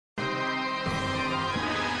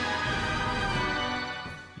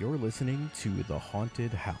You're listening to The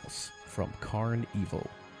Haunted House from Carn Evil,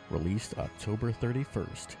 released October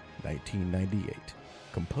 31st, 1998,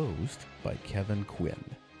 composed by Kevin Quinn.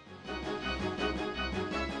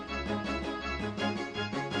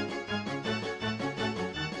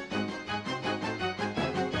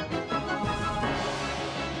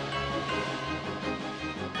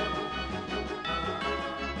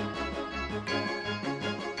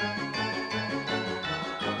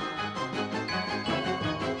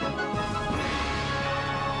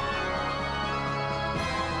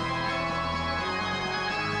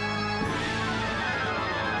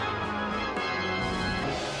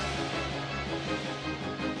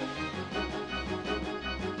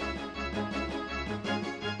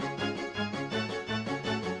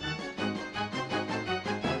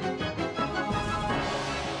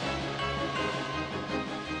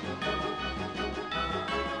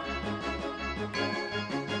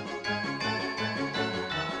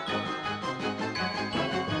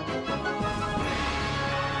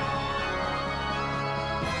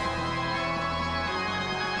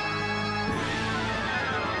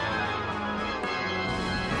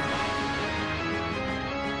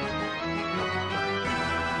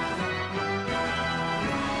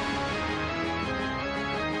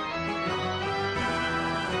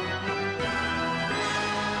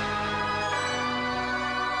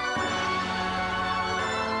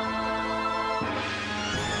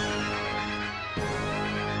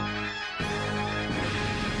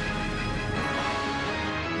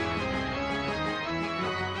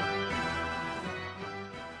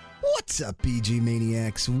 What's up, BG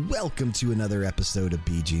Maniacs? Welcome to another episode of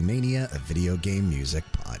BG Mania, a video game music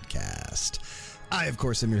podcast. I, of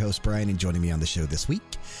course, am your host, Brian, and joining me on the show this week,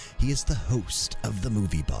 he is the host of the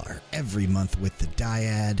Movie Bar. Every month with the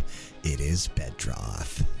dyad, it is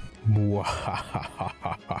Bedroth.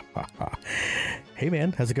 Hey,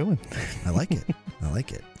 man, how's it going? I like it. I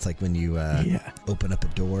like it. It's like when you open up a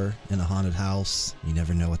door in a haunted house, you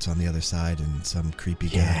never know what's on the other side, and some creepy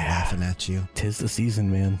guy laughing at you. Tis the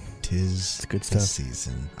season, man. It's good stuff.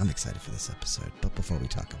 Season. I'm excited for this episode. But before we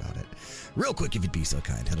talk about it, real quick, if you'd be so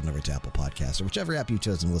kind, head on over to Apple Podcasts or whichever app you've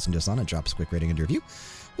chosen to listen to us on and drop us a quick rating and review.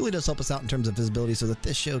 Really does help us out in terms of visibility so that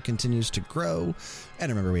this show continues to grow. And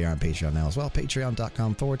remember, we are on Patreon now as well.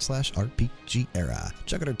 Patreon.com/RPG Era.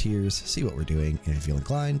 Check out our tiers, see what we're doing, and if you feel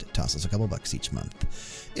inclined, toss us a couple bucks each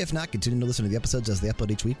month. If not, continue to listen to the episodes as they upload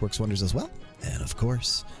each week works wonders as well. And of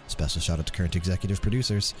course, special shout out to current executive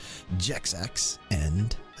producers, Jexax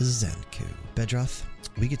and Zenku. Bedroth,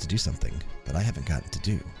 we get to do something that I haven't gotten to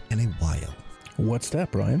do in a while. What's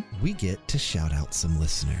that, Brian? We get to shout out some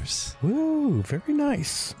listeners. Ooh, very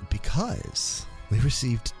nice. Because we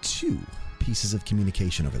received 2 pieces of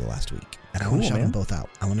communication over the last week. And I Cool, want to shout man. them both out.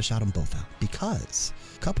 I want to shout them both out because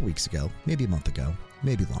a couple weeks ago, maybe a month ago,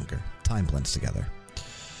 maybe longer, time blends together,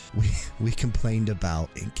 we complained about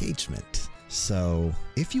engagement. So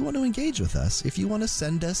if you want to engage with us, if you want to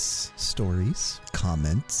send us stories,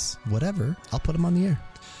 comments, whatever, I'll put them on the air.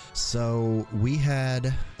 So we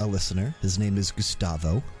had a listener. His name is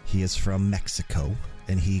Gustavo. He is from Mexico,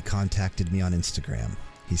 and he contacted me on Instagram.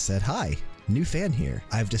 He said, "Hi, new fan here.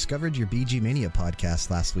 I've discovered your BG Mania podcast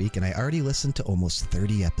last week, and I already listened to almost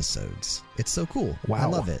 30 episodes. It's so cool. Wow. I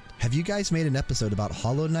love it. Have you guys made an episode about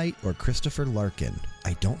Hollow Knight or Christopher Larkin?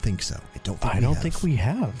 I don't think so. I don't think we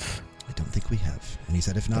have. I don't think we have." And he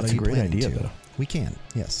said, if not, That's are you a great planning idea, to? though. We can,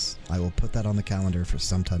 yes. I will put that on the calendar for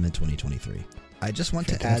sometime in 2023. I just want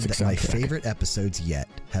to add Fantastic that my soundtrack. favorite episodes yet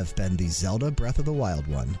have been the Zelda Breath of the Wild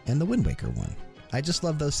one and the Wind Waker one. I just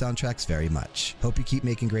love those soundtracks very much. Hope you keep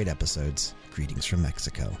making great episodes. Greetings from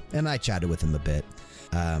Mexico. And I chatted with him a bit.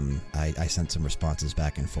 I sent some responses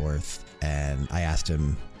back and forth, and I asked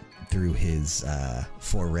him through his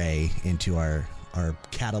foray into our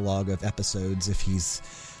catalog of episodes if he's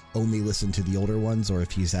only listened to the older ones or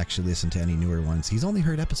if he's actually listened to any newer ones. He's only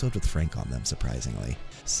heard episodes with Frank on them, surprisingly.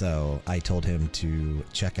 So I told him to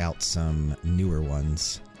check out some newer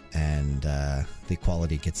ones, and the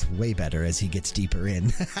quality gets way better as he gets deeper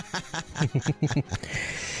in.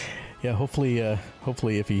 Yeah, hopefully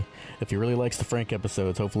if he really likes the Frank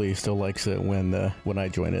episodes, hopefully he still likes it when I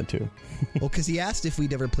join in too. Well, because he asked if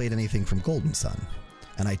we'd ever played anything from Golden Sun,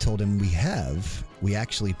 and I told him we have. We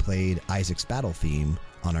actually played Isaac's battle theme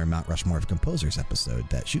on our Mount Rushmore of Composers episode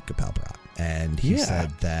that Shoot Kapow brought, and he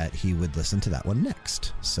said that he would listen to that one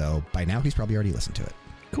next. So by now he's probably already listened to it.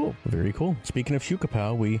 Cool. Very cool. Speaking of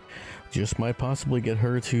Shukapow, we just might possibly get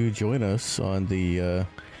her to join us on the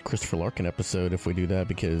Christopher Larkin episode if we do that,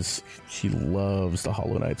 because she loves the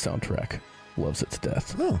Hollow Knight soundtrack. Loves it to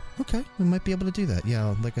death. Oh, okay. We might be able to do that.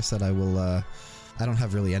 Yeah, like I said, I will I don't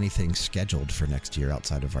have really anything scheduled for next year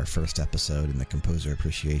outside of our first episode and the composer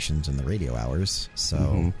appreciations and the radio hours.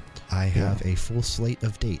 So I have a full slate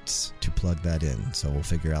of dates to plug that in. So we'll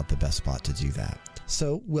figure out the best spot to do that.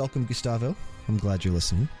 So welcome, Gustavo. I'm glad you're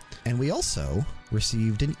listening. And we also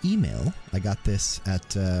received an email. I got this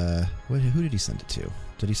at, who did he send it to?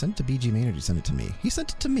 Did he send it to BG Main or did he send it to me? He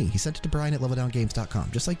sent it to me. He sent it to Brian at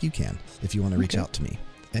leveldowngames.com, just like you can if you want to reach out to me.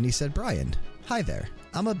 And he said, Brian, hi there.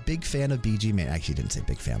 I'm a big fan of BG Mania. Actually, he didn't say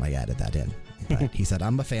big fan. I added that in. But he said,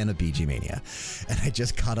 I'm a fan of BG Mania. And I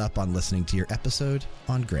just caught up on listening to your episode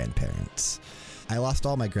on grandparents. I lost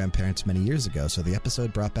all my grandparents many years ago, so the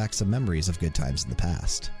episode brought back some memories of good times in the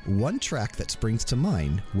past. One track that springs to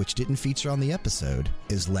mind, which didn't feature on the episode,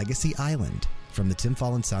 is Legacy Island from the Tim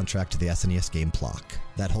Follin soundtrack to the SNES game Plock.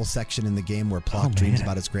 That whole section in the game where Plock dreams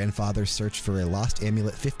about his grandfather's search for a lost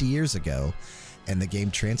amulet 50 years ago, and the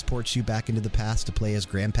game transports you back into the past to play as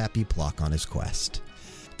Grandpappy Plock on his quest.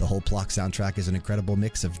 The whole Plock soundtrack is an incredible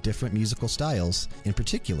mix of different musical styles, in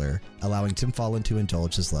particular, allowing Tim Follin to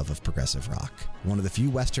indulge his love of progressive rock. One of the few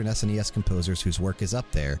Western SNES composers whose work is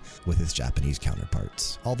up there with his Japanese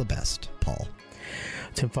counterparts. All the best, Paul.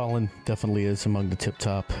 Tim Follin definitely is among the tip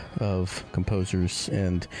top of composers,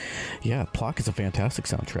 and yeah, Plock is a fantastic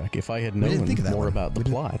soundtrack. If I had known more about the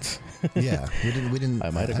plot, we didn't. I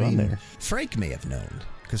might have gone there. Frank may have known,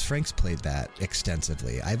 because Frank's played that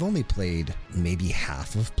extensively. I've only played maybe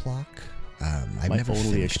half of Plock. My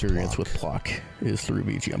only experience with Plock is through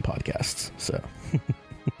VGM podcasts. So,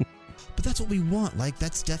 but that's what we want. Like,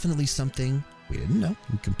 that's definitely something we didn't know.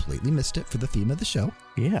 We completely missed it for the theme of the show.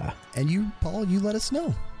 Yeah. And you, Paul, you let us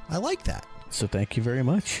know. I like that. So thank you very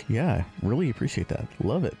much. Yeah, really appreciate that.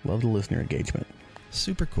 Love it. Love the listener engagement.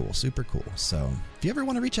 Super cool. Super cool. So if you ever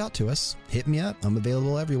want to reach out to us, hit me up. I'm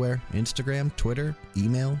available everywhere. Instagram, Twitter,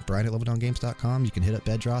 email, brian@leveldowngames.com. You can hit up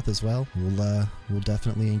Bedroth as well. We'll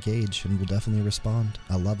definitely engage and we'll definitely respond.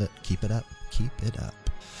 I love it. Keep it up. Keep it up.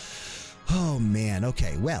 Oh, man.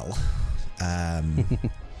 Okay. Well,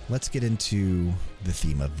 let's get into the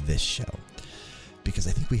theme of this show, because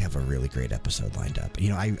I think we have a really great episode lined up. You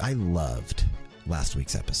know, I loved last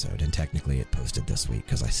week's episode, and technically it posted this week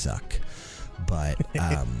because I suck. But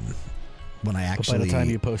when I actually... But by the time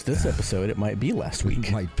you post this episode, it might be last week.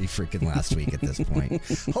 It might be freaking last week at this point.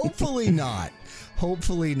 Hopefully not.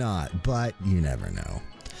 Hopefully not, but you never know.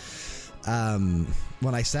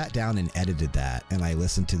 When I sat down and edited that and I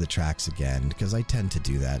listened to the tracks again, because I tend to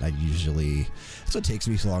do that. That's what takes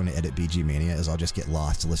me so long to edit BG Mania, is I'll just get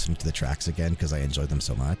lost listening to the tracks again because I enjoy them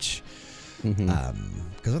so much.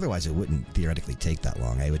 Because otherwise it wouldn't theoretically take that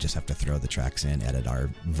long. I would just have to throw the tracks in, edit our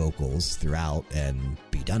vocals throughout, and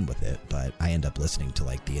be done with it. But I end up listening to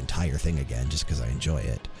like the entire thing again just because I enjoy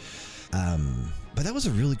it. But that was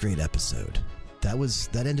a really great episode.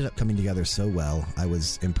 That ended up coming together so well. I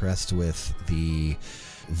was impressed with the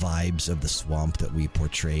vibes of the swamp that we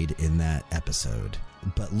portrayed in that episode.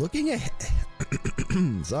 But looking ahead,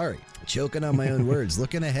 sorry, choking on my own words,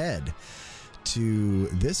 looking ahead to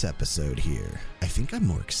this episode here, I think I'm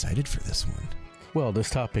more excited for this one. Well, this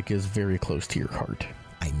topic is very close to your heart.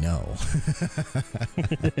 I know.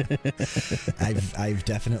 I've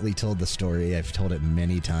definitely told the story. I've told it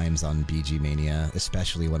many times on BG Mania,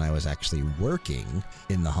 especially when I was actually working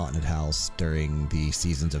in the haunted house during the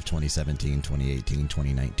seasons of 2017, 2018,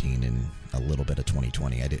 2019, and a little bit of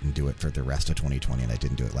 2020. I didn't do it for the rest of 2020, and I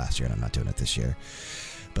didn't do it last year, and I'm not doing it this year.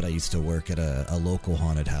 But I used to work at a local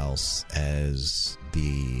haunted house as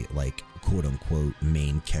the, like, quote-unquote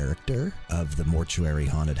main character of the mortuary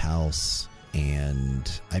haunted house.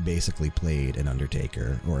 And I basically played an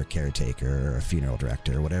undertaker or a caretaker or a funeral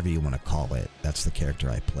director, whatever you want to call it. That's the character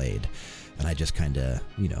I played. And I just kind of,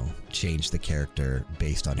 changed the character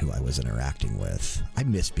based on who I was interacting with. I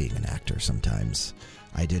miss being an actor sometimes.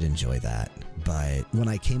 I did enjoy that. But when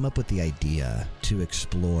I came up with the idea to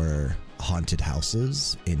explore haunted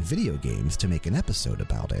houses in video games to make an episode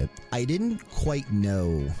about it, I didn't quite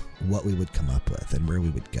know what we would come up with and where we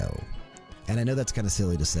would go. And I know that's kind of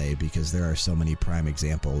silly to say because there are so many prime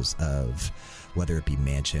examples of whether it be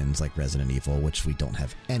mansions like Resident Evil, which we don't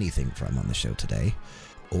have anything from on the show today,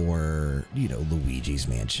 or, Luigi's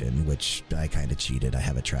Mansion, which I kind of cheated. I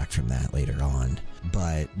have a track from that later on.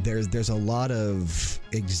 But there's a lot of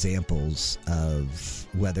examples of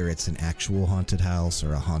whether it's an actual haunted house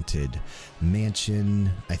or a haunted mansion.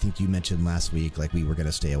 I think you mentioned last week, like, we were going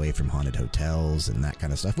to stay away from haunted hotels and that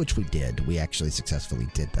kind of stuff, which we did. We actually successfully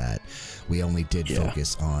did that. We only did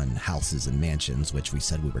focus on houses and mansions, which we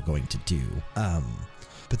said we were going to do.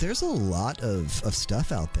 But there's a lot of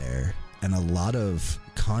stuff out there and a lot of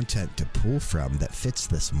content to pull from that fits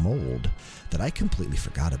this mold that I completely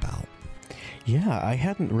forgot about. Yeah, I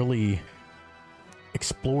hadn't really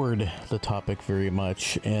explored the topic very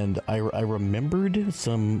much, and I remembered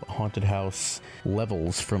some haunted house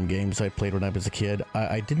levels from games I played when I was a kid.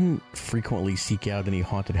 I didn't frequently seek out any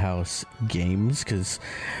haunted house games because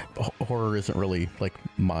horror isn't really like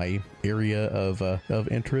my area of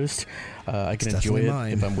interest. I can enjoy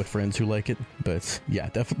it if I'm with friends who like it, but yeah,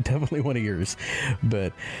 definitely one of yours.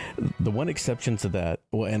 But the one exception to that,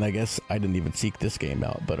 well, and I guess I didn't even seek this game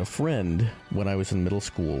out, but a friend when I was in middle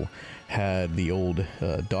school had the old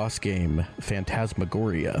DOS game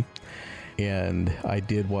Phantasmagoria, and I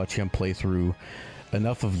did watch him play through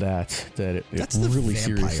enough of that it really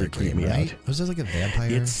seriously creeped me out. Was there like a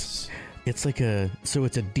vampire? It's like it's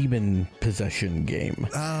a demon possession game.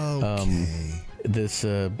 Okay. This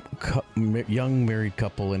young married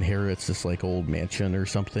couple inherits this like old mansion or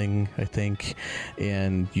something, I think,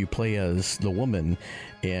 and you play as the woman,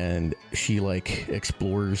 and she like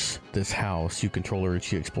explores this house. You control her and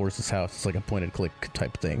she explores this house. It's like a point and click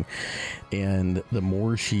type thing, and the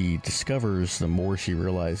more she discovers, the more she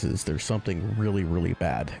realizes there's something really, really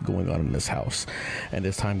bad going on in this house. And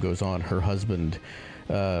as time goes on, her husband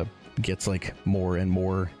gets like more and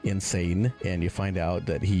more insane, and you find out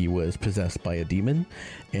that he was possessed by a demon,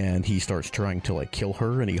 and he starts trying to like kill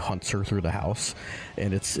her, and he hunts her through the house,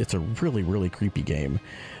 and it's a really, really creepy game.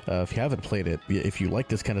 If you haven't played it, if you like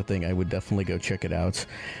this kind of thing, I would definitely go check it out.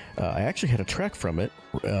 I actually had a track from it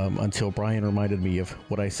until Brian reminded me of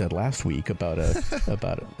what I said last week about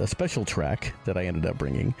a special track that I ended up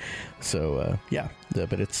bringing. So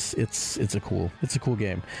but it's a cool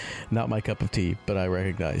game. Not my cup of tea, but I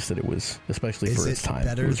recognize that it was, especially for its time,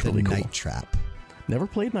 better it was than really cool. Night Trap? Never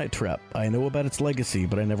played Night Trap. I know about its legacy,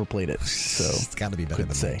 but I never played it. So it's got to be better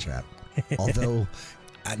than Night Trap. Although,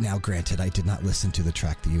 now granted, I did not listen to the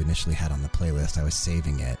track that you initially had on the playlist. I was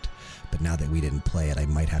saving it. But now that we didn't play it, I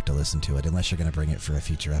might have to listen to it, unless you're going to bring it for a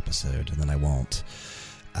future episode, and then I won't.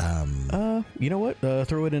 You know what?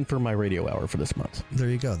 Throw it in for my radio hour for this month. There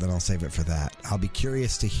you go. Then I'll save it for that. I'll be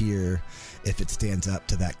curious to hear if it stands up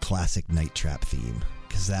to that classic Night Trap theme,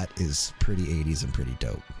 because that is pretty 80s and pretty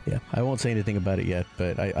dope. Yeah, I won't say anything about it yet,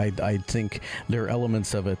 but I think there are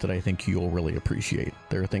elements of it that I think you'll really appreciate.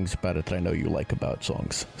 There are things about it that I know you like about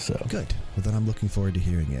songs. So good. Well, then I'm looking forward to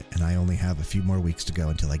hearing it, and I only have a few more weeks to go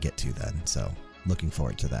until I get to then, so looking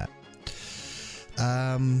forward to that.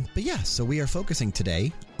 But yeah, so we are focusing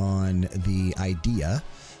today on the idea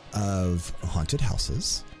of haunted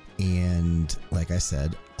houses, and like I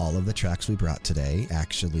said, all of the tracks we brought today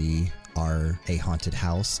actually are a haunted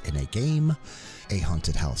house in a game, a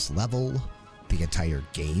haunted house level. The entire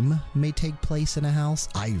game may take place in a house.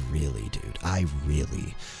 I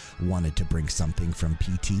really wanted to bring something from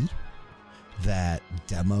PT. That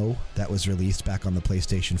demo that was released back on the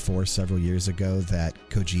PlayStation 4 several years ago that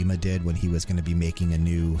Kojima did when he was going to be making a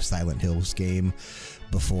new Silent Hills game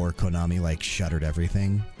before Konami like shuttered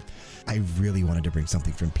everything. I really wanted to bring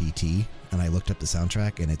something from PT, and I looked up the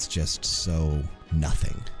soundtrack, and it's just so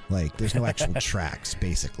nothing. Like, there's no actual tracks,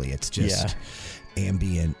 basically. It's just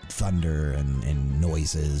ambient thunder and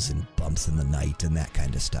noises and bumps in the night and that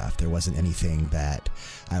kind of stuff. There wasn't anything that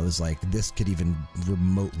I was like, this could even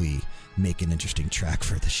remotely make an interesting track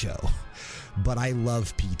for the show. But I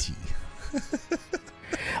love PT.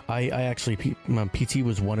 I actually, PT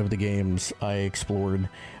was one of the games I explored.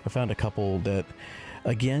 I found a couple that,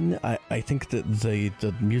 again, I think that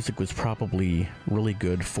the music was probably really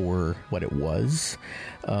good for what it was,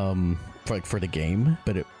 for the game,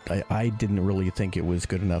 but I didn't really think it was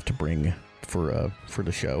good enough to bring for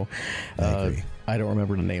the show. I agree. I don't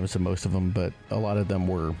remember the names of most of them, but a lot of them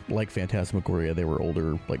were like Phantasmagoria. They were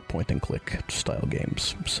older, like point and click style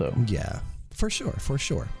games. So yeah, for sure.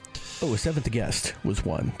 Oh, Seventh Guest was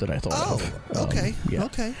one that I thought of. Oh, okay.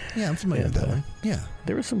 Okay. Yeah, I'm familiar with that one. Yeah.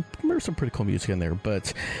 There was some pretty cool music in there,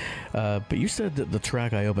 but you said that the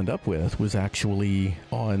track I opened up with was actually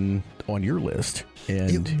on your list,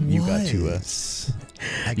 and you got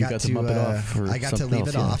to bump it off. I got to leave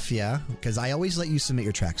it off, yeah, because I always let you submit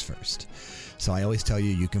your tracks first. So I always tell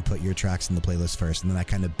you can put your tracks in the playlist first, and then I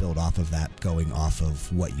kind of build off of that, going off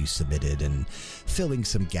of what you submitted and filling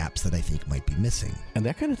some gaps that I think might be missing. And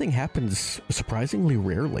that kind of thing happens surprisingly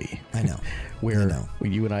rarely. I know. Where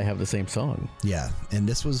you and I have the same song. Yeah, and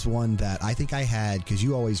this was one that I think I had, because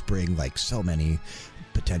you always bring like so many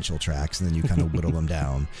potential tracks, and then you kind of whittle them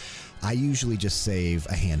down. I usually just save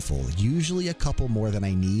a handful, usually a couple more than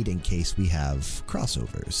I need in case we have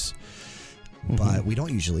crossovers. But we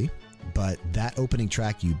don't usually. But that opening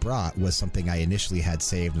track you brought was something I initially had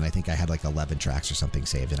saved, and I think I had like 11 tracks or something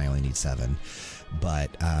saved, and I only need 7. But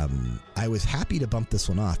I was happy to bump this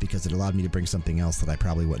one off because it allowed me to bring something else that I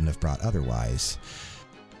probably wouldn't have brought otherwise.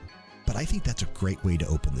 But I think that's a great way to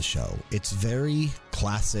open the show. It's very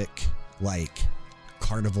classic, like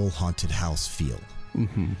carnival haunted house feel.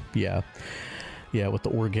 Mm-hmm. Yeah. Yeah, with the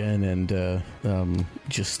organ and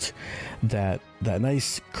just that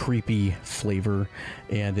nice creepy flavor,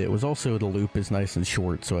 and it was also, the loop is nice and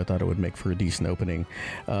short, so I thought it would make for a decent opening.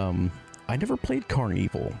 I never played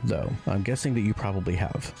Carnival, though. I'm guessing that you probably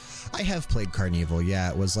have. I have played Carnival, yeah.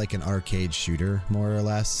 It was like an arcade shooter, more or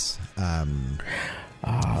less.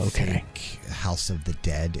 Okay. House of the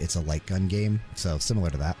Dead. It's a light gun game, so similar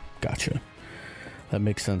to that. Gotcha. That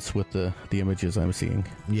makes sense with the images I'm seeing.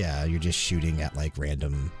 Yeah, you're just shooting at like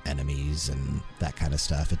random enemies and that kind of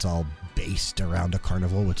stuff. It's all based around a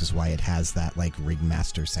carnival, which is why it has that like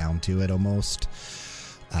Ringmaster sound to it almost.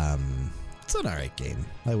 It's an alright game.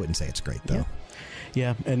 I wouldn't say it's great though.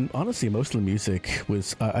 Yeah, and honestly, most of the music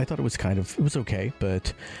was, I thought it was it was okay,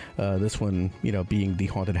 but this one, being the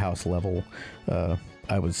haunted house level,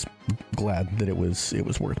 I was glad that it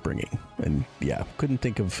was worth bringing. And yeah, couldn't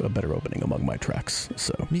think of a better opening among my tracks.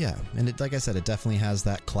 So yeah, and like I said, it definitely has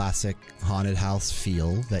that classic haunted house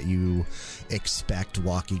feel that you expect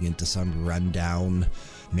walking into some rundown,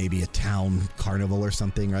 maybe a town carnival or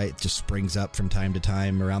something, right? It just springs up from time to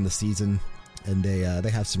time around the season. And they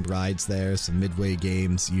have some rides there, some midway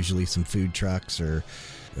games, usually some food trucks, or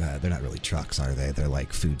they're not really trucks, are they? They're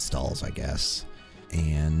like food stalls, I guess.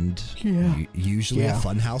 And usually a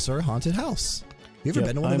fun house or a haunted house. You ever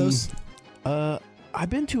been to one of those? I've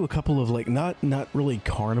been to a couple of like not really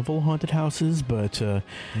carnival haunted houses, but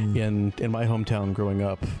in my hometown growing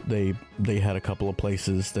up, they had a couple of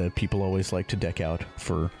places that people always like to deck out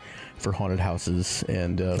for haunted houses,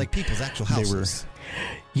 and like people's actual houses.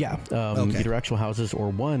 Either actual houses, or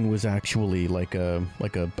one was actually like a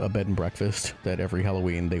bed and breakfast that every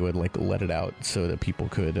Halloween they would like let it out so that people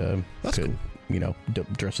could cool.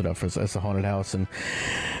 Dress it up as a haunted house.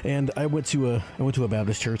 And I went to a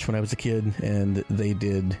Baptist church when I was a kid, and they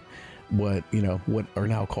did what are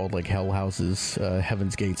now called like hell houses.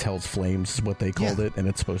 Heaven's Gates, Hell's Flames is what they called it, and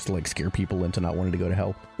it's supposed to like scare people into not wanting to go to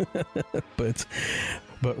hell.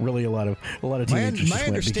 but really a lot of teenagers. My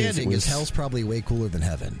understanding is hell's probably way cooler than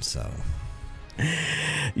heaven, so.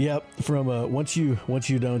 Yep. From once you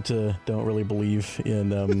don't really believe in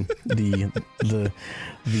the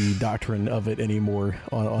doctrine of it anymore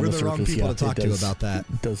on the surface, wrong people to talk to about that.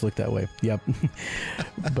 It does look that way. Yep.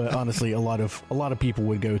 But honestly, a lot of people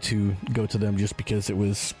would go to them just because it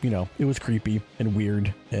was creepy and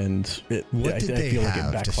weird, and what did they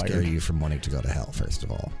have to scare you from wanting to go to hell? First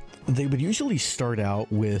of all. They would usually start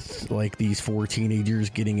out with like these 4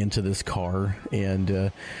 teenagers getting into this car,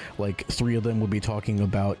 and like 3 of them would be talking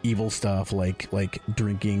about evil stuff like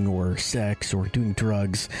drinking or sex or doing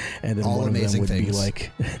drugs, and then one of them would be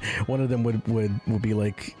like would be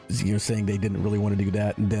like saying they didn't really want to do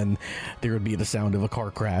that, and then there would be the sound of a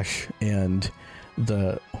car crash, and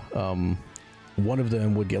the one of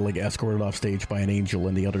them would get like escorted off stage by an angel,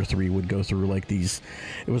 and the other 3 would go through like these,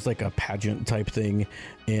 it was like a pageant type thing,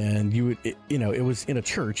 and it was in a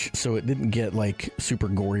church, so it didn't get like super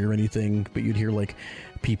gory or anything, but you'd hear like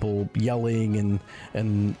people yelling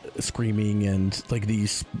and screaming, and like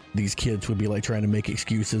these kids would be like trying to make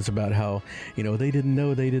excuses about how they didn't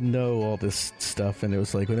know all this stuff, and it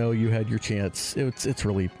was like, no, you had your chance. It's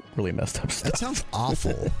really messed up stuff. That sounds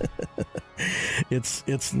awful. It's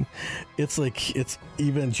like it's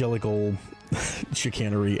evangelical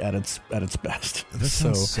chicanery at its best. That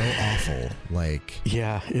sounds so awful. Like,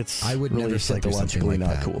 yeah, it's I would really never sit through something like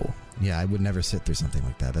not that. Cool. Yeah, I would never sit through something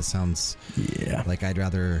like that. That sounds like I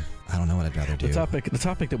don't know what I'd rather do. The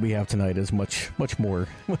topic that we have tonight is much more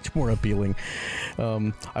appealing.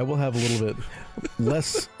 I will have a little bit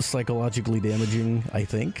less psychologically damaging, I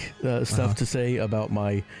think, stuff to say about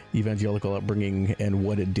my evangelical upbringing and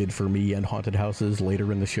what it did for me and haunted houses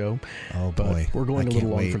later in the show. Oh boy, but we're going a little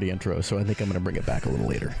long for the intro, so I think I'm going to bring it back a little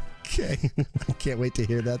later. Okay. I can't wait to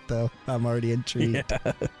hear that, though. I'm already intrigued.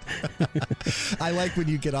 Yeah. I like when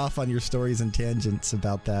you get off on your stories and tangents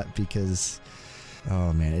about that, because,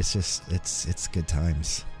 oh man, it's just, it's good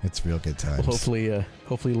times. It's real good times. Well,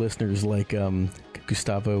 hopefully listeners like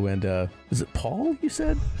Gustavo and, is it Paul, you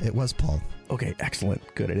said? It was Paul. Okay, excellent.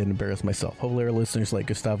 Good. I didn't embarrass myself. Hopefully our listeners like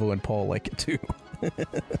Gustavo and Paul like it too.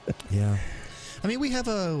 Yeah. I mean, we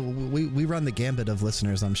run the gambit of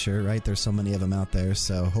listeners, I'm sure, right? There's so many of them out there,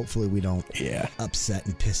 so hopefully we don't upset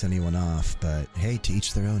and piss anyone off. But hey, to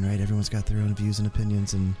each their own, right? Everyone's got their own views and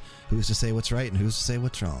opinions, and who's to say what's right and who's to say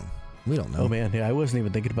what's wrong? We don't know. Oh man, yeah, I wasn't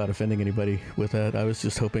even thinking about offending anybody with that. I was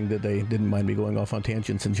just hoping that they didn't mind me going off on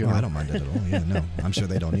tangents in general. I don't mind it at all. Yeah, no, I'm sure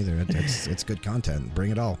they don't either. It's good content.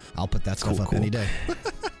 Bring it all. I'll put that stuff up any day.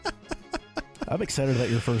 I'm excited about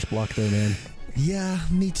your first block though, man. Yeah,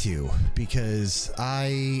 me too, because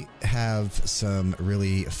I have some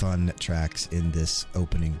really fun tracks in this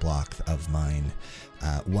opening block of mine.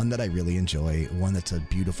 One that I really enjoy, one that's a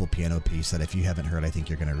beautiful piano piece that if you haven't heard, I think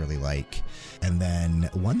you're going to really like. And then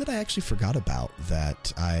one that I actually forgot about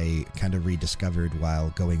that I kind of rediscovered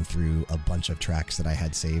while going through a bunch of tracks that I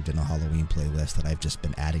had saved in a Halloween playlist that I've just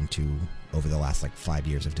been adding to over the last 5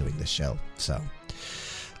 years of doing this show. So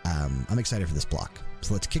I'm excited for this block.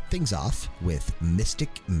 So let's kick things off with Mystic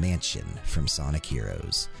Mansion from Sonic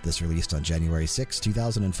Heroes. This released on January 6,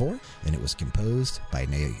 2004, and it was composed by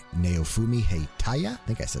Naofumi Hataya. I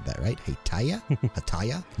think I said that right. Hataya?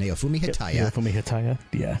 Hataya? Naofumi Hataya. Yep, Naofumi Hataya,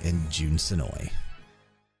 yeah. And Jun Sonoe.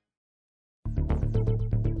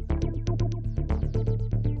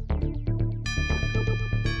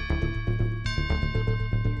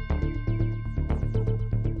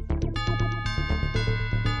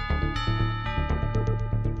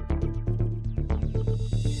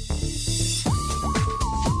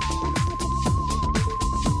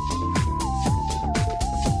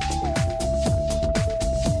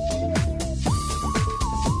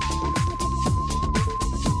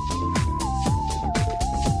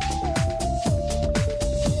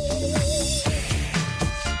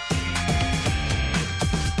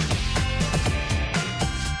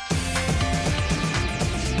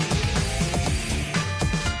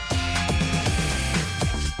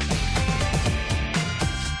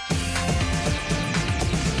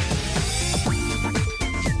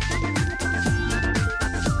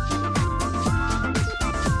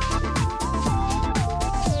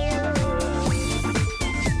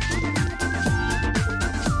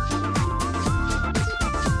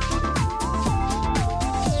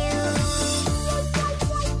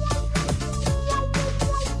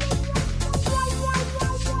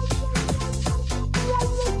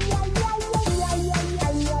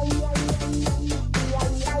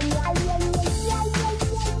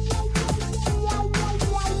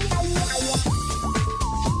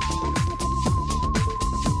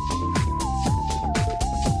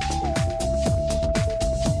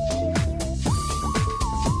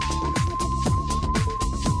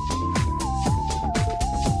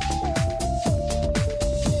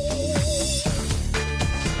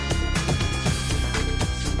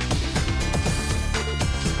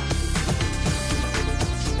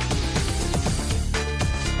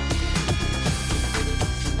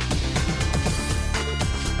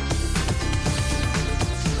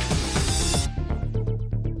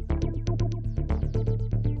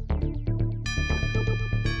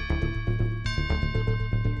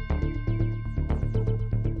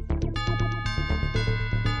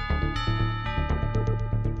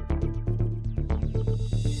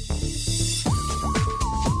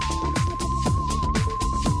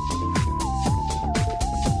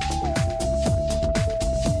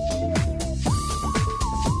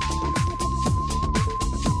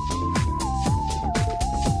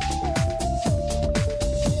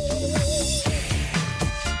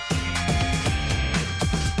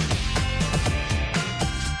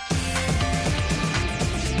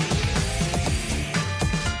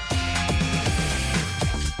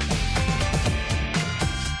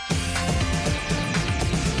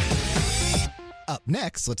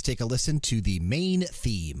 Next, let's take a listen to the main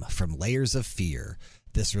theme from Layers of Fear.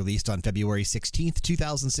 This released on February 16th,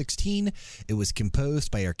 2016. It was composed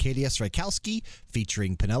by Arkadiusz Rajkowski,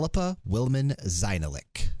 featuring Penelope Wilman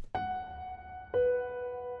Zinalik.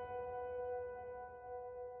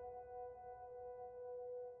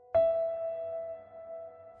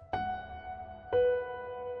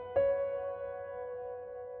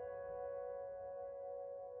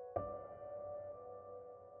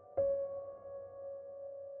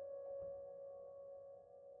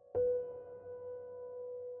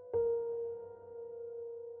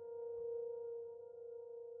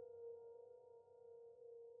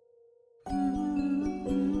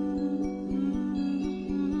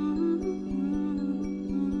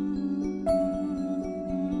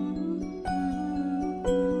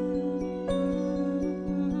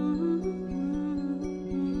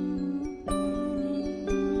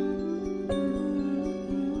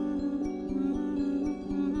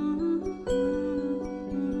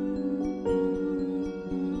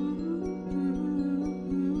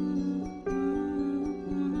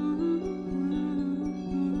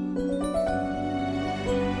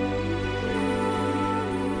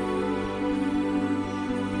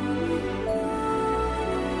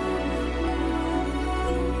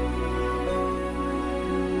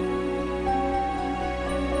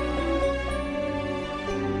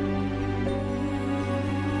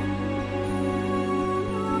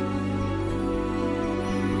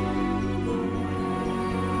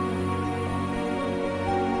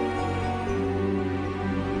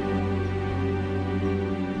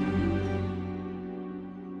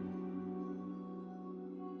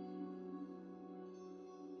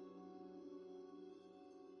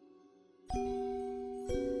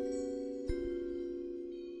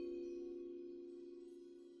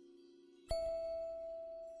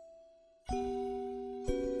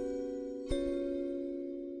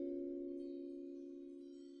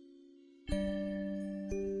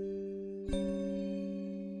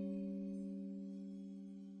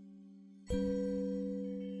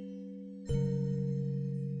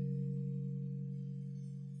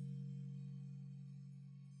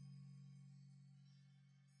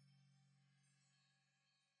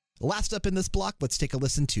 Last up in this block, let's take a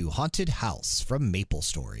listen to Haunted House from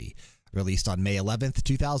MapleStory. Released on May 11th,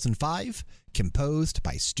 2005, composed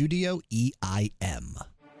by Studio EIM.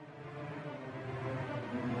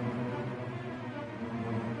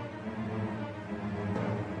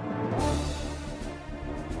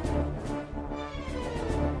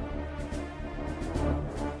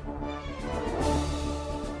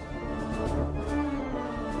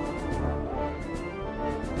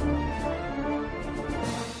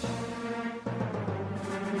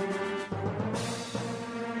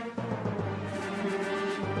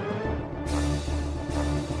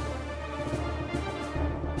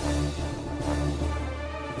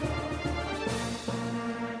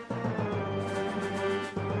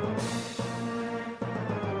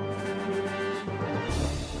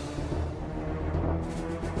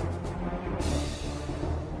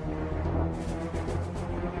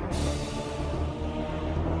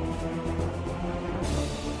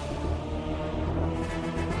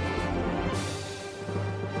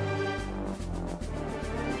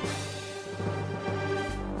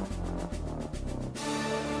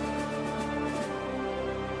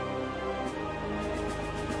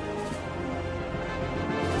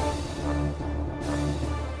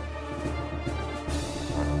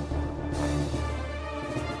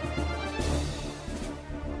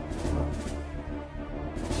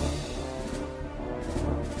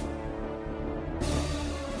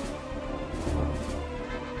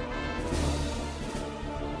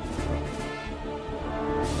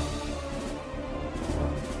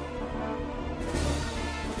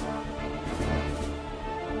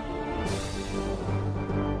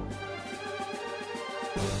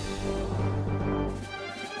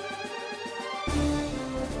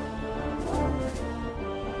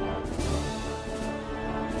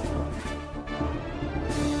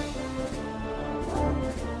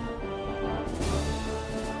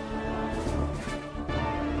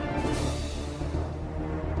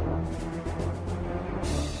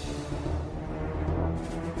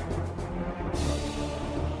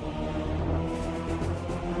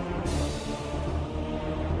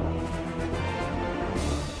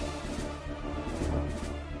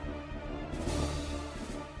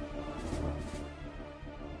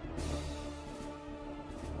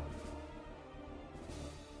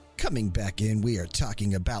 Coming back in, we are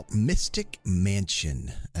talking about Mystic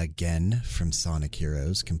Mansion, again from Sonic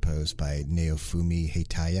Heroes, composed by Naofumi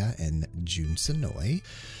Hataya and Jun Senoi.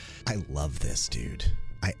 I love this, dude.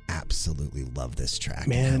 I absolutely love this track.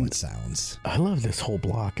 Man, and how it sounds. I love this whole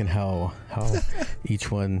block and how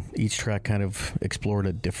each track kind of explored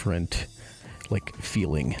a different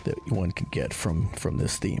feeling that one could get from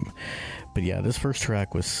this theme. But yeah, this first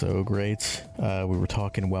track was so great. We were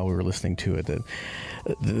talking while we were listening to it that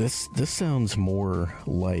this sounds more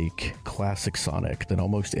like classic Sonic than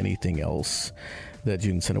almost anything else that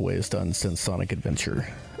Jun Senoi has done since Sonic Adventure.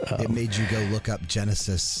 It made you go look up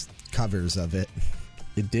Genesis covers of it.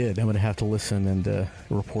 It did. I'm going to have to listen and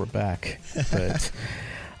report back. But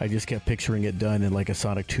I just kept picturing it done in like a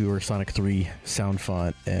Sonic 2 or Sonic 3 sound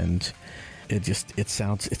font, and it's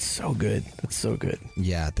so good. It's so good.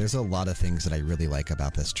 Yeah, there's a lot of things that I really like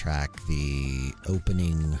about this track. The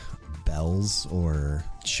opening bells or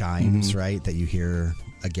chimes, right, that you hear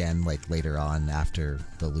again like later on after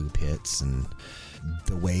the loop hits, and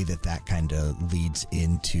the way that kind of leads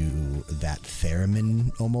into that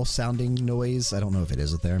theremin almost sounding noise. I don't know if it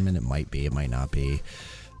is a theremin. It might be. It might not be.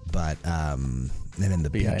 But and then the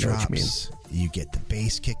beat drops. You get the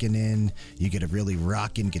bass kicking in. You get a really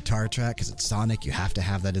rocking guitar track because it's Sonic. You have to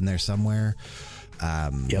have that in there somewhere.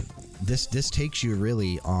 Yep. This takes you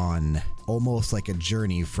really on almost like a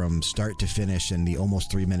journey from start to finish in the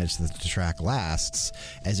almost 3 minutes that the track lasts,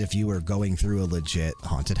 as if you were going through a legit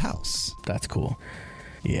haunted house. That's cool.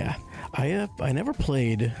 Yeah. I never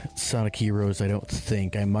played Sonic Heroes, I don't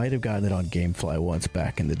think. I might have gotten it on Gamefly once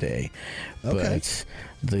back in the day. Okay. But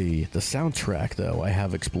the soundtrack, though, I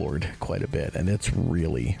have explored quite a bit, and it's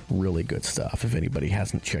really, really good stuff if anybody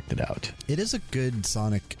hasn't checked it out. It is a good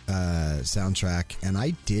Sonic soundtrack, and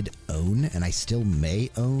I did own, and I still may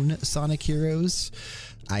own, Sonic Heroes.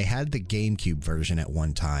 I had the GameCube version at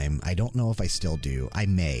one time. I don't know if I still do. I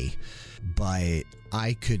may. But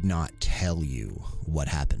I could not tell you what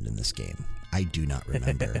happened in this game. I do not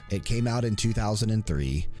remember. It came out in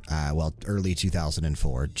 2003, early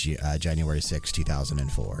 2004, January 6,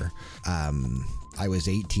 2004. I was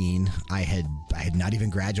 18. I had not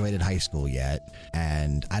even graduated high school yet,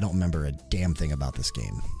 and I don't remember a damn thing about this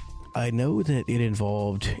game. I know that it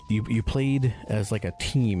involved you played as like a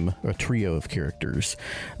team, a trio of characters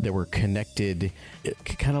that were connected,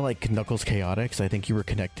 kind of like Knuckles Chaotix. I think you were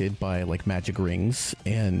connected by like magic rings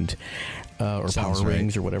and or Sounds power right.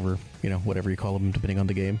 rings or whatever you call them depending on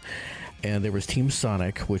the game. And there was Team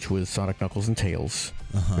Sonic, which was Sonic, Knuckles, and Tails.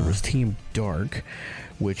 There was Team Dark,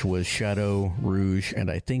 which was Shadow, Rouge, and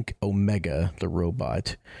I think Omega, the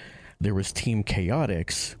robot. There was Team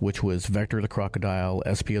Chaotix, which was Vector the Crocodile,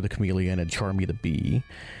 Espio the Chameleon, and Charmy the Bee.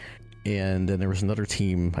 And then there was another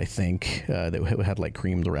team, I think, that had like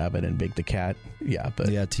Cream the Rabbit and Big the Cat. Yeah,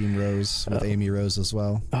 but Team Rose with Amy Rose as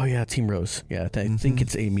well. Oh yeah, Team Rose. Yeah, I think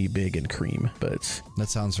it's Amy, Big, and Cream, but it's That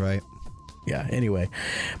sounds right. yeah. Anyway,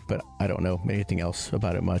 but I don't know anything else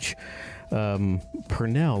about it much.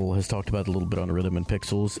 Purnell has talked about it a little bit on Rhythm and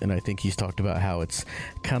Pixels, and I think he's talked about how it's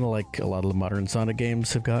kind of like a lot of the modern Sonic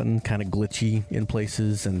games have gotten kind of glitchy in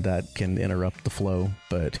places, and that can interrupt the flow,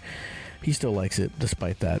 but he still likes it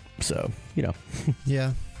despite that, so,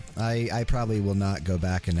 Yeah, I probably will not go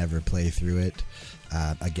back and ever play through it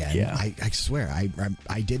again. Yeah. I swear,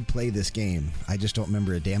 I did play this game. I just don't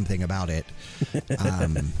remember a damn thing about it.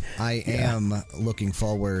 I am looking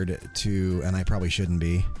forward to, and I probably shouldn't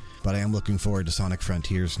be, but I am looking forward to Sonic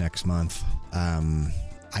Frontiers next month.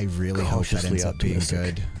 I really hope that ends up being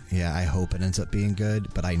good. Yeah, I hope it ends up being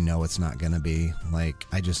good, but I know it's not going to be. Like,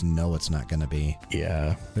 I just know it's not going to be.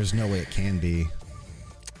 Yeah. There's no way it can be.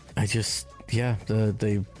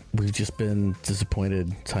 We've just been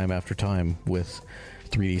disappointed time after time with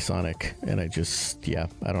 3D Sonic, and I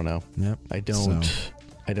don't know. Yep.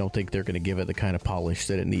 I don't think they're going to give it the kind of polish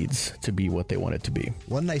that it needs to be what they want it to be.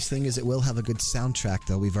 One nice thing is it will have a good soundtrack,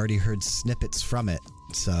 though. We've already heard snippets from it,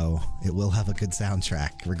 so it will have a good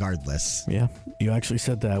soundtrack regardless. Yeah, you actually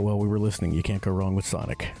said that while we were listening. You can't go wrong with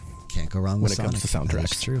Sonic. Can't go wrong with Sonic. When it comes to soundtracks.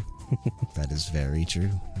 That is true. That is very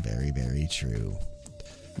true. Very, very true.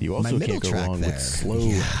 You also can't go wrong with slow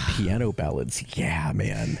piano ballads. Yeah,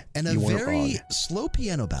 man. And a very slow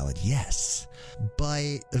piano ballad, yes.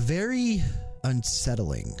 But a very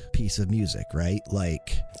unsettling piece of music, right?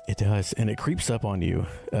 Like, it does, and it creeps up on you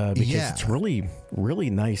because it's really,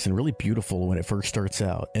 really nice and really beautiful when it first starts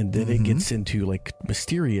out, and then it gets into like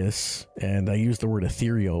mysterious, and I used the word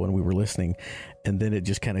ethereal when we were listening, and then it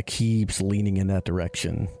just kind of keeps leaning in that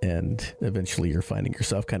direction, and eventually you're finding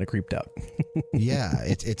yourself kind of creeped out. Yeah,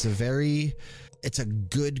 it's a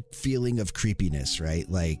good feeling of creepiness, right?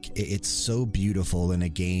 Like, it's so beautiful in a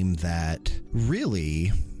game that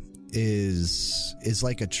really is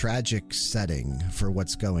like a tragic setting for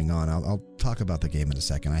what's going on. I'll talk about the game in a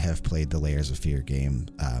second. I have played the Layers of Fear game.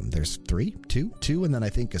 There's two, and then I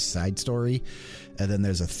think a side story, and then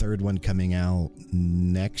there's a third one coming out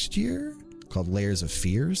next year called Layers of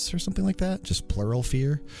Fears or something like that, just plural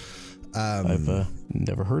fear. I've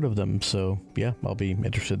never heard of them, so yeah, I'll be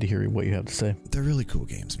interested to hear what you have to say. They're really cool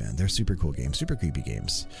games, man. They're super cool games, super creepy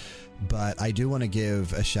games. But I do want to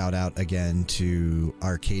give a shout out again to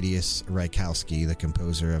Arkadiusz Rykowski, the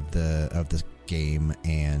composer of the game,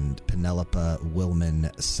 and Penelope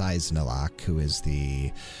Wilman Seisnelak, who is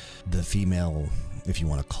the female, if you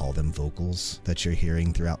want to call them, vocals that you're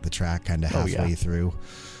hearing throughout the track, kind of halfway through.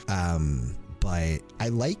 But I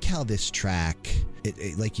like how this track,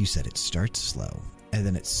 it, like you said, it starts slow and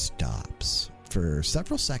then it stops for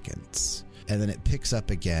several seconds. And then it picks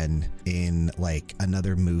up again in like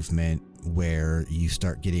another movement where you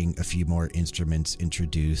start getting a few more instruments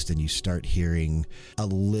introduced, and you start hearing a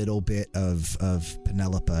little bit of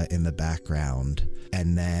Penelope in the background.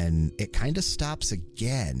 And then it kind of stops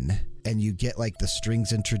again, and you get like the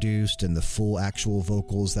strings introduced and the full actual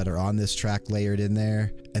vocals that are on this track layered in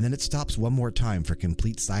there. And then it stops one more time for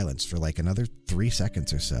complete silence for like another 3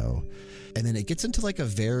 seconds or so. And then it gets into like a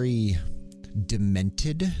very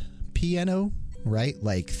demented piano, right?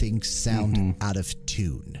 Like things sound out of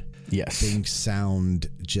tune. Yes. Things sound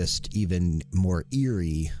just even more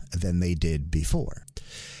eerie than they did before.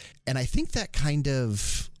 And I think that kind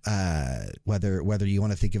of, whether you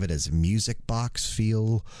want to think of it as music box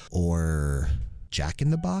feel or Jack in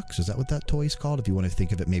the Box, is that what that toy is called? If you want to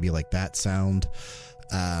think of it maybe like that sound.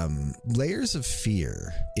 Layers of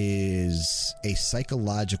Fear is a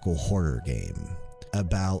psychological horror game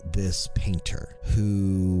about this painter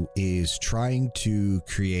who is trying to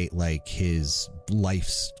create like his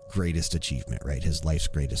life's greatest achievement, right? His life's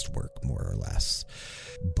greatest work, more or less.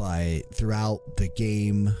 But throughout the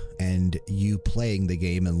game and you playing the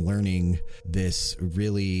game and learning this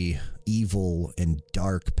really evil and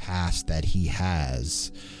dark past that he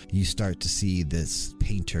has, you start to see this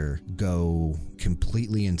painter go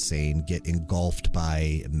completely insane, get engulfed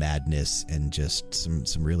by madness and just some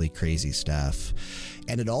really crazy stuff.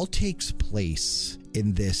 And it all takes place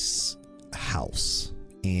in this house.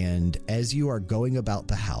 And as you are going about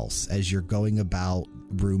the house, as you're going about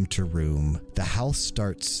room to room, the house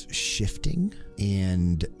starts shifting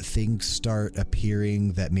and things start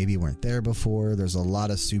appearing that maybe weren't there before. There's a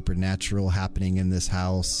lot of supernatural happening in this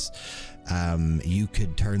house. You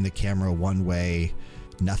could turn the camera one way,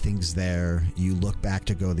 nothing's there. You look back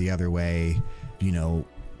to go the other way, you know,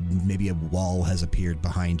 maybe a wall has appeared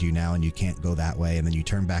behind you now and you can't go that way, and then you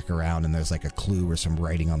turn back around and there's like a clue or some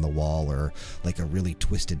writing on the wall or like a really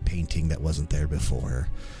twisted painting that wasn't there before.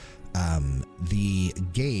 The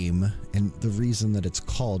game, and the reason that it's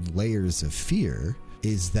called Layers of Fear,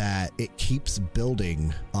 is that it keeps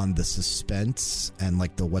building on the suspense and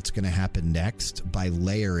like the what's going to happen next by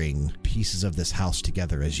layering pieces of this house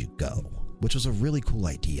together as you go, which was a really cool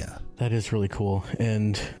idea. That is really cool.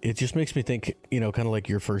 And it just makes me think, you know, kind of like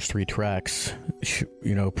your first 3 tracks,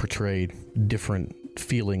 you know, portray different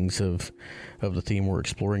feelings of the theme we're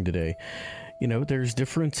exploring today. You know, there's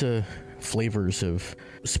different flavors of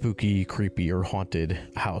spooky, creepy, or haunted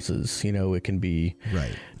houses. You know, it can be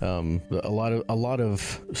right. A lot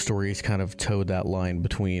of stories kind of toe that line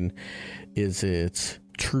between, is it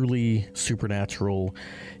truly supernatural?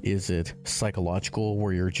 Is it psychological,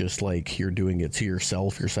 where you're just like, you're doing it to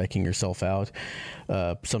yourself, you're psyching yourself out?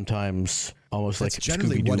 Sometimes almost That's like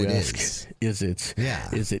generally what it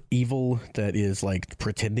Scooby-Doo-esque. Is it evil that is like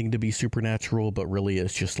pretending to be supernatural, but really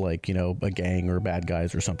it's just like, you know, a gang or bad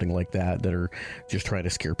guys or something like that are just trying to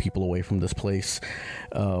scare people away from this place?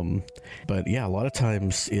 But yeah, a lot of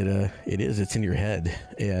times it's in your head.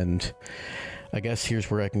 And I guess here's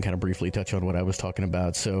where I can kind of briefly touch on what I was talking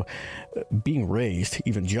about. So being raised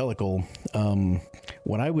evangelical,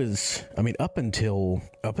 when I was, I mean, up until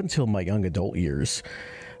my young adult years,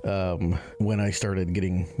 when I started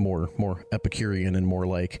getting more Epicurean and more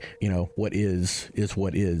like, you know, what is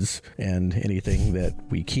what is, and anything that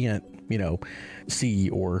we can't, you know, see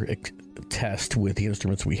or test with the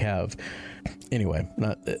instruments we have. Anyway,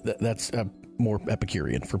 that's more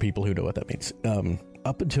Epicurean for people who know what that means.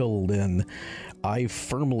 Up until then, I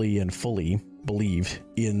firmly and fully believed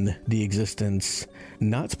in the existence,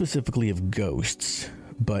 not specifically of ghosts,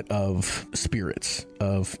 but of spirits,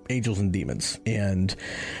 of angels and demons. And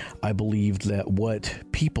I believed that what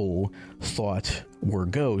people thought were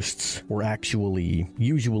ghosts were actually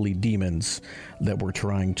usually demons that were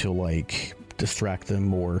trying to like distract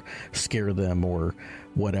them or scare them or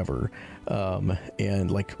whatever. And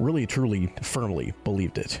like really truly firmly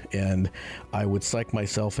believed it. And I would psych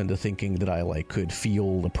myself into thinking that I like could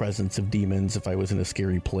feel the presence of demons if I was in a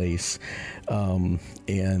scary place.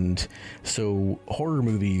 And so horror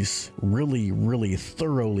movies really, really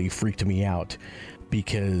thoroughly freaked me out,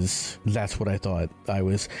 because that's what I thought I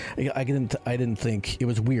was. I didn't think it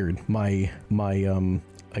was weird. My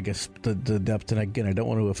I guess the depth, and again, I don't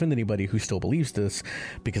want to offend anybody who still believes this,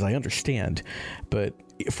 because I understand, but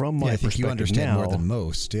from my perspective, you understand now, more than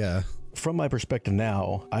most. Yeah. From my perspective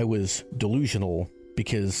now, I was delusional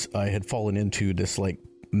because I had fallen into this like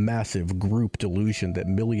massive group delusion that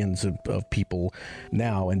millions of people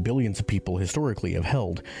now and billions of people historically have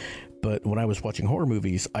held. But when I was watching horror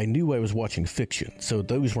movies, I knew I was watching fiction. So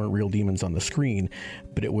those weren't real demons on the screen,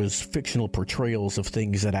 but it was fictional portrayals of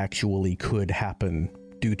things that actually could happen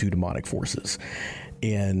due to demonic forces.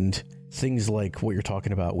 And things like what you're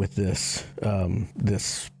talking about with this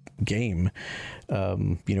this game,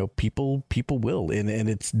 you know, people will, and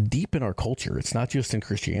it's deep in our culture. It's not just in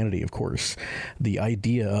Christianity, of course. The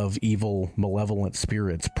idea of evil, malevolent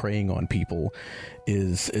spirits preying on people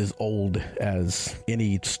is as old as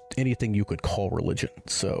anything you could call religion.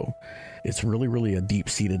 So it's really, really a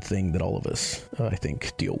deep-seated thing that all of us, I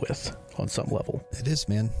think, deal with on some level. It is,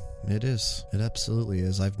 man. It is. It absolutely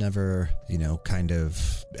is. I've never, you know, kind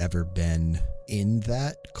of ever been in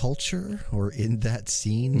that culture or in that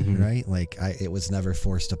scene, right? Like it was never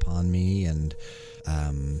forced upon me, and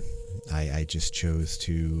I just chose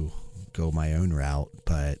to go my own route.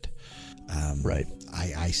 But right.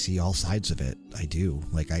 I see all sides of it. I do.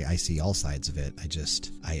 Like I see all sides of it.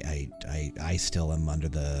 I still am under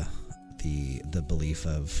the belief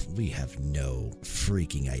of we have no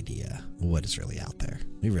freaking idea what is really out there.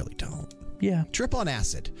 We really don't. Yeah. Trip on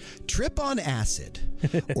acid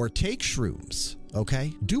or take shrooms.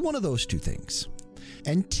 Okay. Do one of those two things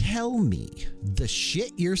and tell me the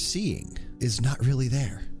shit you're seeing is not really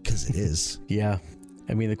there, because it is. Yeah.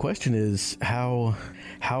 I mean, the question is how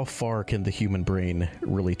far can the human brain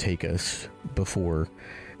really take us before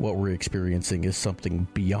what we're experiencing is something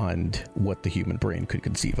beyond what the human brain could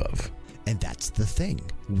conceive of? And that's the thing.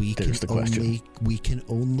 We can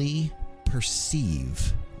only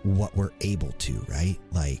perceive what we're able to, right?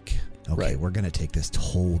 Like, okay, right. We're going to take this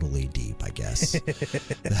totally deep, I guess.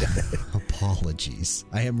 Apologies.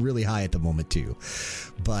 I am really high at the moment too.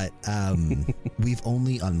 But we've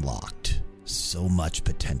only unlocked so much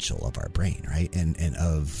potential of our brain, right? And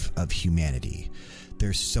of humanity.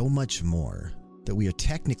 There's so much more that we are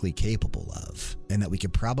technically capable of and that we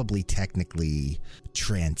could probably technically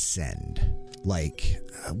transcend. Like,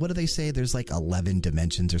 what do they say? There's like 11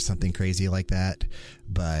 dimensions or something crazy like that,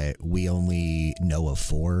 but we only know of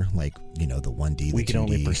 4, like, you know, the 1D, the we 2D, can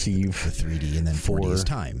only perceive the 3D, and then 4D is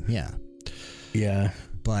time. Yeah. Yeah.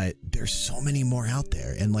 But there's so many more out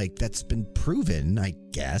there. And like, that's been proven, I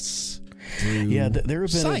guess, through there have been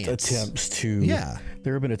science.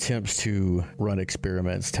 There have been attempts to run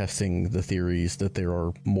experiments testing the theories that there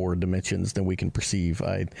are more dimensions than we can perceive.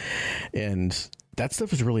 And that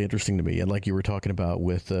stuff is really interesting to me. And like you were talking about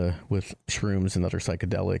with shrooms and other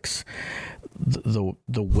psychedelics, the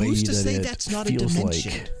way Who's to that say it that's not feels a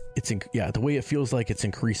dimension? Like the way it feels like it's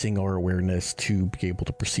increasing our awareness to be able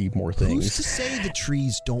to perceive more things. Who's to say the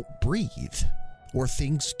trees don't breathe or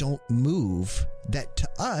things don't move that to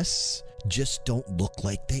us just don't look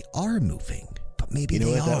like they are moving? But maybe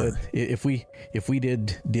they are. If we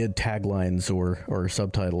did taglines or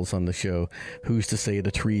subtitles on the show, who's to say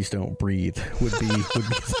the trees don't breathe would be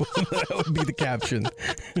that would be the caption.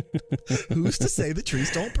 Who's to say the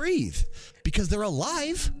trees don't breathe? Because they're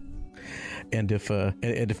alive. And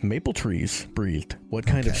if maple trees breathed, what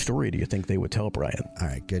kind of story do you think they would tell, Brian? All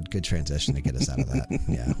right, good transition to get us out of that.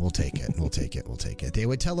 Yeah, we'll take it. They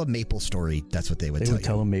would tell a maple story. That's what they would tell you. They would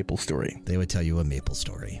tell a maple story. They would tell you a maple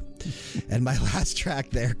story. And my last track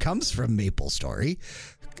there comes from Maple Story,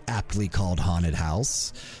 aptly called Haunted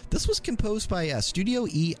House. This was composed by Studio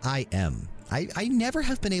EIM. I never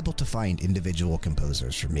have been able to find individual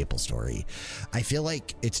composers for Maple Story. I feel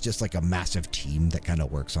like it's just like a massive team that kind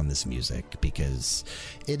of works on this music because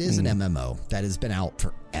it is an MMO that has been out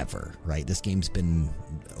forever, right? This game's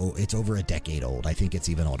it's over a decade old. I think it's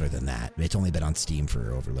even older than that. It's only been on Steam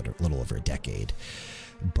for a little over a decade.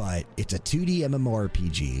 But it's a 2D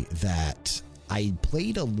MMORPG that I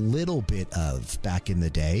played a little bit of back in the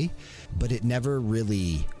day, but it never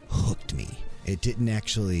really hooked me. It didn't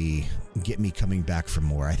actually get me coming back for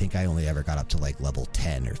more. I think I only ever got up to like level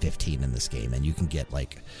 10 or 15 in this game, and you can get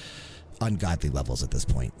like ungodly levels at this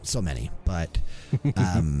point. So many. But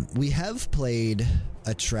we have played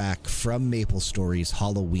a track from Maple Story's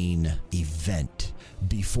Halloween event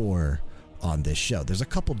before on this show. There's a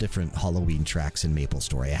couple different Halloween tracks in Maple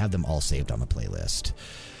Story. I have them all saved on the playlist.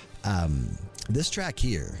 This track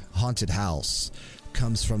here, Haunted House,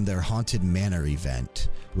 comes from their Haunted Manor event,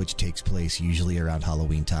 which takes place usually around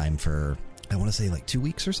Halloween time for, I want to say like 2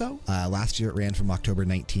 weeks or so. Last year it ran from October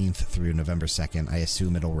 19th through November 2nd. I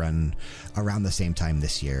assume it'll run around the same time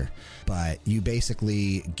this year. But you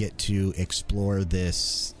basically get to explore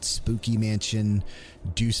this spooky mansion,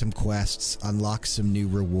 do some quests, unlock some new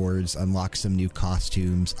rewards, unlock some new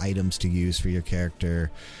costumes, items to use for your character,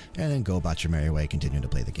 and then go about your merry way, continuing to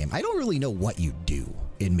play the game. I don't really know what you do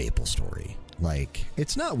in Maple Story. Like,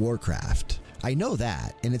 it's not Warcraft. I know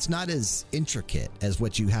that, and it's not as intricate as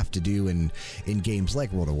what you have to do in games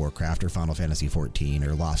like World of Warcraft or Final Fantasy XIV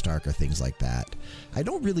or Lost Ark or things like that. I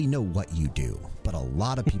don't really know what you do, but a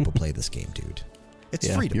lot of people play this game, dude. It's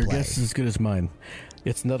free to play. Your guess is as good as mine.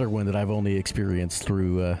 It's another one that I've only experienced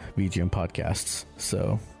through VGM podcasts,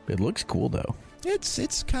 so it looks cool, though.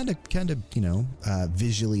 It's kind of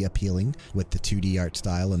visually appealing with the 2D art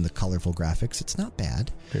style and the colorful graphics. It's not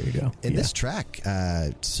bad. There you go. And this track,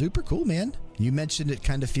 super cool, man. You mentioned it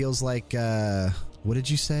kind of feels like, what did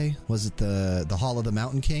you say? Was it the Hall of the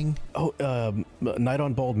Mountain King? Oh, Night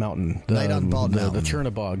on Bald Mountain. Night on Bald Mountain. The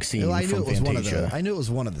Chernobog scene from Fantasia. I knew it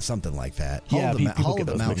was one of the something like that. Yeah, Hall of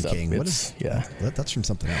the Mountain King. That's from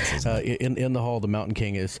something else, isn't it? In the Hall of the Mountain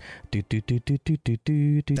King is Thank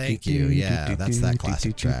you. Yeah, that's that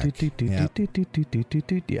classic track.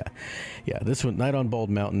 Yeah. This one, Night on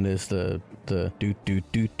Bald Mountain, is the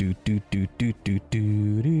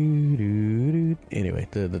anyway,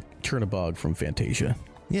 the Chernobog from Fantasia.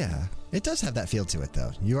 Yeah, it does have that feel to it,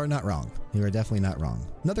 though. You are not wrong. You are definitely not wrong.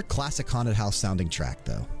 Another classic Haunted House sounding track,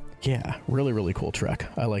 though. Yeah, really, really cool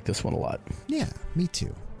track. I like this one a lot. Yeah, me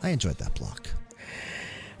too. I enjoyed that block.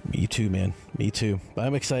 Me too, man. Me too.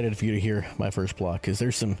 I'm excited for you to hear my first block because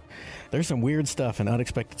there's some weird stuff and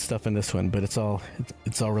unexpected stuff in this one, but it's all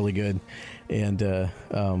really good. And the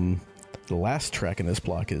last track in this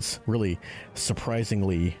block is really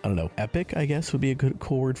surprisingly, I don't know, epic, I guess would be a good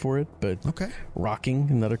cool word for it, but okay. Rocking,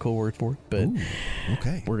 another cool word for it. But Ooh,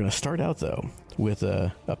 okay. We're going to start out though with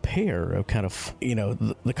a pair of kind of,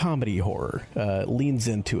 the comedy horror leans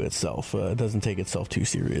into itself, doesn't take itself too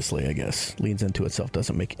seriously, I guess. Leans into itself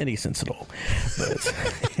doesn't make any sense at all.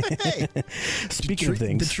 But Hey, speaking of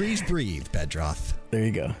things, the trees breathe, Bedroth. There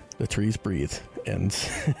you go. The trees breathe and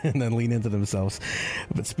then lean into themselves.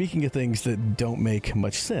 But speaking of things that don't make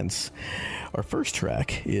much sense, our first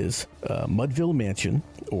track is Mudville Mansion,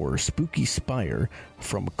 or Spooky Spire,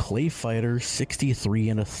 from Clay Fighter 63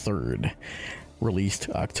 1/3. Released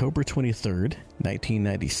October 23rd,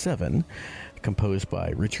 1997. Composed by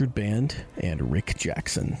Richard Band and Rick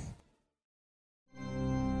Jackson.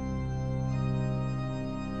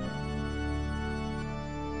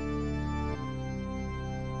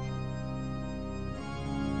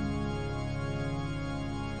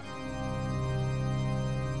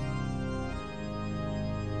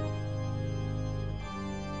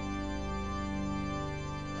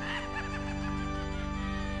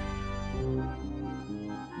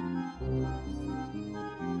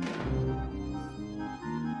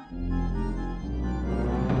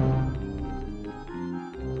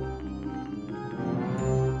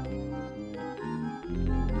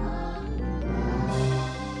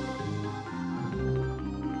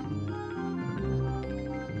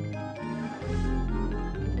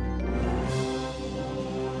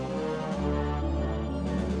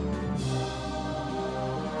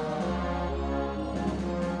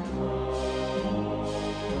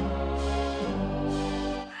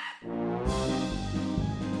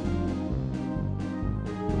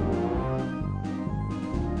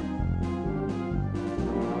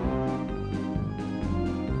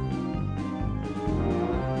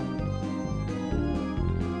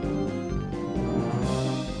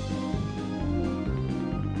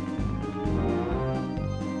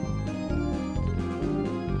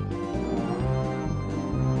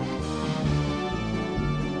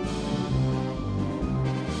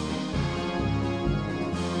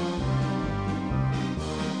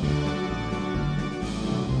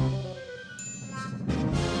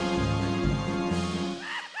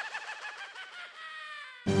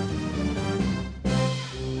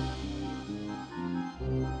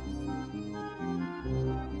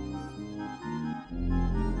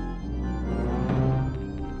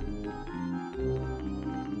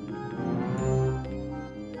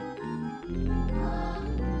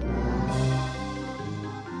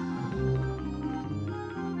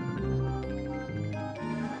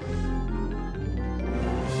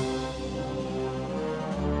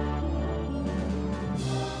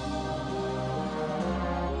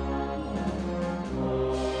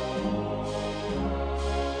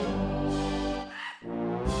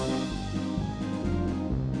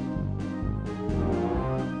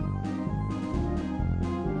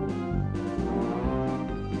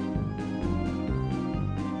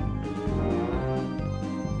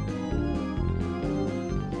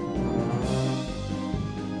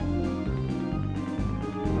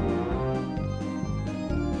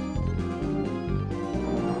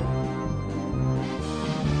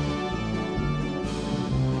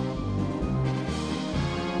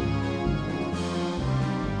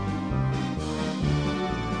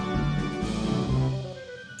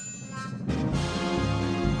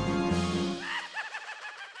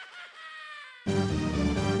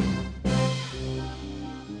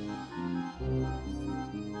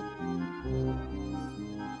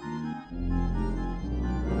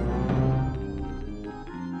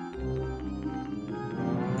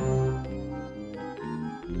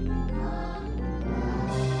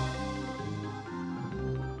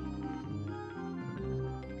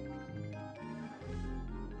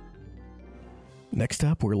 Next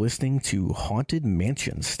up, we're listening to Haunted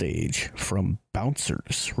Mansion Stage from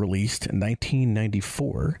Bouncers, released in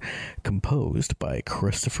 1994, composed by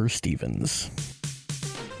Christopher Stevens.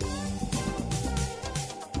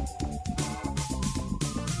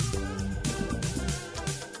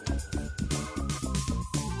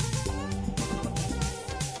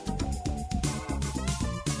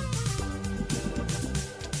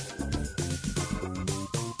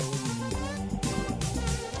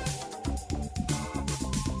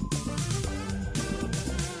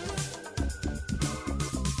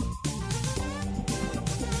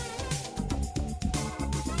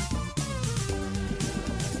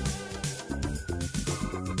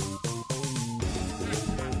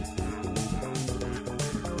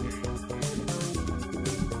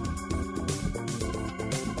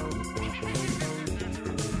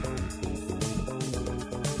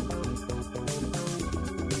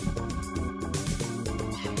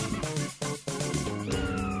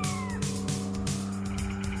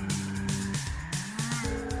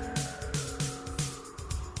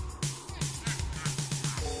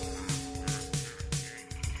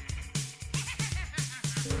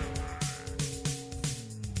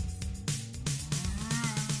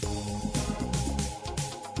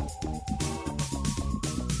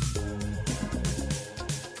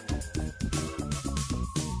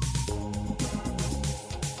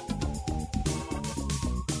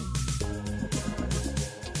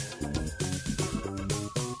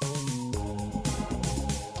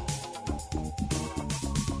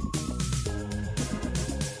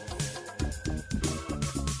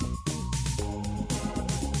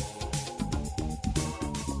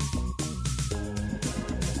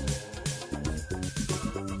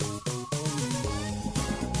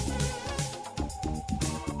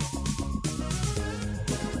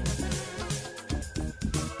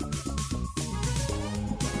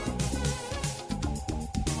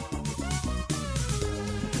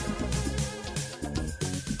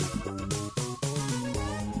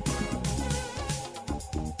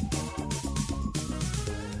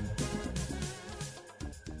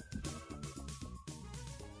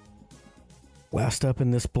 Last up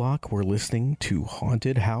in this block, we're listening to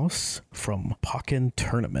Haunted House from Pokken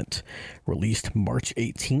Tournament, released March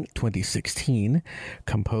 18, 2016,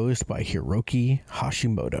 composed by Hiroki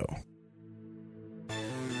Hashimoto.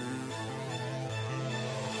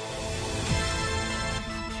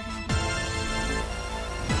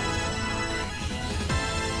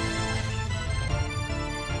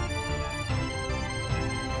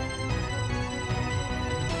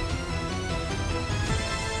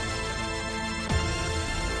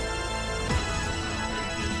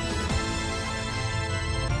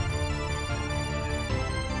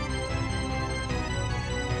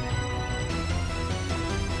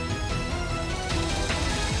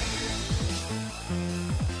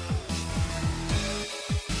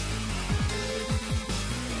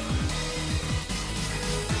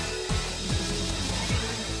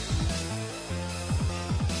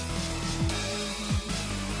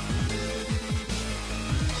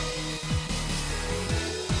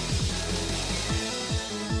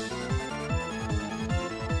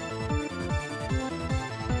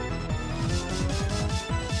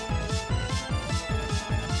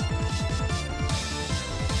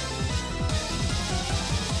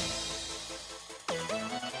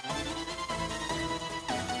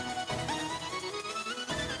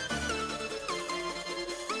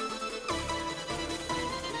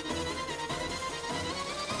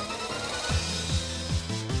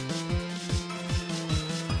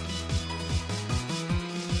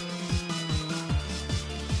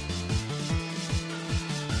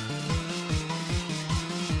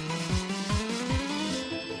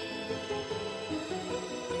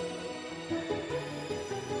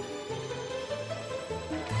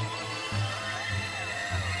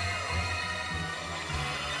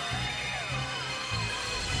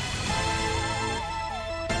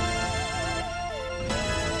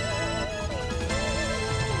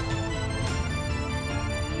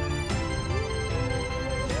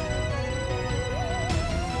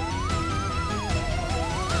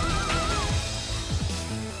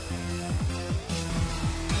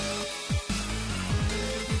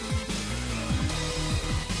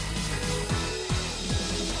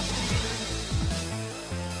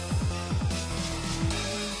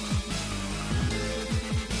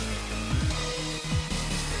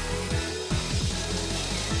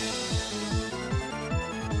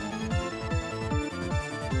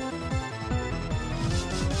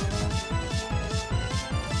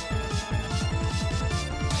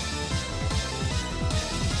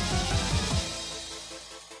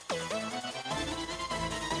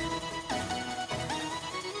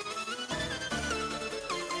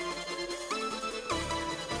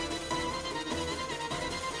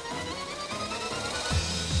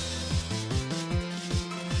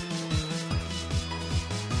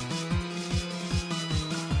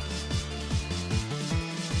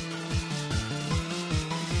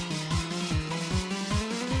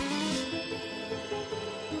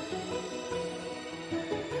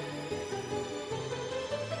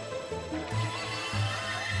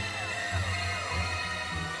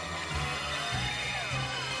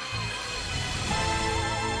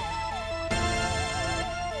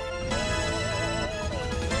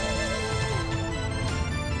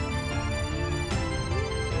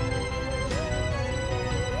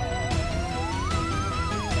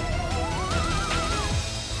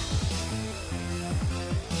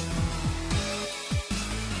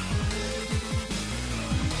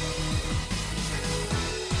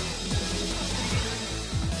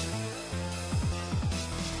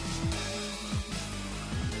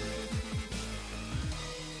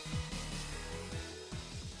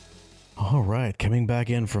 All right, coming back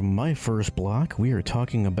in from my first block, we are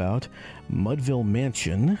talking about Mudville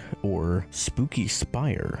Mansion, or Spooky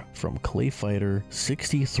Spire, from Clay Fighter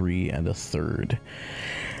 63 and a third.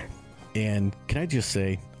 And can I just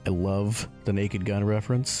say, I love the Naked Gun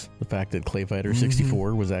reference. The fact that Clay Fighter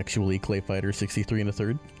 64 was actually Clay Fighter 63 and a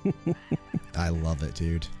third. I love it,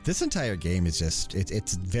 dude. This entire game is just,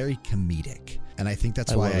 it's very comedic. And I think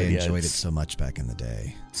that's why I enjoyed it so much back in the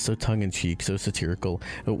day. So tongue-in-cheek, so satirical.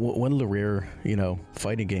 One of the rare,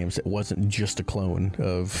 fighting games that wasn't just a clone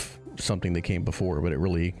of something that came before, but it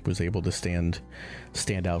really was able to stand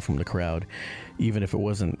out from the crowd, even if it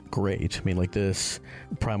wasn't great. I mean, like this,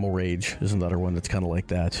 Primal Rage is another one that's kind of like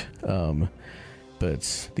that.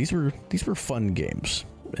 But these were fun games,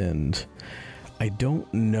 and I don't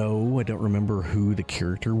remember who the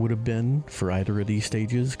character would have been for either of these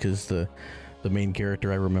stages, because the main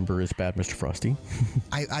character I remember is Bad Mr. Frosty.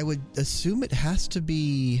 I would assume it has to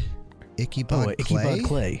be Ichabod Clay? Ichabod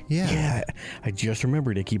Clay. Yeah. I just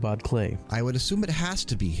remembered Ichabod Clay. I would assume it has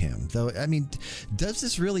to be him. Though, I mean, does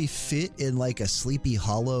this really fit in like a Sleepy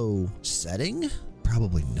Hollow setting?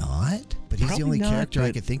 Probably not. But he's the only character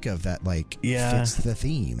I could think of that fits the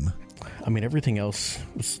theme. I mean, everything was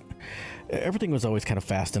always kind of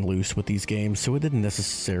fast and loose with these games, so it didn't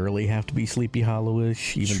necessarily have to be Sleepy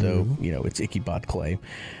Hollow-ish, even though, it's Ichabod Clay.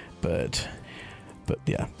 But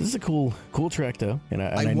yeah, this is a cool track, though. And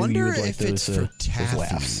I wonder knew you would like if those, it's for those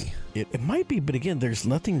laughs. Taffy. It might be, but again, there's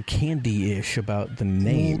nothing candy-ish about the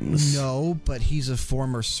names. Well, no, but he's a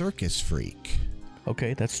former circus freak.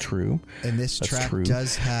 Okay, that's true. And this track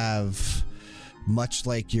does have, much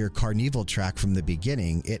like your Carnival track from the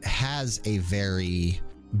beginning, it has a very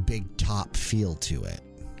big top feel to it.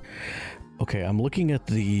 Okay, I'm looking at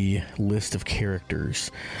the list of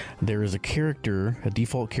characters. There is a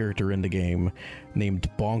default character in the game named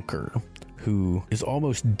Bonker, who is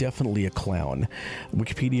almost definitely a clown.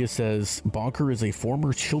 Wikipedia says Bonker is a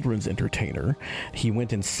former children's entertainer. He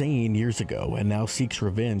went insane years ago and now seeks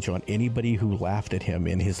revenge on anybody who laughed at him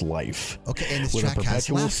in his life. Okay, and this with track a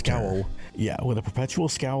perpetual has scowl. Yeah, with a perpetual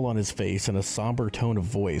scowl on his face and a somber tone of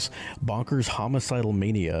voice, Bonker's homicidal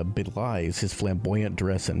mania belies his flamboyant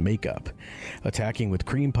dress and makeup. Attacking with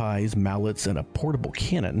cream pies, mallets, and a portable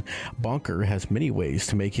cannon, Bonker has many ways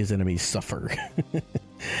to make his enemies suffer.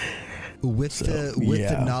 With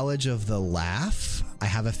the knowledge of the laugh, I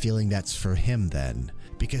have a feeling that's for him then,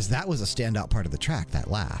 because that was a standout part of the track, that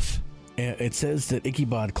laugh. It says that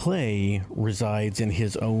Ichabod Clay resides in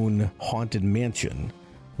his own haunted mansion,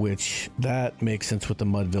 which that makes sense with the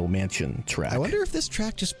Mudville Mansion track. I wonder if this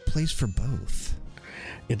track just plays for both.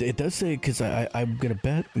 It does say, because I'm gonna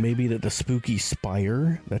bet maybe that the Spooky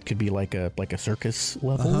Spire, that could be like a circus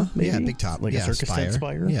level, maybe? Yeah, big top, like a circus tent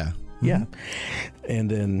spire. Yeah. Yeah. And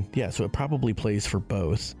then, so it probably plays for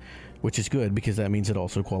both, which is good because that means it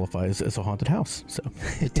also qualifies as a haunted house. So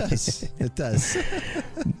it does. It does.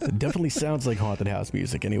 It definitely sounds like haunted house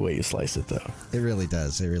music any way you slice it, though. It really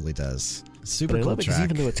does. It really does. Super cool track. Because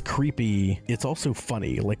even though it's creepy, it's also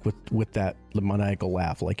funny, like with that maniacal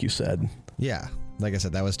laugh, like you said. Yeah. Like I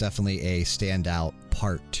said, that was definitely a standout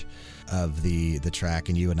part of the track,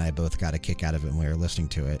 and you and I both got a kick out of it when we were listening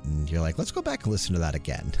to it, and you're like, let's go back and listen to that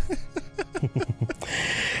again.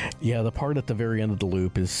 Yeah, the part at the very end of the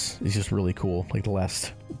loop is just really cool, like the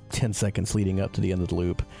last 10 seconds leading up to the end of the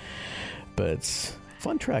loop. But it's a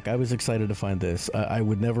fun track. I was excited to find this. I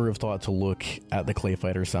would never have thought to look at the Clay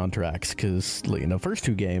Fighter soundtracks because, first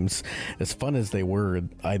two games, as fun as they were,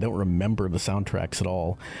 I don't remember the soundtracks at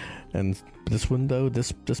all. And this one, though,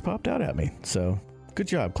 this popped out at me. So good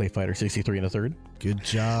job, Clay Fighter 63 and a third. Good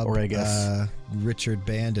job, or I guess Richard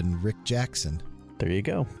Band and Rick Jackson. There you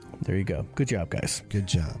go. Good job, guys. Good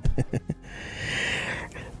job.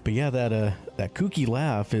 But yeah, that kooky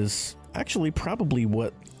laugh is actually probably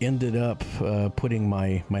what ended up putting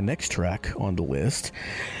my next track on the list.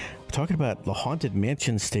 We're talking about the Haunted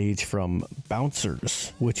Mansion stage from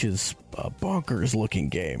Bouncers, which is a bonkers-looking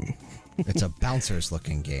game. It's a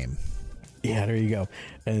Bouncers-looking game. Yeah, there you go.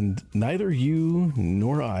 And neither you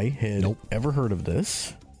nor I had ever heard of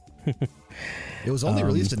this. It was only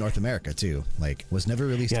released in North America, too. Was never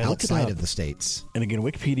released outside of the States. And again,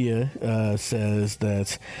 Wikipedia says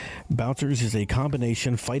that Bouncers is a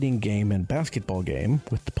combination fighting game and basketball game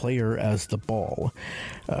with the player as the ball.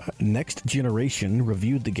 Next Generation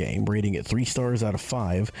reviewed the game, rating it 3 stars out of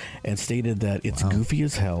 5, and stated that it's goofy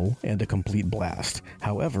as hell and a complete blast.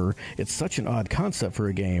 However, it's such an odd concept for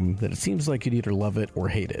a game that it seems like you'd either love it or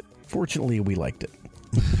hate it. Fortunately, we liked it.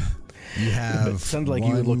 You have. It sounded like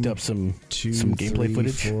you had looked up some gameplay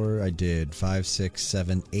footage. 4, I did. 5, 6,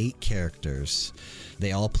 7, 8 characters.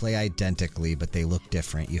 They all play identically, but they look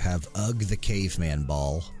different. You have Ugg the Caveman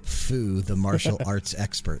Ball, Fu the Martial Arts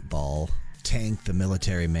Expert Ball, Tank the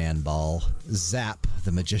Military Man Ball, Zap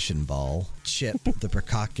the Magician Ball, Chip the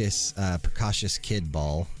Precocious Kid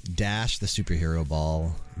Ball, Dash the Superhero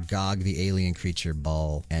Ball, Gog the Alien Creature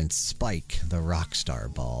Ball, and Spike the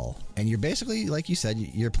Rockstar Ball. And you're basically, like you said,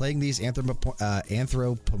 you're playing these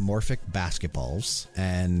anthropomorphic basketballs,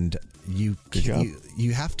 and you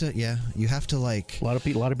have to like. A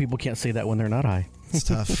lot of people can't say that when they're not high. It's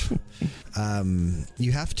tough.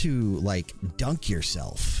 You have to dunk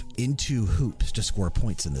yourself into hoops to score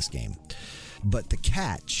points in this game. But the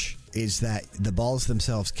catch is that the balls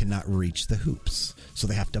themselves cannot reach the hoops. So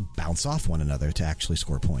they have to bounce off one another to actually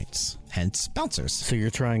score points. Hence, Bouncers. So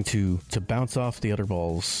you're trying to bounce off the other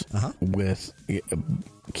balls with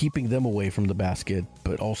keeping them away from the basket,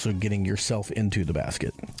 but also getting yourself into the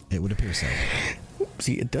basket. It would appear so.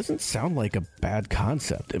 See, it doesn't sound like a bad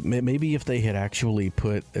concept. Maybe if they had actually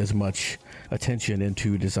put as much attention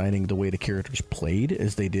into designing the way the characters played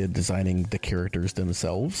as they did designing the characters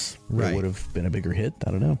themselves, it would have been a bigger hit.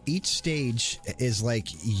 I don't know. Each stage is like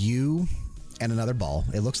you and another ball.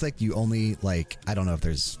 It looks like you only, like, I don't know if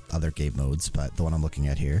there's other game modes, but the one I'm looking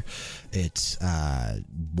at here, it's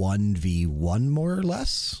 1v1 more or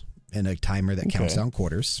less, and a timer that counts down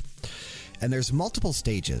quarters. And there's multiple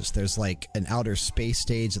stages. There's like an outer space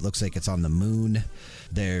stage. It looks like it's on the moon.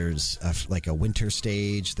 There's like a winter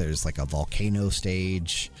stage. There's like a volcano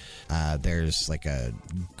stage. There's like a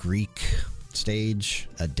Greek stage,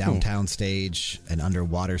 a downtown stage, an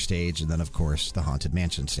underwater stage, and then of course the Haunted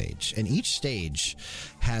Mansion stage. And each stage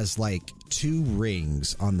has like 2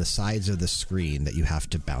 rings on the sides of the screen that you have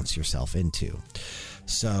to bounce yourself into.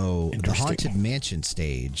 So the Haunted Mansion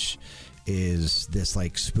stage is this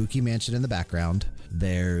like spooky mansion in the background.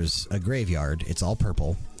 There's a graveyard. It's all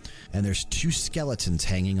purple. And there's 2 skeletons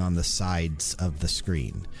hanging on the sides of the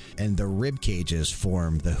screen. And the rib cages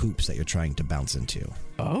form the hoops that you're trying to bounce into.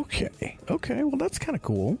 Okay. Well, that's kind of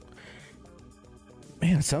cool.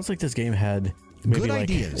 Man, it sounds like this game had maybe good like,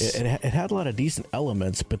 ideas. It had a lot of decent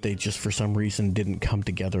elements, but they just for some reason didn't come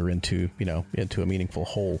together into a meaningful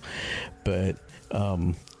whole. But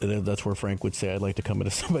that's where Frank would say, I'd like to come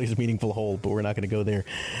into somebody's meaningful hole, but we're not going to go there.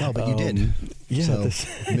 Oh, but you did. Yeah.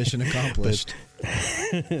 So, mission accomplished.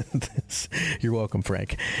 You're welcome,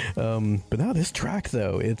 Frank. But now this track,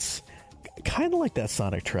 though, it's kind of like that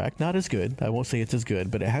Sonic track. Not as good. I won't say it's as good,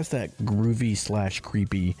 but it has that groovy /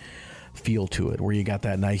 creepy feel to it, where you got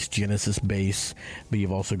that nice Genesis bass, but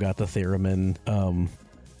you've also got the theremin.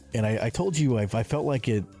 And I told you I felt like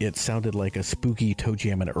it sounded like a spooky Toe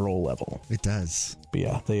Jam and Earl level. It does. But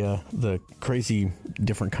yeah, the crazy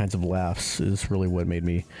different kinds of laughs is really what made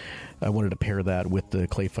me. I wanted to pair that with the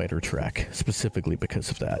Clay Fighter track specifically because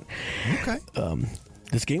of that. Okay.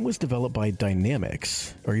 This game was developed by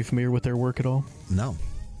Dynamix. Are you familiar with their work at all? No.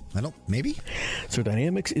 I don't. Maybe. So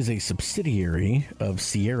Dynamix is a subsidiary of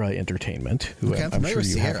Sierra Entertainment, who I'm sure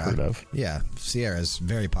you have heard of. Yeah, Sierra is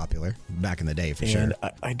very popular back in the day for sure. And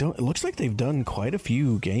I don't. It looks like they've done quite a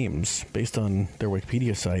few games based on their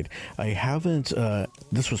Wikipedia site. I haven't.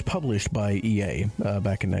 This was published by EA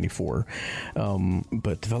back in '94,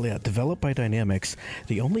 but developed by Dynamix.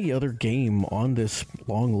 The only other game on this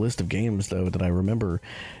long list of games, though, that I remember,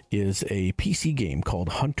 is a PC game called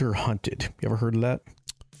Hunter Hunted. You ever heard of that?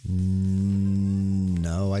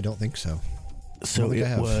 No, I don't think so. So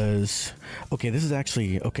it was This is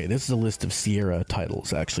a list of Sierra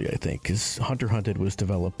titles. Actually, I think because Hunter Hunted was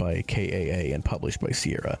developed by KAA and published by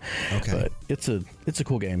Sierra. Okay, but it's a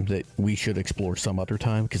cool game that we should explore some other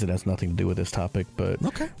time because it has nothing to do with this topic. But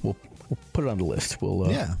we'll put it on the list.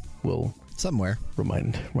 We'll somewhere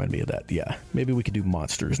remind me of that. Yeah, maybe we could do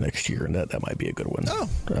Monsters next year, and that might be a good one. Oh,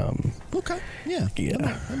 okay, yeah.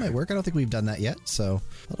 That might work. I don't think we've done that yet, so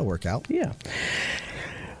that'll work out. Yeah.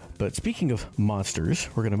 But speaking of monsters,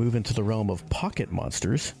 we're going to move into the realm of Pocket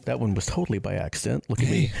Monsters. That one was totally by accident. Look at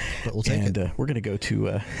me. But we'll take it. We're going to go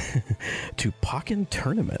to Pokken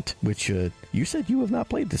Tournament, which you said you have not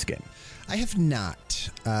played this game. I have not.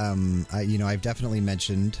 I've definitely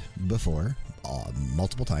mentioned before,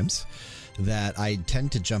 multiple times, that I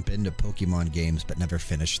tend to jump into Pokemon games but never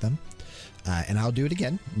finish them. And I'll do it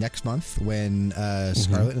again next month when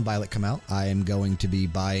Scarlet and Violet come out. I am going to be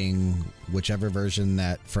buying whichever version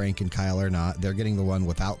that Frank and Kyle are not. They're getting the one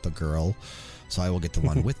without the girl, so I will get the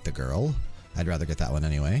one with the girl. I'd rather get that one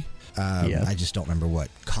anyway. I just don't remember what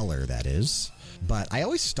color that is. But I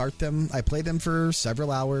always start them. I play them for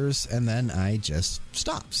several hours, and then I just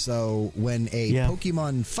stop. So when a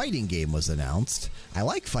Pokemon fighting game was announced, I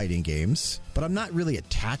like fighting games, but I'm not really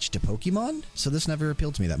attached to Pokemon, so this never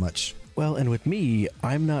appealed to me that much. Well, and with me,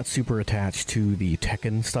 I'm not super attached to the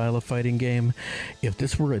Tekken style of fighting game. If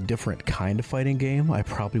this were a different kind of fighting game, I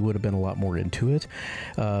probably would have been a lot more into it.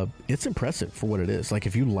 It's impressive for what it is. Like,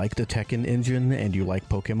 if you like the Tekken engine and you like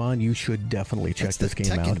Pokemon, you should definitely check this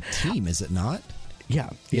game out. It's the Tekken team, is it not? Yeah,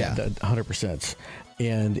 100%.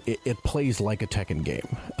 And it plays like a Tekken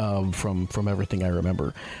game from everything I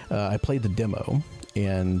remember. I played the demo,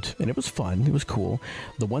 and it was fun. It was cool.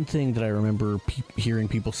 The one thing that I remember hearing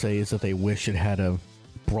people say is that they wish it had a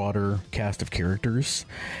broader cast of characters,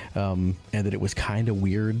 and that it was kind of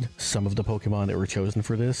weird, some of the Pokemon that were chosen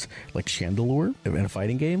for this, like Chandelure in a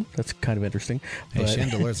fighting game. That's kind of interesting. Hey,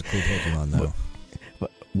 Chandelure's a cool Pokemon, though.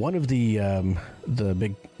 But one of the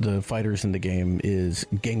fighters in the game is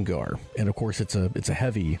Gengar, and of course it's a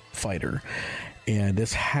heavy fighter, and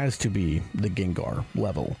this has to be the Gengar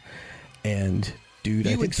level. And dude,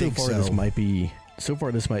 I think so far this might be so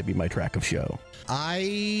far this might be my track of show.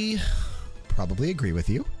 I probably agree with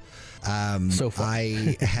you. So far.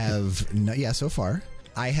 I have, so far.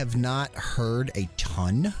 I have not heard a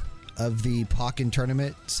ton of the Pokken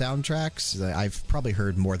Tournament soundtracks. I've probably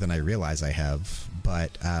heard more than I realize I have,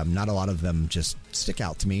 but not a lot of them just stick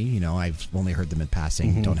out to me. You know, I've only heard them in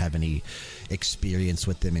passing, don't have any experience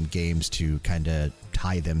with them in games to kind of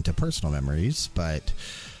tie them to personal memories, but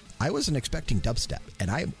I wasn't expecting dubstep, and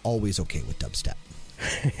I'm always okay with dubstep.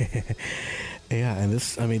 Yeah, and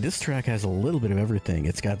this track has a little bit of everything.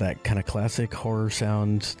 It's got that kind of classic horror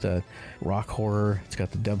sound, the rock horror. It's got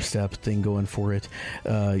the dubstep thing going for it.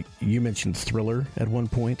 You mentioned Thriller at one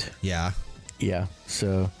point. Yeah. Yeah,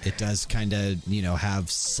 so it does kind of, have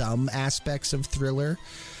some aspects of Thriller,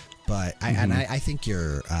 but I think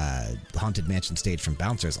your Haunted Mansion stage from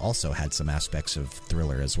Bouncers also had some aspects of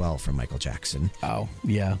Thriller as well from Michael Jackson. Oh,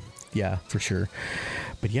 yeah. Yeah, for sure.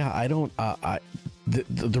 But yeah, I don't.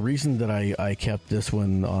 The reason that I kept this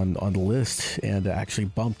one on the list and actually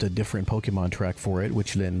bumped a different Pokemon track for it,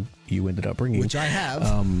 which then you ended up bringing, which I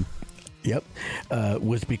have. Yep,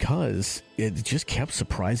 was because it just kept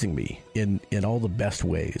surprising me in all the best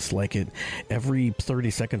ways. Like every 30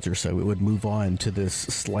 seconds or so, it would move on to this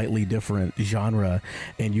slightly different genre,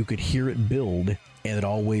 and you could hear it build. And it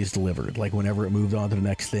always delivered. Like whenever it moved on to the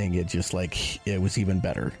next thing, it just it was even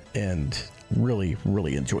better. And really,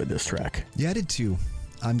 really enjoyed this track. Yeah, I did too.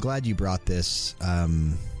 I'm glad you brought this.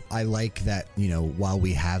 I like that, while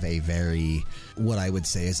we have a very, what I would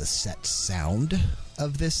say is a set sound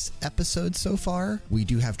of this episode so far, we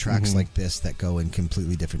do have tracks like this that go in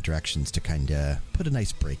completely different directions to kind of put a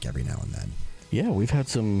nice break every now and then. Yeah, we've had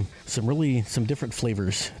some different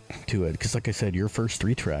flavors to it. Because like I said, your first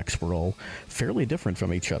 3 tracks were all fairly different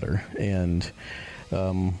from each other. And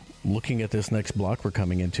looking at this next block we're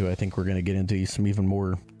coming into, I think we're going to get into some even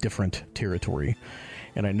more different territory.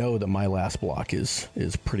 And I know that my last block is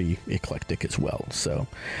pretty eclectic as well. So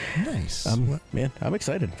nice. Man, I'm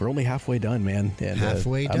excited. We're only halfway done, man. And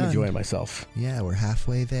halfway done. I'm enjoying myself. Yeah, we're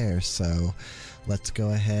halfway there. So let's go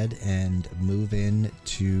ahead and move in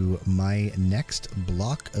to my next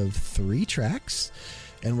block of 3 tracks.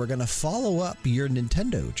 And we're going to follow up your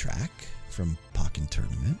Nintendo track from Pokken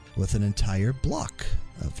Tournament with an entire block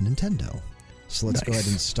of Nintendo. So let's go ahead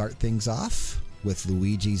and start things off with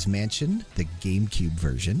Luigi's Mansion, the GameCube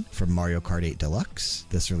version from Mario Kart 8 Deluxe.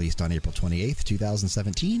 This released on April 28th,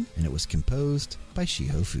 2017, and it was composed by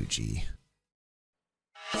Shiho Fuji.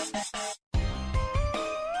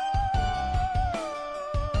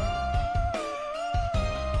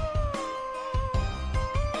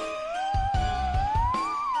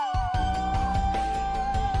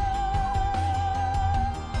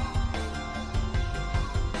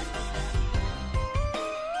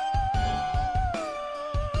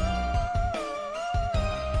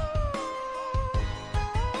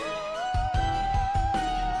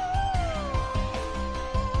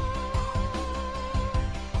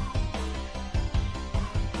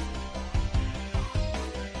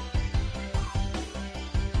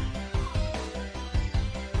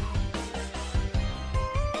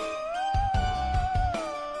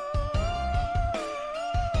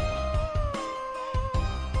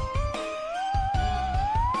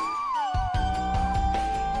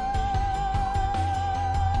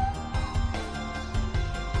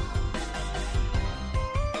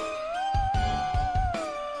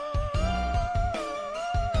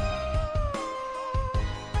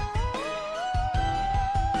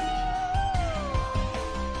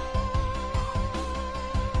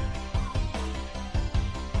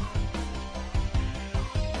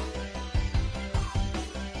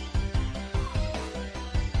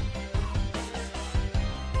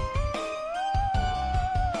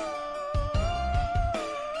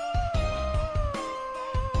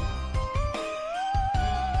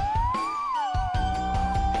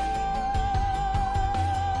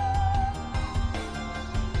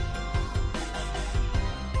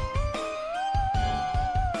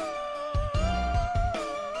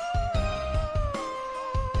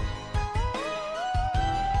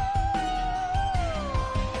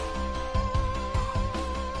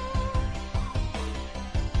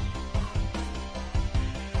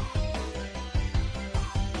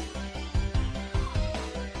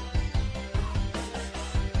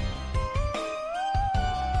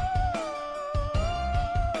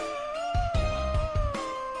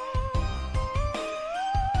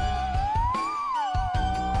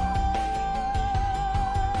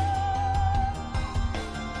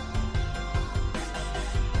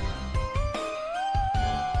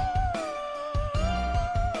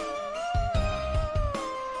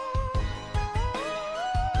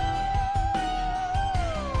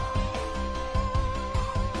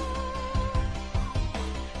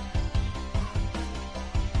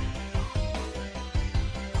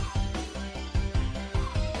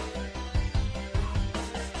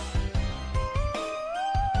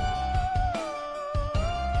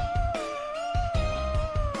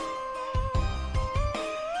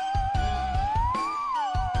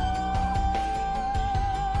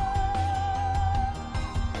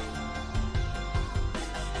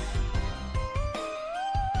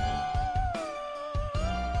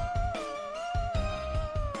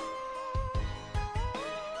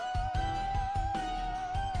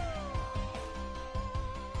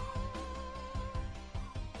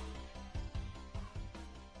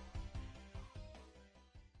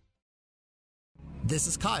 This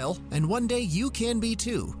is Kyle, and one day you can be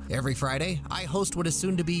too. Every Friday, I host what is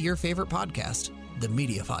soon to be your favorite podcast, The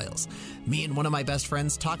Media Files. Me and one of my best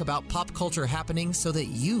friends talk about pop culture happenings so that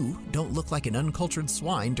you don't look like an uncultured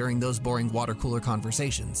swine during those boring water cooler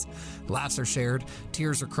conversations. Laughs are shared,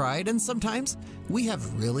 tears are cried, and sometimes we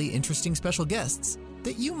have really interesting special guests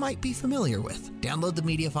that you might be familiar with. Download The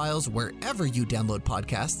Media Files wherever you download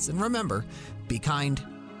podcasts, and remember, be kind,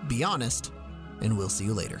 be honest, and we'll see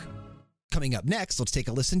you later. Coming up next, let's take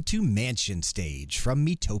a listen to Mansion Stage from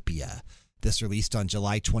Metopia. This released on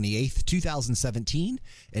July 28th, 2017,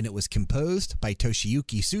 and it was composed by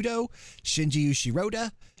Toshiyuki Sudo, Shinji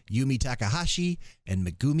Shiroda, Yumi Takahashi, and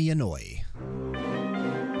Megumi Inoi.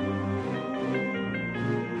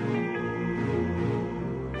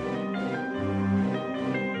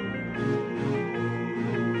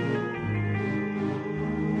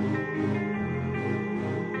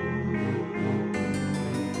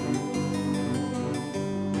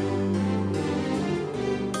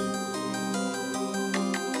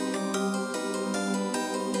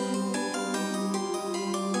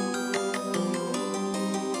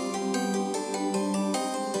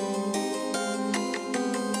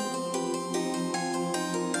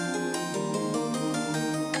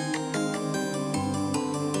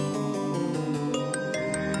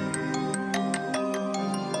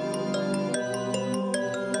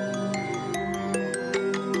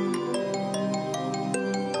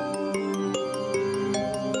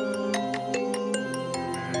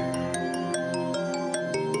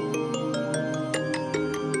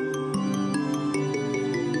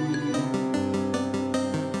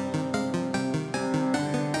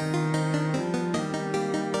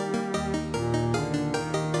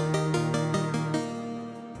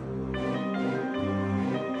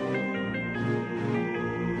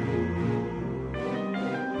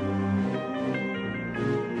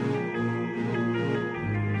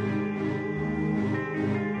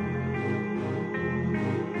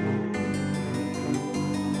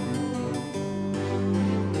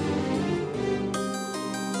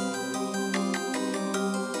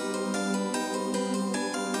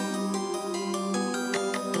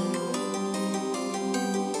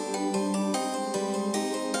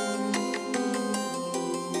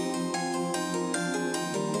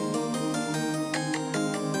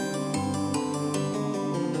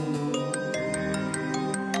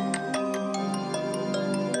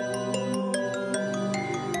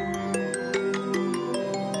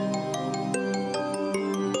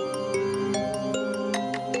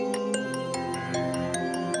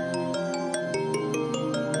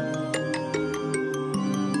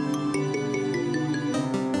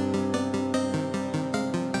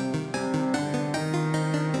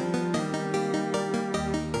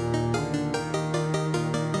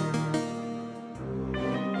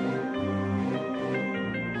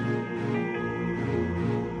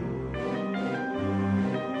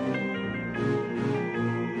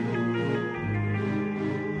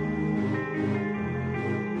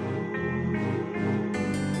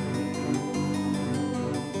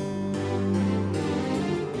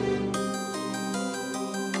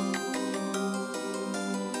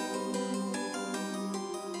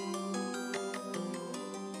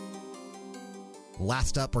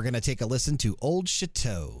 Last up, we're going to take a listen to Old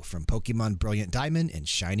Chateau from Pokemon Brilliant Diamond and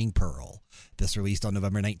Shining Pearl. This released on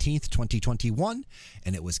November 19th, 2021,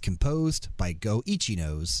 and it was composed by Go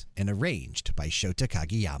Ichinos and arranged by Shota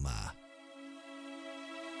Kageyama.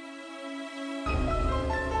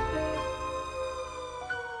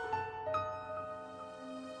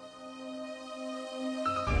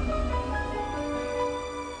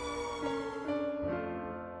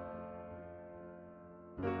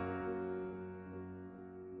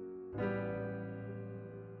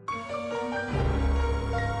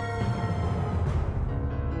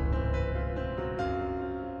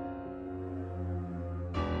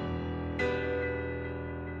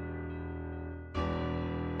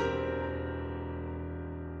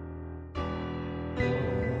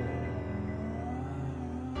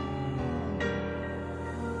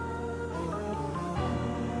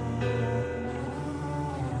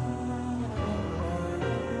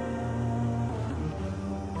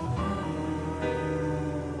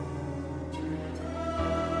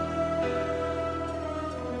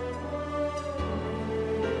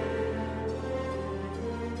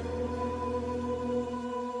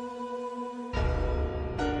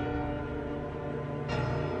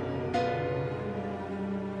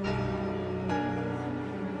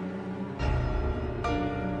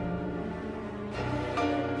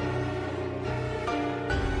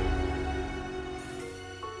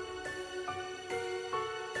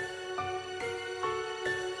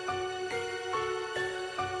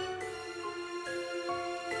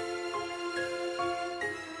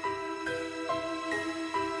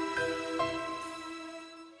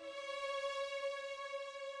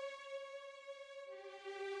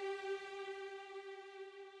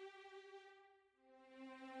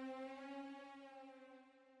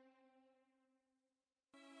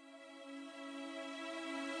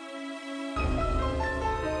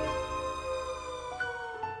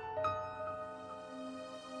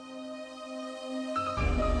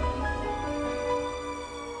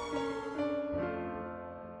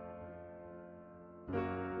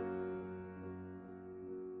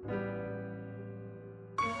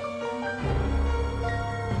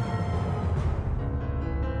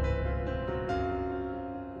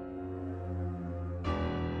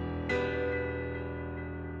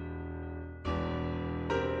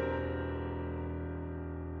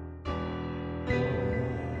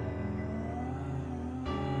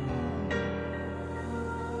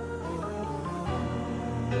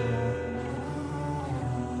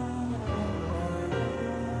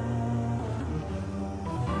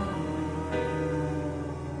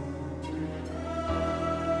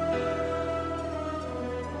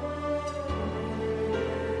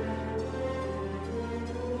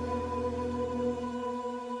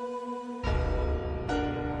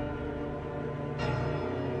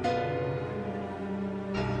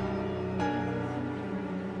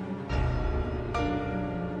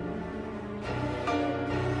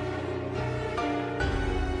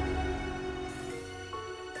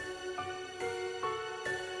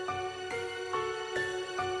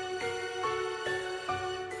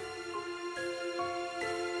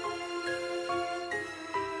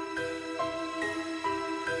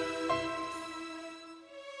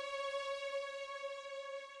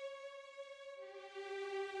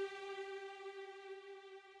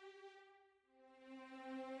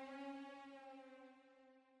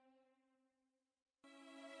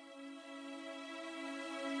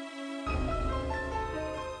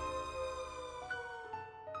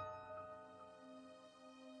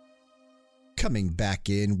 Coming back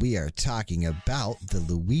in, we are talking about the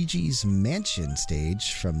Luigi's Mansion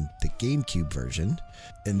stage from the GameCube version.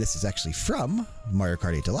 And this is actually from Mario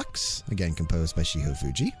Kart 8 Deluxe, again composed by Shiho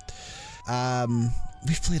Fuji.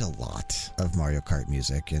 We've played a lot of Mario Kart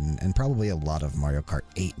music and probably a lot of Mario Kart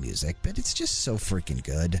 8 music, but it's just so freaking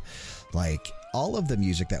good. Like, all of the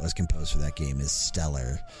music that was composed for that game is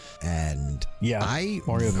stellar. And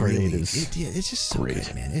Mario Kart 8 is it's just so great.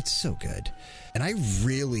 good, man. It's so good. And I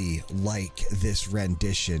really like this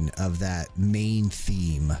rendition of that main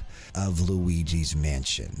theme of Luigi's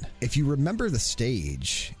Mansion. If you remember the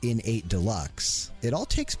stage in 8 Deluxe, it all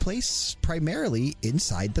takes place primarily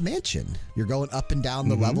inside the mansion. You're going up and down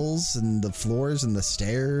the levels and the floors and the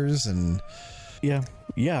stairs and...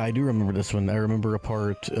 Yeah, I do remember this one. I remember a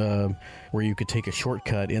part where you could take a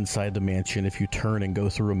shortcut inside the mansion if you turn and go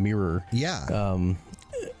through a mirror. Yeah.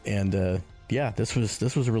 This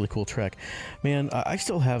was a really cool track. Man, I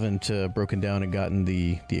still haven't broken down and gotten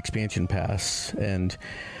the expansion pass, and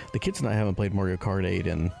the kids and I haven't played Mario Kart 8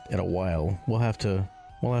 in a while. We'll have to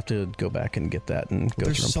go back and get that and go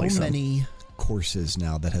through and play some. There's so many courses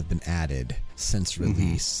now that have been added since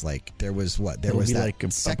release. Like there was that like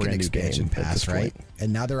a second brand new expansion game pass, right?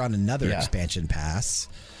 And now they're on another expansion pass.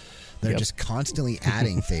 They're just constantly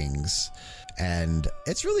adding things. And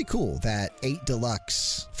it's really cool that 8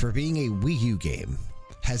 Deluxe, for being a Wii U game,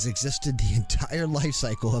 has existed the entire life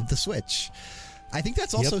cycle of the Switch. I think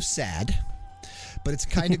that's also sad, but it's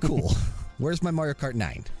kind of cool. Where's my Mario Kart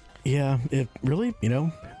 9? Yeah, it really,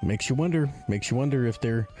 makes you wonder if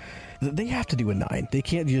they have to do a 9. They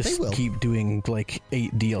can't just keep doing like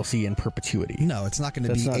 8 DLC in perpetuity. No, it's not going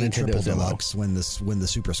to be 8 Triple Deluxe when the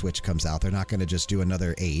Super Switch comes out. They're not going to just do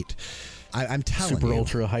another 8. I'm telling you. Super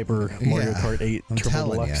Ultra Hyper Mario Kart 8 I'm Triple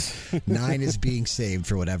telling Deluxe. You. 9 is being saved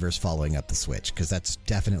for whatever's following up the Switch, because that's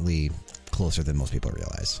definitely closer than most people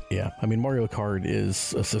realize. Yeah, I mean, Mario Kart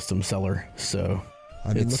is a system seller, so...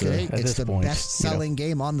 I mean, look at it. It's the point, best-selling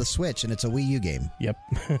game on the Switch, and it's a Wii U game. Yep.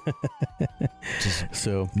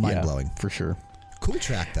 So, mind-blowing. For sure. Cool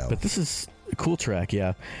track, though. But this is a cool track,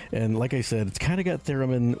 yeah. And like I said, it's kind of got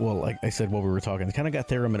Theremin... Well, like I said while we were talking, it's kind of got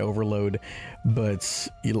Theremin overload, but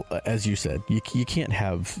as you said, you can't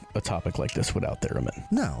have a topic like this without Theremin.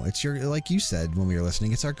 No, it's like you said when we were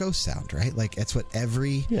listening, it's our ghost sound, right? Like, it's what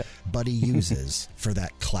everybody uses for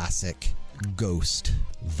that classic ghost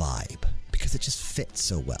vibe. Because it just fits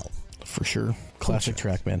so well. For sure. Classic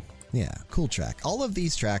track, man. Yeah, cool track. All of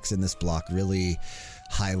these tracks in this block really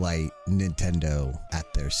highlight Nintendo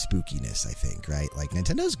at their spookiness, I think, right? Like,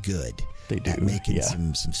 Nintendo's good at making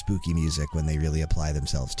some spooky music when they really apply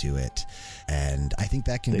themselves to it. And I think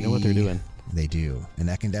that can They know what they're doing. They do. And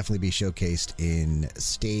that can definitely be showcased in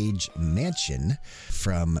Stage Mansion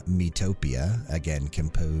from Miitopia, again,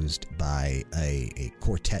 composed by a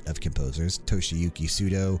quartet of composers, Toshiyuki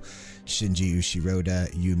Sudo, Shinji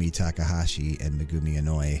Ushiroda, Yumi Takahashi, and Megumi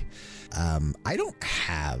Inouye. I don't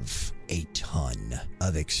have a ton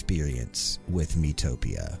of experience with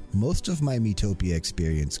Miitopia. Most of my Miitopia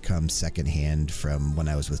experience comes secondhand from when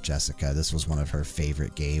I was with Jessica. This was one of her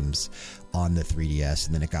favorite games on the 3DS,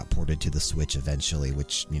 and then it got ported to the Switch eventually,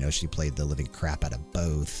 which, she played the living crap out of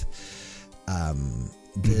both.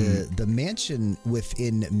 The mansion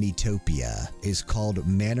within Miitopia is called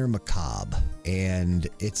Manor Macabre, and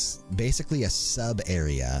it's basically a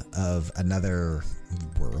sub-area of another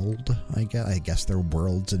world, I guess there are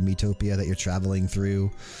worlds in Miitopia that you're traveling through.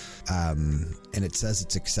 And it says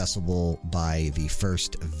it's accessible by the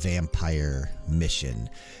first vampire mission,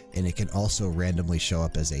 and it can also randomly show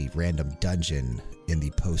up as a random dungeon in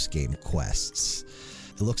the post-game quests.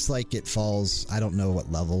 It looks like it falls, I don't know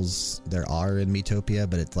what levels there are in Miitopia,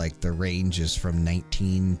 but it's like the range is from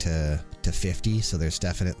 19 to 50, so there's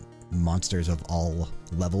definite monsters of all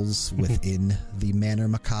levels within the Manor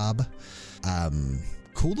Macabre.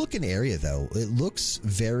 Cool looking area, though. It looks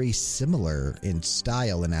very similar in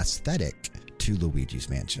style and aesthetic to Luigi's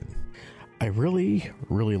Mansion. I really,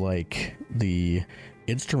 really like the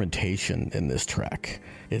instrumentation in this track.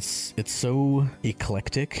 It's so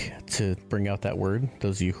eclectic, to bring out that word.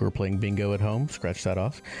 Those of you who are playing bingo at home, scratch that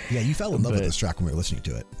off. Yeah, you fell in love with this track when we were listening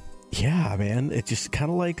to it. Yeah, man. It just kind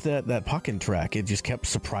of like that Pokken track. It just kept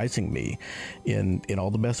surprising me in all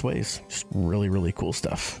the best ways. Just really, really cool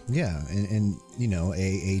stuff. Yeah, and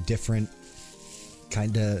a different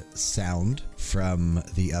kind of sound from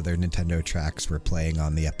the other Nintendo tracks we're playing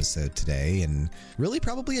on the episode today, and really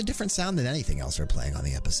probably a different sound than anything else we're playing on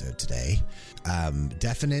the episode today.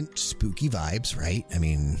 Definite spooky vibes, right? I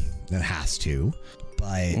mean, it has to.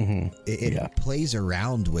 But it plays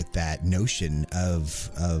around with that notion of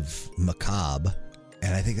macabre,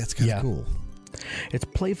 and I think that's kind of cool. it's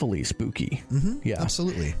playfully spooky. Yeah,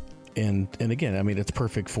 Absolutely. and again, I mean, it's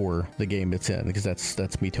perfect for the game it's in, because that's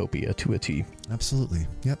Miitopia to a T. Absolutely.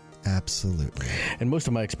 Yep. Absolutely. And most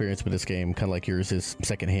of my experience with this game, kind of like yours, is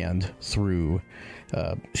secondhand through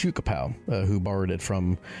Shukapow, who borrowed it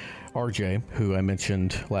from RJ, who I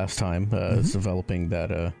mentioned last time, is developing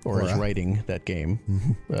that, or is writing that game.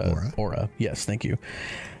 Aura. Yes, thank you.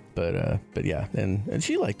 But yeah, and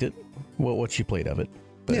she liked it, what she played of it.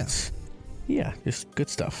 But it's just good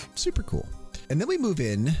stuff. Super cool. And then we move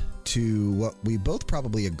in to what we both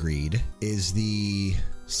probably agreed is the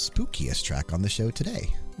spookiest track on the show today.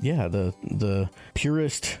 Yeah, the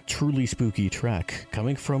purest, truly spooky track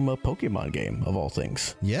coming from a Pokemon game, of all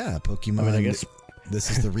things. Yeah, Pokemon. I mean, I guess this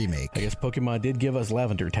is the remake. I guess Pokemon did give us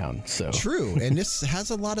Lavender Town, so. True, and this has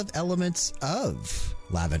a lot of elements of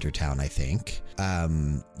Lavender Town, I think.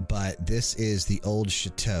 But this is the old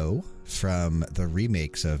chateau from the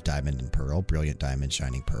remakes of Diamond and Pearl, Brilliant Diamond,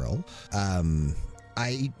 Shining Pearl.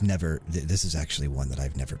 This is actually one that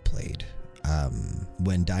I've never played.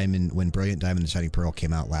 When Brilliant Diamond and Shining Pearl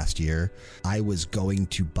came out last year, I was going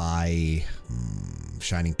to buy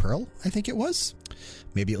Shining Pearl, I think it was.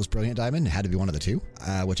 Maybe it was Brilliant Diamond. It had to be one of the two,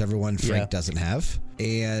 whichever one Frank doesn't have.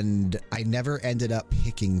 And I never ended up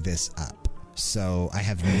picking this up. So I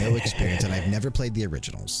have no experience, and I've never played the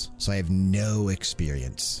originals. So I have no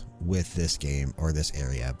experience with this game or this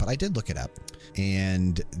area, but I did look it up.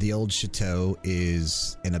 And the old chateau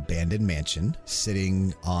is an abandoned mansion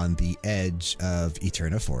sitting on the edge of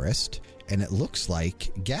Eterna Forest. And it looks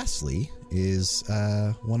like Ghastly is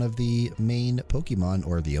one of the main Pokemon,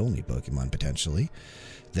 or the only Pokemon potentially,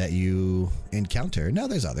 that you encounter. No,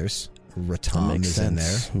 there's others. Ratom is in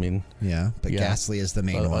there. I mean, yeah, but Ghastly is the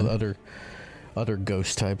main one. Other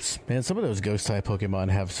ghost types. Man, some of those ghost type Pokemon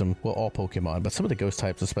have some, well, all Pokemon, but some of the ghost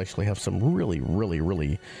types especially have some really, really,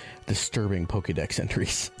 really disturbing Pokedex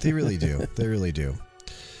entries. They really do. They really do.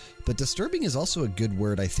 But disturbing is also a good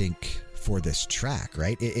word, I think, for this track,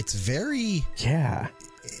 right? It's very... Yeah.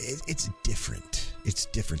 It's different. It's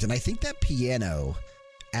different. And I think that piano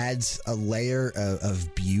adds a layer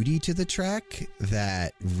of beauty to the track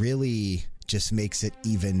that really just makes it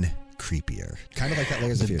even creepier. Kind of like that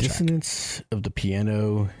Layers of Fear track. The dissonance of the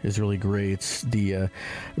piano is really great. The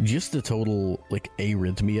just the total like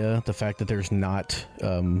arrhythmia, the fact that there's not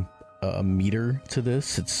a meter to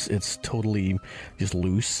this, it's totally just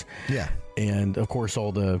loose. Yeah. And of course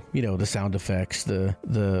all the the sound effects,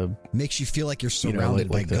 the makes you feel like you're surrounded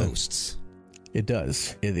by ghosts. It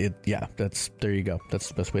does. Yeah, there you go. That's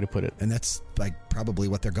the best way to put it. And that's like probably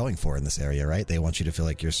what they're going for in this area, right? They want you to feel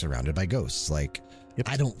like you're surrounded by ghosts. Like,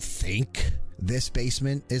 I don't think this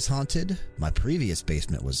basement is haunted. My previous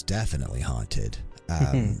basement was definitely haunted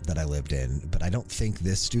that I lived in, but I don't think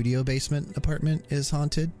this studio basement apartment is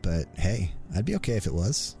haunted. But hey, I'd be okay if it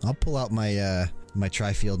was. I'll pull out my my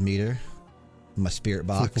Tri-Field meter, my spirit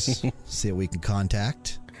box, see what we can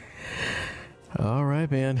contact. All right,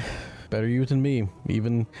 man. Better you than me.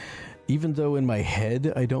 Even though in my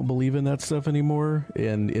head I don't believe in that stuff anymore,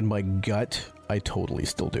 and in my gut I totally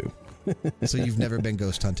still do. So you've never been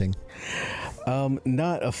ghost hunting?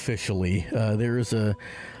 Not officially. There is the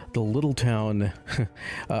little town.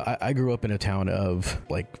 I grew up in a town of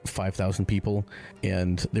like 5,000 people,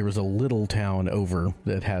 and there was a little town over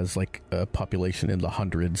that has like a population in the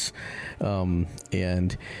hundreds,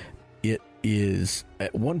 and it is,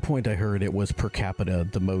 at one point I heard it was per capita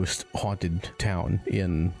the most haunted town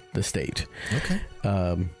in the state. Okay.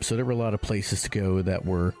 So there were a lot of places to go that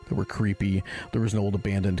were creepy. There was an old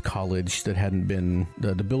abandoned college that hadn't been,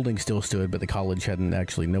 the building still stood, but the college hadn't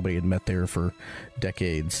actually, nobody had met there for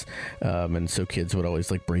decades. And so kids would always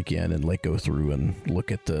like break in and like go through and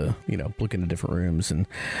look at look into different rooms. And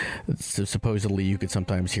so supposedly you could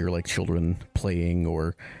sometimes hear like children playing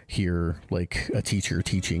or hear like a teacher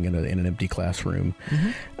teaching in an empty classroom.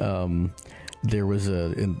 Mm-hmm. There was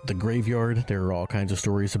in the graveyard. There are all kinds of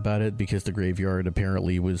stories about it because the graveyard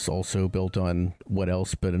apparently was also built on what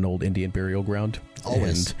else but an old Indian burial ground.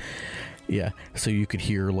 Always. And, yeah, so you could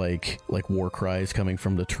hear like war cries coming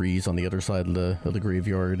from the trees on the other side of the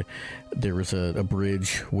graveyard. There was a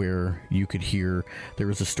bridge where you could hear. There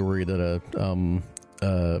was a story that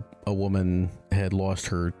a woman had lost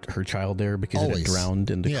her child there because it had drowned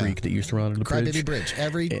in the creek that used to run under the bridge. Crybaby Bridge.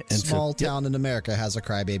 Every small town in America has a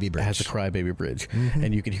Crybaby Bridge. It has a Crybaby Bridge. Mm-hmm.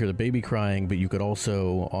 And you could hear the baby crying, but you could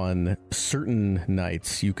also, on certain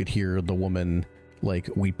nights, you could hear the woman like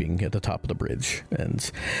weeping at the top of the bridge. And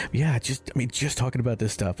yeah, just talking about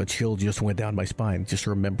this stuff, a chill just went down my spine, just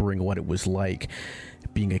remembering what it was like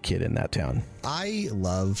being a kid in that town. I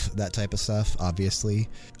love that type of stuff, obviously.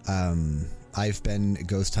 I've been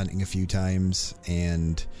ghost hunting a few times,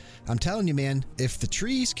 and I'm telling you, man, if the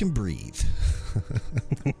trees can breathe,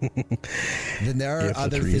 then there are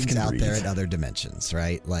other things out there in other dimensions,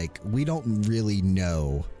 right? Like, we don't really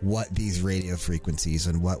know what these radio frequencies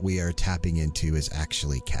and what we are tapping into is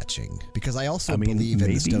actually catching. Because I also believe in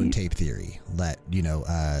the stone tape theory that,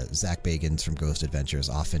 Zach Bagans from Ghost Adventures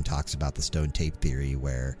often talks about the stone tape theory,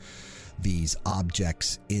 where these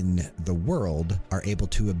objects in the world are able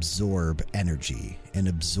to absorb energy and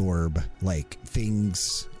absorb like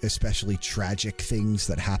things, especially tragic things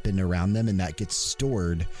that happen around them, and that gets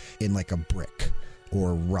stored in like a brick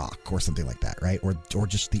or rock or something like that, right? Or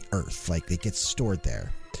just the earth, like it gets stored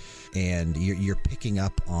there, and you're picking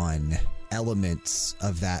up on elements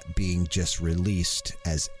of that being just released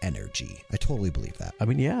as energy. I totally believe that.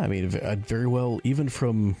 Very well, even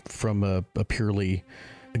from a purely,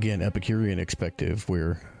 again, Epicurean perspective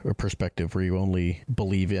where you only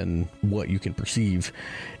believe in what you can perceive.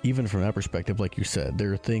 Even from that perspective, like you said,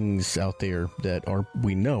 there are things out there that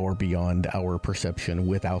we know are beyond our perception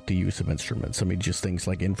without the use of instruments. I mean, just things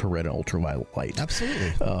like infrared and ultraviolet light.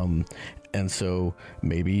 Absolutely. And so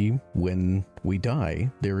maybe when we die,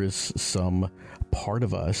 there is some part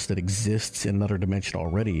of us that exists in another dimension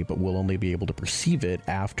already, but we'll only be able to perceive it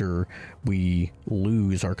after we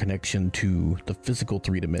lose our connection to the physical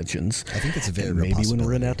 3 dimensions. I think it's a very real maybe possibility. When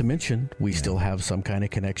we're in that dimension, we still have some kind of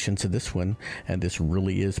connection to this one, and this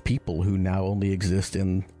really is people who now only exist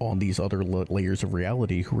on these other layers of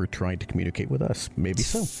reality who are trying to communicate with us. Maybe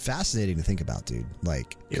so. Fascinating to think about, dude.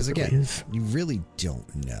 Like, because It really again, is. you really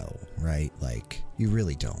don't know, right? Like, you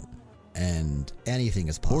really don't. And anything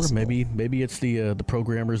is possible. Or maybe it's the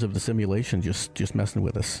programmers of the simulation just messing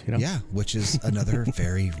with us. Yeah, which is another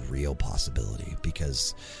very real possibility,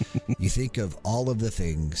 because you think of all of the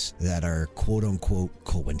things that are quote unquote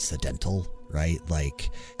coincidental, right? Like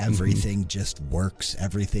everything just works,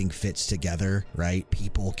 everything fits together, right?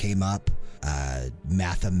 People came up.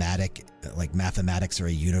 Mathematics are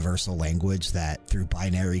a universal language that through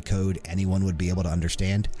binary code anyone would be able to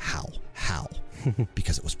understand. How?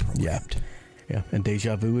 Because it was programmed. Yeah. And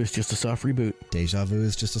deja vu is just a soft reboot. Deja vu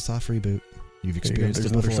is just a soft reboot. You've experienced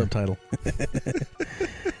it There's before. another subtitle.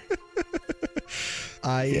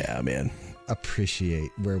 I appreciate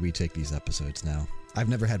where we take these episodes now. I've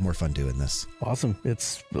never had more fun doing this. Awesome.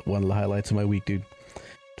 It's one of the highlights of my week, dude.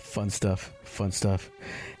 Fun stuff.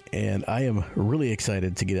 And I am really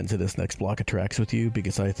excited to get into this next block of tracks with you,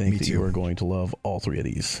 because I think that you are going to love all 3 of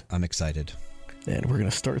these. I'm excited. And we're going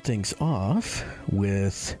to start things off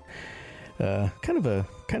with kind of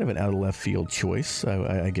an out of left field choice,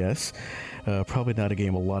 I guess. Probably not a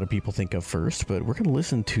game a lot of people think of first, but we're going to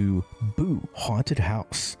listen to Boo! Haunted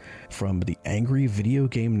House from the Angry Video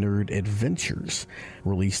Game Nerd Adventures,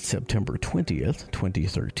 released September 20th,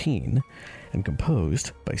 2013, and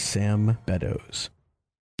composed by Sam Beddoes.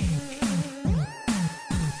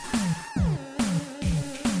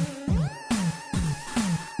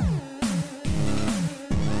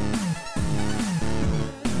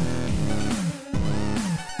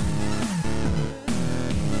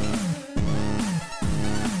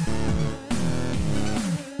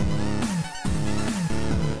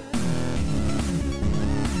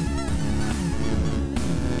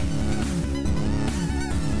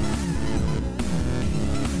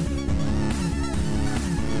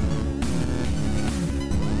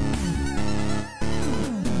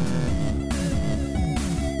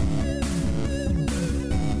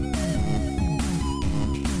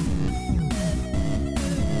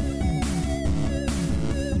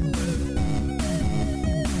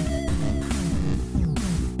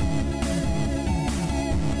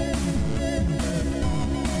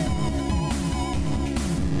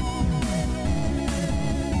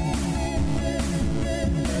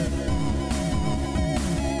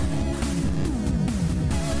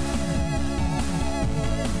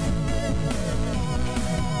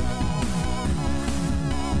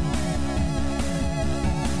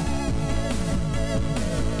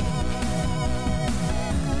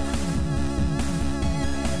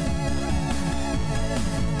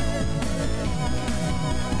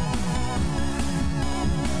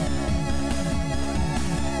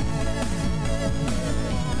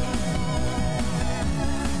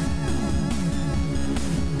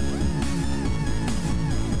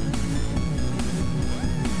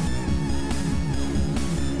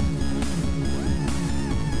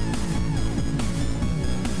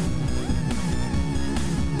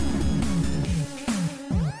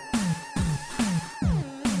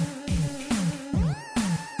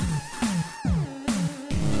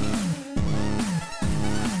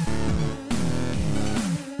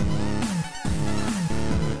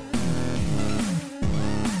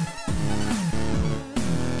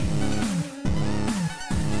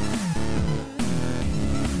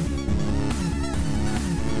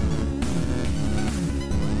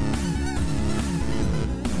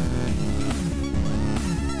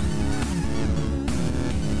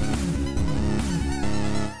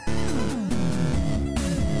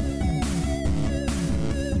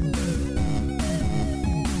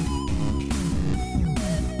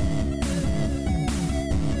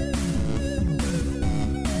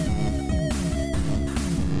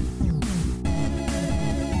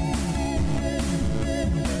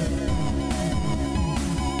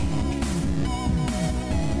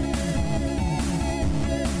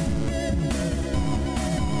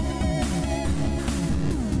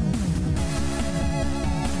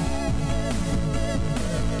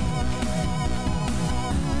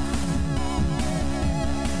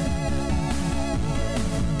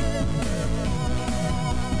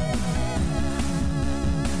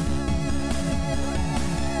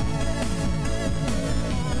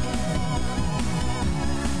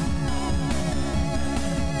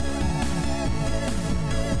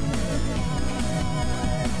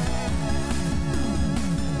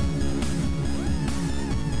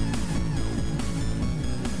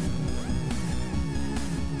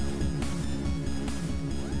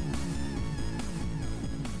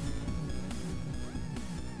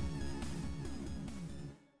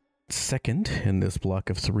 second in this block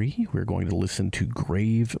of 3, we're going to listen to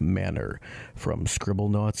Grave Manor from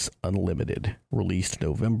Scribblenauts Unlimited, released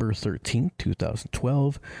November 13th,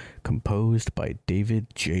 2012, composed by David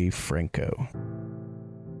J. Franco.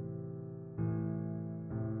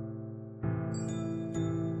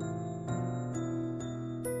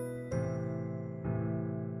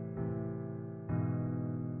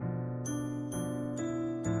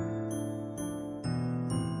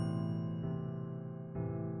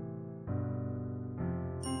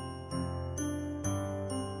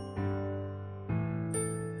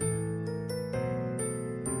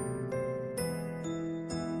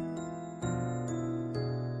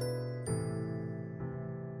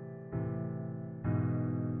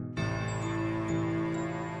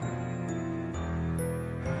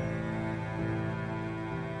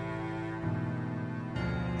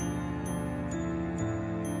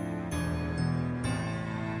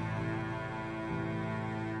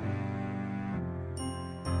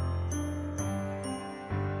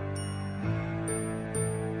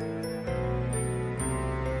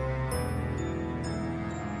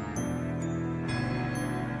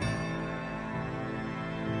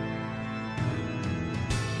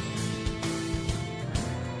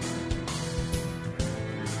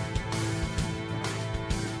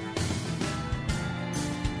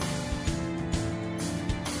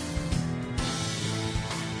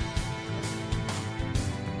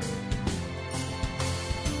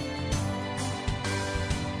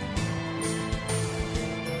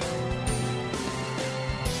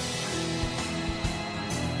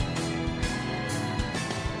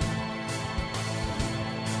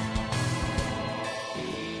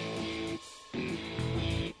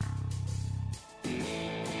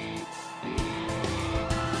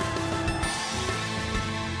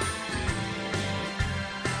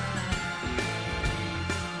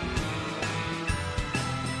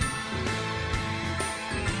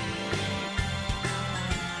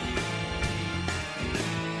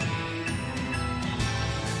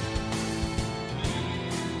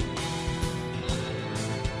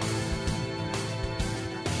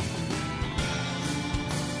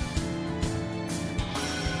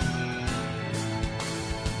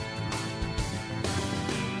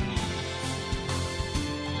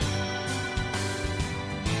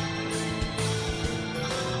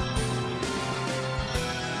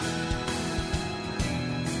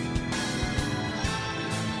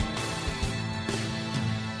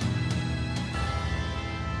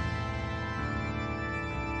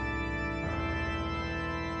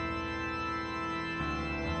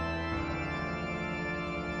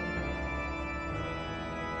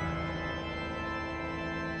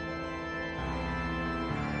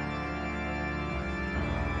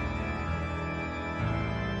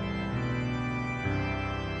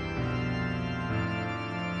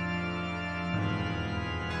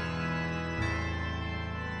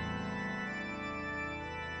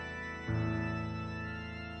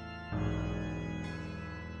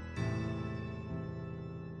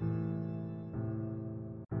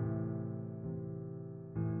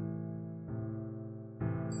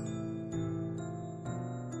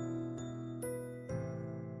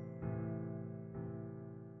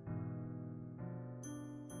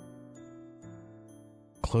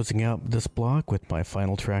 Closing out this block with my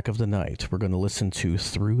final track of the night, we're going to listen to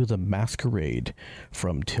Through the Masquerade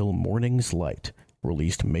from Till Morning's Light,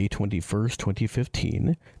 released May 21st,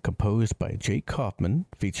 2015, composed by Jake Kaufman,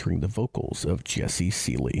 featuring the vocals of Jesse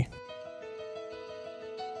Seeley.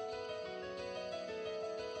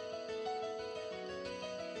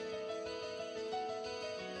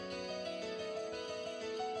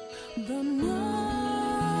 The night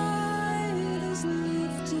is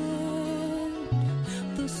lifted,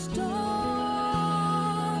 the stars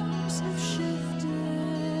have shifted,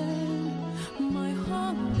 my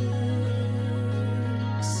heart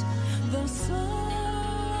breaks, the silence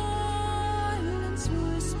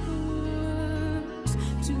whispers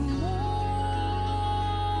to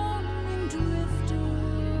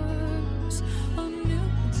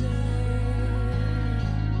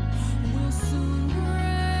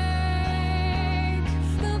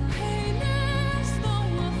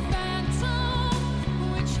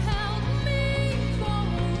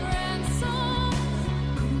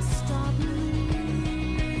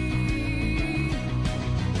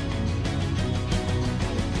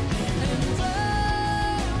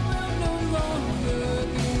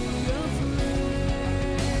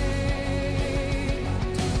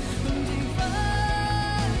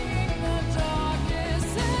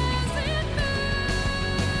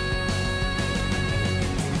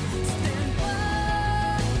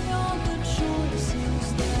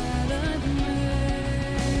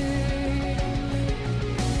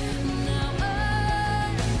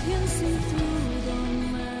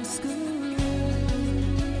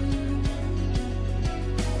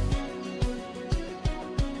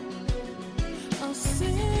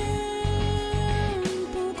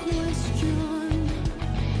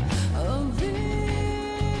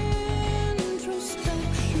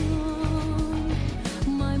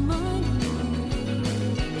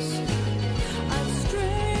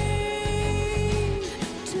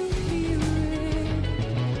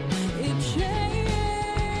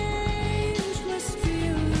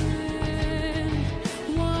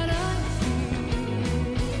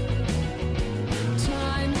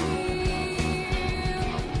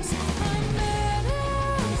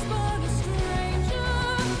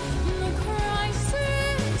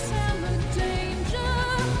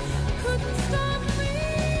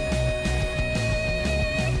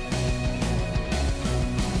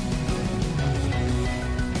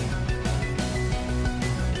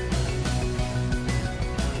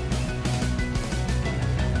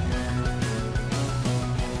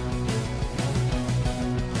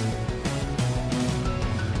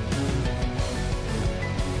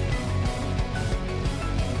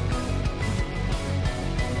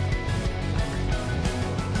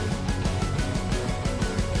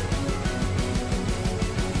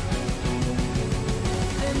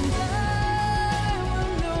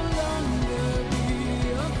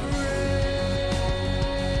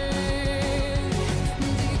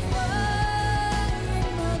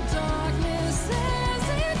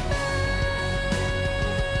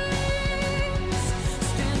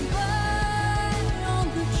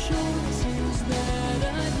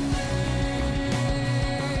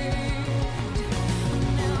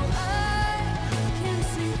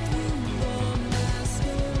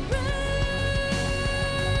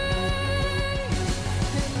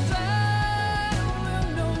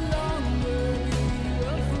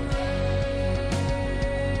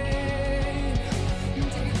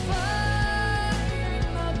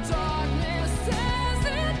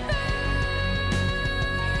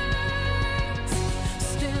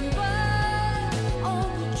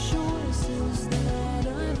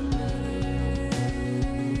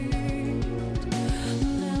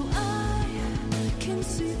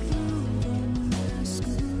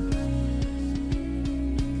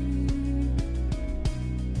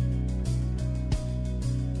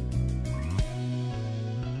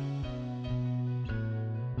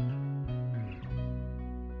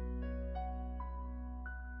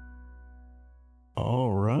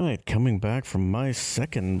coming back from my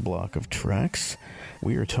second block of tracks,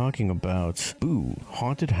 we are talking about Boo!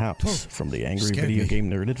 Haunted House from the Angry scared Video me. Game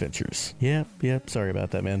Nerd Adventures. Yep, sorry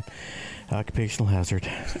about that, man. Occupational hazard.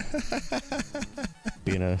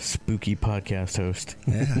 Being a spooky podcast host.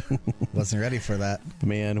 Yeah, wasn't ready for that.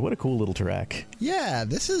 Man, what a cool little track. Yeah,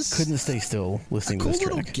 this is Couldn't stay still a listening cool to this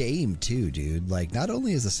little track. game too, dude. Like, not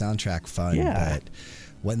only is the soundtrack fun, Yeah. but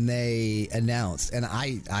when they announced, and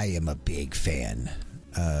I am a big fan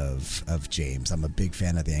of James. I'm a big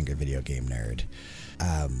fan of the Angry Video Game Nerd.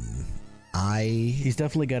 He's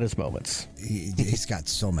definitely got his moments. He's got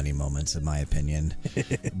so many moments, in my opinion.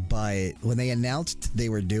 But when they announced they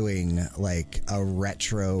were doing like a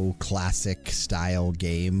retro classic style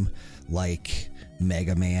game, like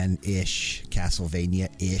Mega Man-ish,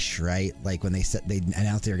 Castlevania-ish, right? Like when they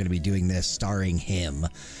announced they were going to be doing this starring him,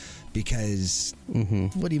 because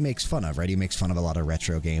what he makes fun of, right? He makes fun of a lot of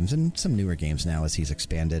retro games and some newer games now as he's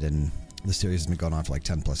expanded, and the series has been going on for like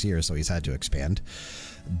 10 plus years, so he's had to expand.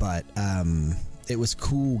 But it was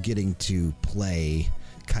cool getting to play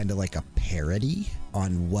kind of like a parody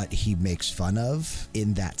on what he makes fun of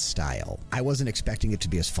in that style. I wasn't expecting it to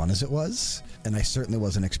be as fun as it was, and I certainly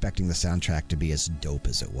wasn't expecting the soundtrack to be as dope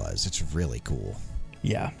as it was. It's really cool.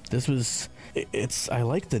 Yeah, I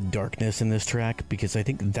like the darkness in this track because I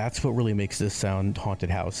think that's what really makes this sound haunted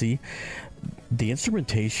housey. The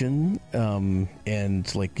instrumentation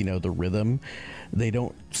and like, you know, the rhythm, they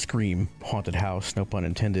don't scream haunted house, no pun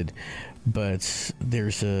intended, but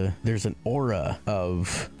there's an aura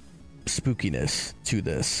of spookiness to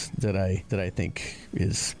this that I think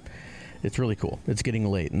it's really cool. It's getting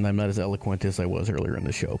late, and I'm not as eloquent as I was earlier in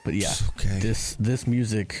the show, but yeah, Okay. this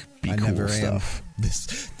music be I cool never stuff. am.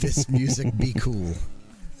 This music be cool.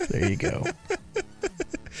 There you go.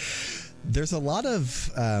 There's a lot of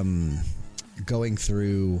going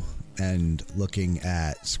through and looking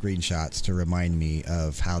at screenshots to remind me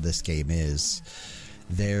of how this game is.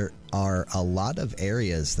 There are a lot of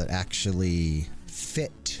areas that actually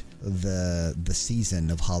fit the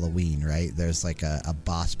season of Halloween, right? There's like a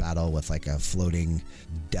boss battle with like a floating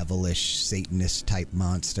devilish Satanist type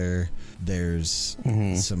monster. There's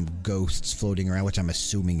some ghosts floating around, which I'm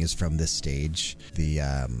assuming is from this stage, the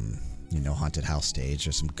haunted house stage.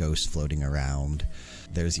 There's some ghosts floating around.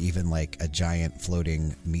 There's even like a giant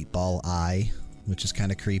floating meatball eye, which is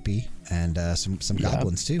kind of creepy, and some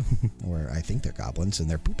goblins too, or I think they're goblins and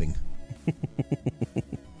they're pooping.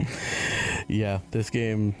 Yeah, this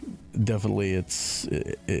game definitely it's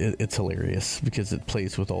hilarious because it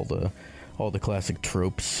plays with all the classic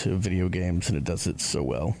tropes of video games, and it does it so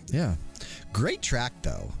well. Yeah. Great track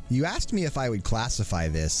though. You asked me if I would classify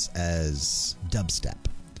this as dubstep,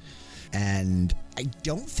 and I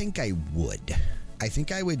don't think I would. I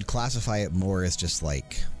think I would classify it more as just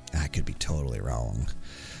like, I could be totally wrong,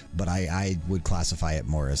 but I would classify it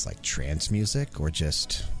more as like trance music or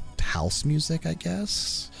just house music, I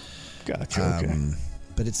guess. Gotcha. Okay.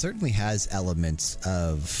 But it certainly has elements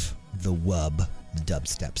of the WUB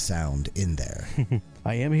dubstep sound in there.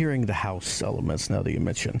 I am hearing the house elements now that you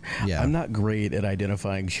mention. Yeah. I'm not great at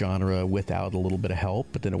identifying genre without a little bit of help,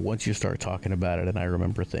 but then once you start talking about it and I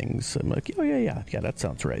remember things, I'm like, oh yeah, that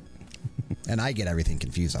sounds right. And I get everything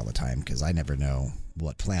confused all the time because I never know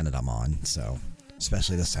what planet I'm on, so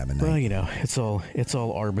especially this time of night. Well, you know, it's all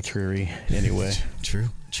arbitrary anyway. True.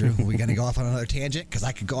 We're going to go off on another tangent because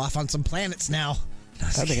I could go off on some planets now. I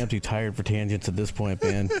think I'm too tired for tangents at this point,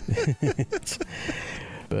 man.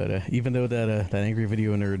 But even though that Angry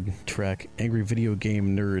Video Game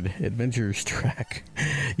Nerd Adventures track,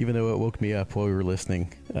 even though it woke me up while we were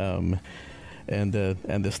listening, and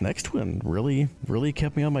this next one really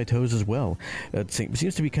kept me on my toes as well. It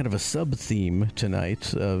seems to be kind of a sub theme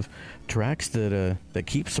tonight of tracks that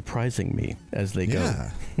keep surprising me as they go.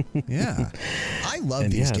 Yeah. I love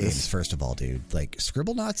And these yeah, games. this- First of all, dude, like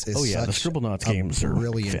Scribblenauts is the such Scribblenauts a games are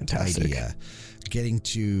brilliant fantastic. idea. Getting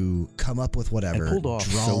to come up with whatever, And pulled off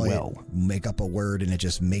draw so it, well. make up a word, and it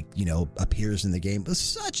just appears in the game. It was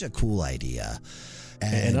such a cool idea.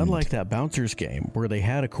 And unlike that Bouncers game where they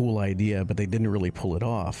had a cool idea but they didn't really pull it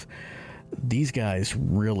off, these guys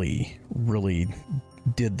really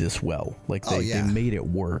did this well. Like they made it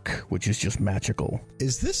work, which is just magical.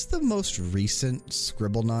 Is this the most recent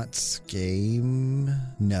Scribblenauts game?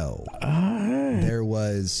 No. There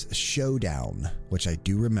was Showdown, which I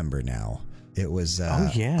do remember now. It was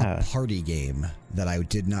a party game that I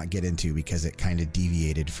did not get into because it kind of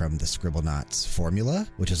deviated from the Scribblenauts formula,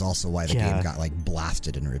 which is also why the game got like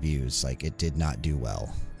blasted in reviews. Like it did not do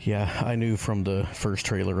well. Yeah, I knew from the first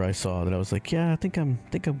trailer I saw that I was like, yeah, I think I'm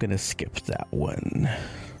gonna skip that one.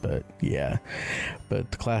 But yeah, but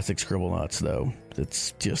the classic Scribblenauts, though,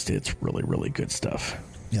 it's really, really good stuff.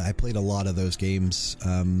 Yeah, I played a lot of those games,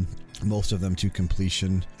 most of them to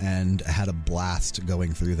completion, and had a blast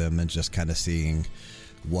going through them and just kind of seeing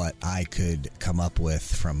what I could come up with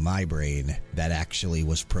from my brain that actually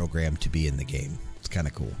was programmed to be in the game. It's kind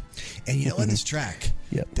of cool. And you know, in this track,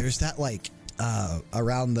 there's that like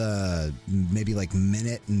around the maybe like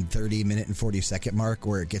minute and 40 second mark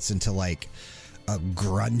where it gets into like a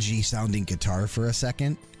grungy sounding guitar for a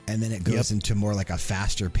second, and then it goes into more like a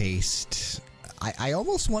faster paced, I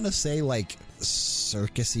almost want to say like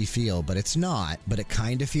circusy feel, but it's not, but it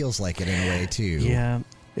kind of feels like it in a way too. Yeah,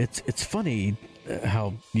 it's funny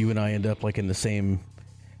how you and I end up like in the same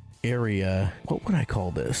area. What would I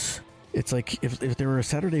call this? It's like if there were a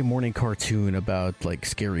Saturday morning cartoon about like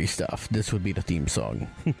scary stuff, this would be the theme song.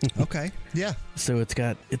 Okay. Yeah. So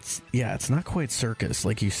it's not quite circus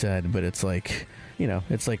like you said, but it's like, you know,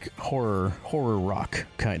 it's like horror rock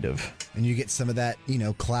kind of. And you get some of that, you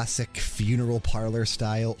know, classic funeral parlor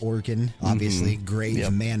style organ. Obviously,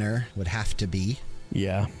 grave manor would have to be.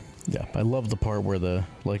 Yeah. Yeah, I love the part where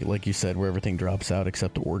like you said, where everything drops out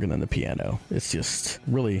except the organ and the piano. It's just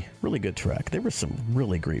really, really good track. There was some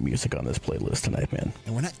really great music on this playlist tonight, man.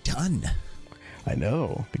 And we're not done. I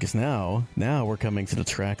know, because now we're coming to the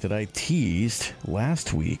track that I teased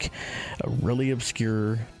last week, a really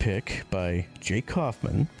obscure pick by Jake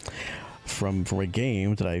Kaufman from a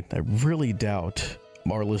game that I really doubt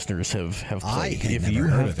our listeners have played. If you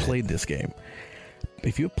have played this game.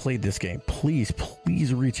 If you have played this game, please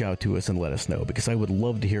reach out to us and let us know, because I would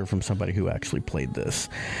love to hear from somebody who actually played this.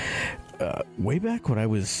 Way back when I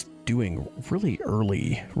was doing really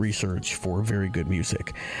early research for Very Good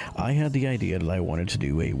Music, I had the idea that I wanted to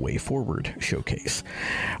do a Way Forward showcase.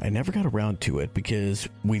 I never got around to it because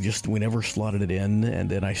we never slotted it in, and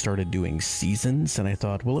then I started doing seasons, and I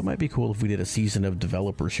thought, well, it might be cool if we did a season of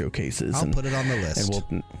developer showcases. I'll put it on the list.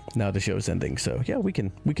 And now the show's ending, so yeah, we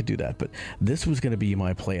could do that. But this was going to be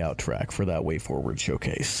my play out track for that Way Forward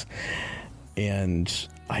showcase. And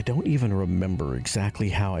I don't even remember exactly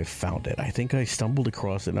how I found it. I think I stumbled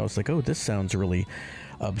across it and I was like, oh, this sounds really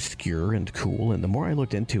obscure and cool. And the more I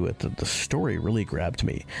looked into it, the story really grabbed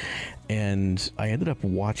me. And I ended up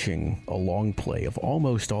watching a long play of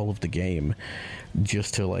almost all of the game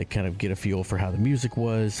just to like kind of get a feel for how the music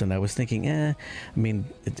was. And I was thinking, I mean,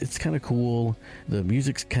 it's kind of cool. The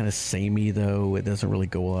music's kind of samey though. It doesn't really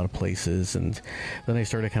go a lot of places. And then I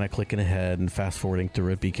started kind of clicking ahead and fast forwarding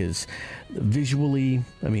through it because visually,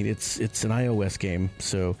 I mean, it's an iOS game,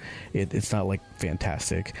 so it's not like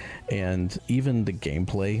fantastic. And even the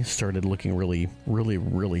gameplay started looking really, really,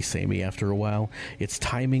 really samey after a while. Its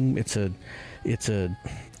timing, it's a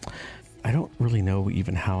I don't really know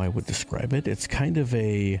even how I would describe it. It's kind of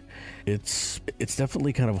it's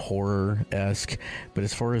definitely kind of horror-esque, but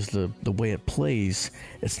as far as the way it plays,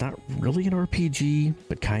 it's not really an RPG,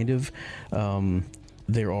 but kind of.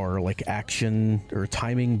 There are like action or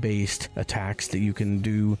timing-based attacks that you can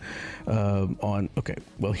do on... Okay,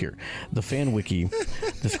 well here. The fan wiki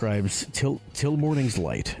describes Till Morning's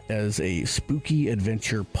Light as a spooky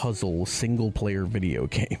adventure puzzle single-player video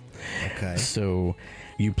game. Okay. So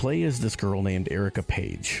you play as this girl named Erica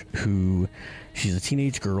Page, who... She's a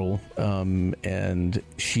teenage girl, and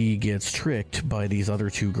she gets tricked by these other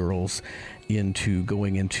two girls into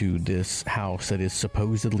going into this house that is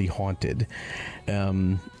supposedly haunted.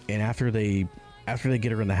 And after they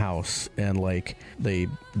get her in the house and like they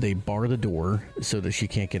bar the door so that she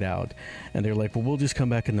can't get out, and they're like, well, we'll just come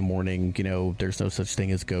back in the morning, you know, there's no such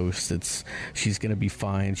thing as ghosts, she's gonna be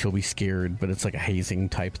fine, she'll be scared, but it's like a hazing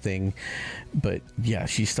type thing. But yeah,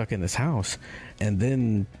 she's stuck in this house, and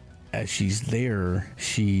then as she's there,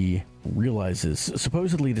 she realizes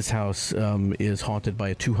supposedly this house is haunted by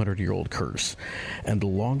a 200-year-old curse, and the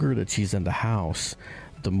longer that she's in the house,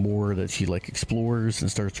 the more that she like explores and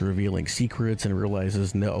starts revealing secrets and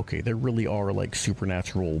realizes, no, okay, there really are like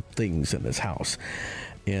supernatural things in this house.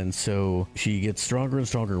 And so she gets stronger and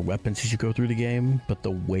stronger weapons as you go through the game, but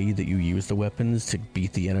the way that you use the weapons to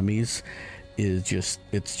beat the enemies is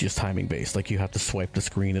just timing based. Like you have to swipe the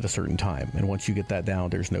screen at a certain time, and once you get that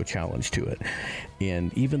down, there's no challenge to it.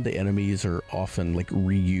 And even the enemies are often like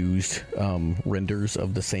reused renders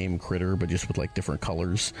of the same critter, but just with like different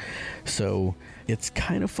colors. So it's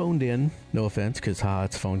kind of phoned in, no offense, because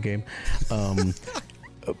it's a phone game.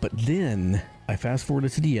 But then I fast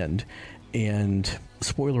forwarded to the end, and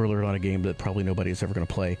spoiler alert on a game that probably nobody is ever going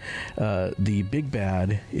to play. The big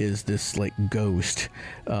bad is this like ghost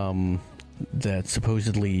that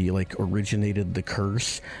supposedly like originated the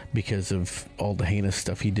curse because of all the heinous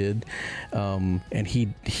stuff he did, and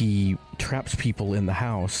he traps people in the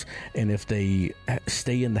house, and if they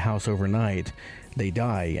stay in the house overnight, they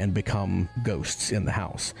die and become ghosts in the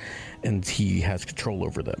house, and he has control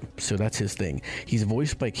over them. So that's his thing. He's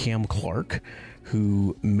voiced by Cam Clark,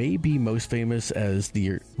 who may be most famous as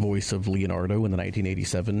the voice of Leonardo in the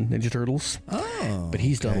 1987 Ninja Turtles. Oh, but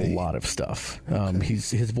he's done a lot of stuff.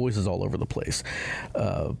 His voice is all over the place,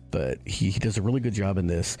 but he does a really good job in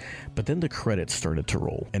this. But then the credits started to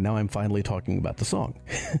roll, and now I'm finally talking about the song.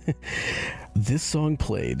 This song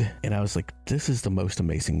played, and I was like, "This is the most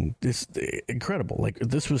amazing! This incredible!" Like,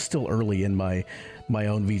 this was still early in my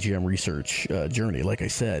own VGM research journey, like I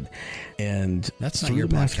said. And that's not through your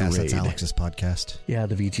the podcast. That's Masquerade- Alex's podcast. Yeah,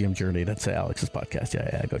 the VGM Journey. That's Alex's podcast.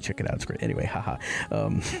 Yeah, go check it out. It's great. Anyway, haha.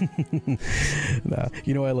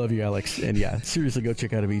 You know I love you, Alex. And yeah, seriously, go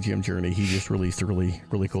check out a VGM Journey. He just released a really,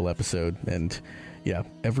 really cool episode. And yeah,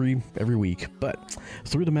 every week. But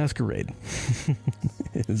Through the Masquerade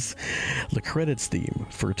is the credits theme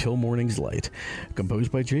for Till Morning's Light,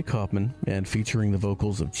 composed by Jake Kaufman and featuring the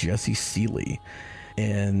vocals of Jesse Seeley.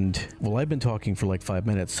 And, well, I've been talking for like 5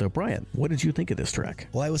 minutes. So, Brian, what did you think of this track?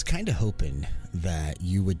 Well, I was kind of hoping that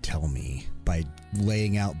you would tell me by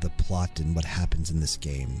laying out the plot and what happens in this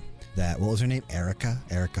game that, what was her name? Erica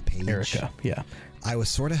Page? Erica, yeah. I was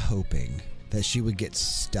sort of hoping that she would get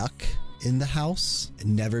stuck in the house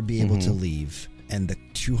and never be able to leave, and the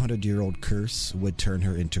 200-year-old curse would turn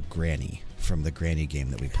her into Granny from the Granny game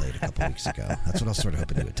that we played a couple weeks ago. That's what I was sort of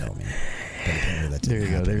hoping you would tell me. But apparently that didn't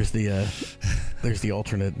happen. There's the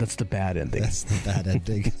alternate. That's the bad ending. That's the bad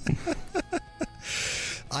ending.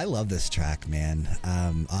 I love this track, man.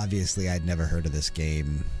 Obviously, I'd never heard of this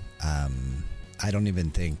game. I don't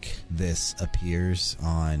even think this appears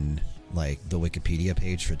on like the Wikipedia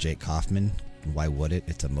page for Jake Kaufman. Why would it?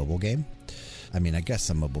 It's a mobile game. I mean, I guess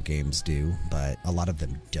some mobile games do, but a lot of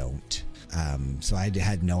them don't. So I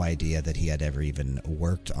had no idea that he had ever even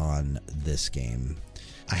worked on this game.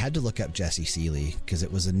 I had to look up Jesse Seeley because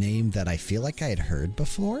it was a name that I feel like I had heard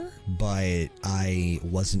before, but I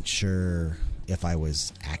wasn't sure if I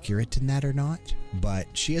was accurate in that or not. But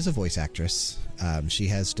she is a voice actress. She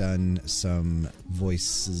has done some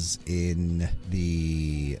voices in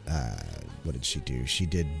the... what did she do? She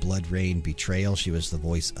did Blood Rain Betrayal. She was the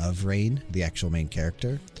voice of Rain, the actual main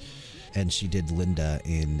character. And she did Linda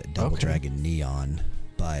in Double Dragon Neon.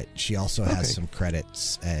 But she also has some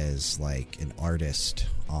credits as like an artist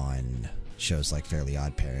on shows like Fairly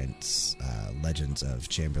Odd Parents, Legends of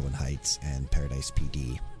Chamberlain Heights, and Paradise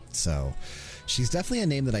PD. So she's definitely a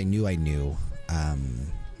name that I knew.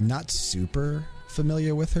 Not super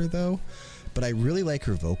familiar with her though, but I really like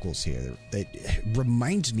her vocals here. It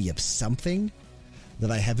reminds me of something that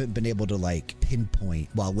I haven't been able to like pinpoint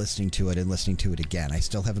while listening to it and listening to it again. I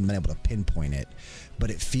still haven't been able to pinpoint it, but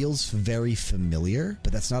it feels very familiar.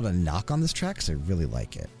 But that's not a knock on this track, because I really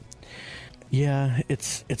like it. Yeah,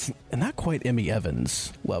 it's not quite Emmy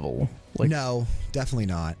Evans level. Like, no, definitely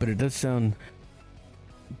not. But it does sound.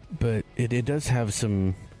 But it does have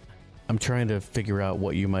some. I'm trying to figure out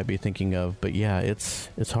what you might be thinking of, but yeah, it's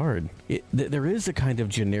hard. There is a kind of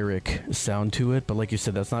generic sound to it, but like you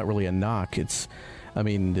said, that's not really a knock. It's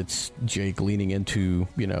Jake leaning into,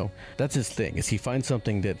 that's his thing, is he finds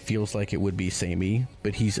something that feels like it would be samey,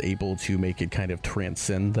 but he's able to make it kind of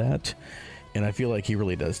transcend that. And I feel like he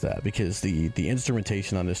really does that, because the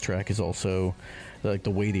instrumentation on this track is also, like,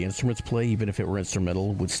 the way the instruments play, even if it were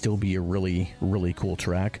instrumental, would still be a really, really cool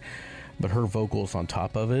track. But her vocals on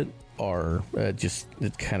top of it are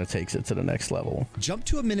it kind of takes it to the next level. Jump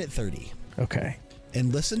to 1:30. Okay.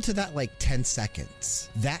 And listen to that like 10 seconds.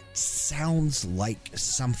 That sounds like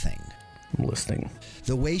something. I'm listening.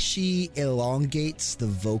 The way she elongates the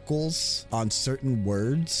vocals on certain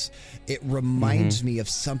words, it reminds me of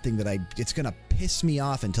something that it's going to piss me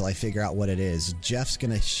off until I figure out what it is. Jeff's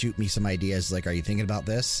going to shoot me some ideas like, are you thinking about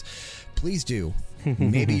this? Please do.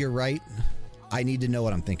 Maybe you're right. I need to know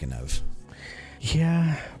what I'm thinking of.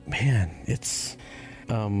 Yeah, man, it's...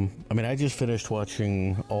 I just finished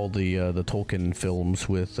watching all the Tolkien films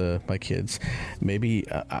with my kids. Maybe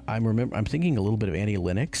I'm thinking a little bit of Annie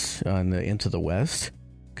Lennox on Into the West,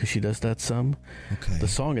 because she does that some. Okay. The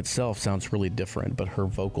song itself sounds really different, but her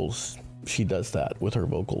vocals, she does that with her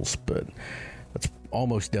vocals. But that's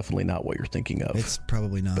almost definitely not what you're thinking of. It's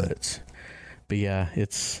probably not. But yeah,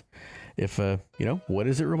 it's. If, what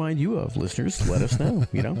does it remind you of, listeners? Let us know,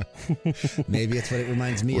 Maybe it's what it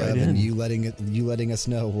reminds me right of, in. and you letting us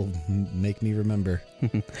know will make me remember.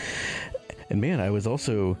 And man,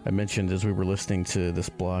 I mentioned as we were listening to this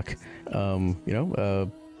block,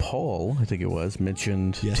 Paul Paul, I think it was,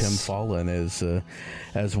 mentioned Yes. Tim Fallon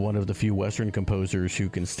as one of the few Western composers who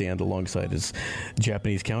can stand alongside his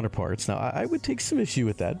Japanese counterparts. Now, I would take some issue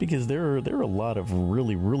with that because there are a lot of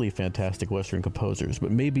really, really fantastic Western composers.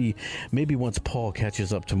 But maybe once Paul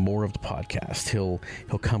catches up to more of the podcast, he'll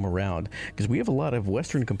come around, because we have a lot of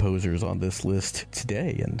Western composers on this list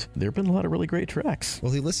today, and there have been a lot of really great tracks.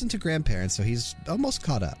 Well, he listened to Grandparents, so he's almost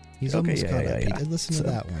caught up. He's Okay, almost yeah, caught yeah, up. yeah. He did listen to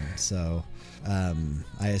that one. So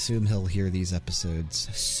I assume he'll hear these episodes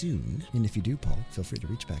soon. And if you do, Paul, feel free to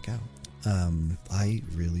reach back out. I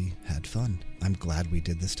really had fun. I'm glad we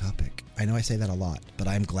did this topic. I know I say that a lot, but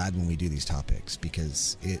I'm glad when we do these topics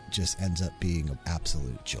because it just ends up being an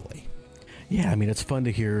absolute joy. Yeah, I mean, it's fun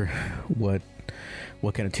to hear what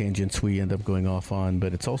kind of tangents we end up going off on,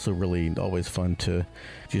 but it's also really always fun to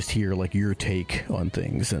just hear like your take on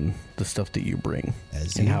things and the stuff that you bring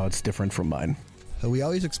and how it's different from mine. We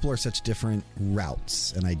always explore such different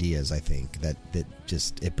routes and ideas, I think, that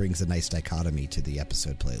just it brings a nice dichotomy to the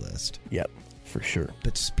episode playlist. Yep, for sure.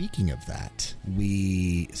 But speaking of that,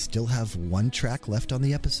 we still have one track left on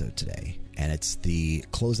the episode today, and it's the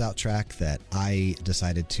closeout track that I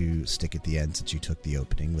decided to stick at the end since you took the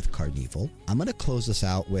opening with Carnival. I'm going to close this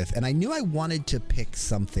out with, and I knew I wanted to pick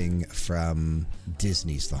something from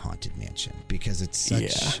Disney's The Haunted Mansion because it's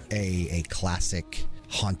such a classic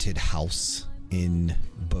haunted house in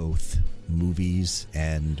both movies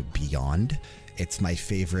and beyond. It's my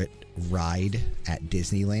favorite ride at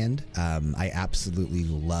Disneyland. I absolutely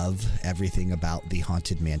love everything about the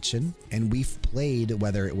Haunted Mansion. And we've played,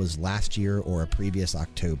 whether it was last year or a previous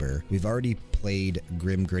October, we've already played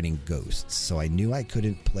Grim Grinning Ghosts. So I knew I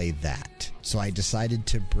couldn't play that. So I decided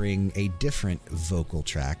to bring a different vocal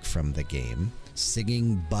track from the game,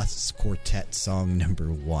 Singing Bust's Quartet Song Number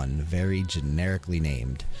 1, very generically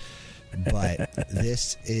named. But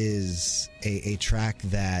this is a track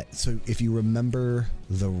that, so if you remember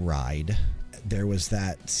the ride, there was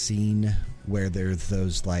that scene where there's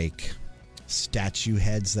those like statue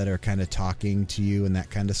heads that are kind of talking to you and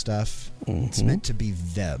that kind of stuff. Mm-hmm. It's meant to be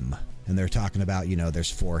them. And they're talking about, you know,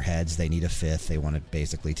 there's 4 heads. They need a 5th. They want to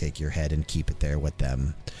basically take your head and keep it there with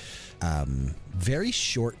them. Very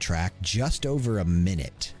short track, just over a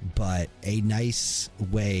minute, but a nice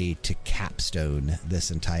way to capstone this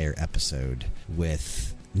entire episode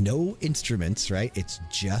with no instruments, right? It's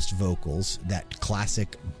just vocals, that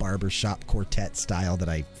classic barbershop quartet style that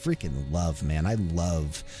I freaking love, man. I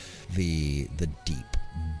love the deep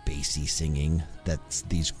bassy singing that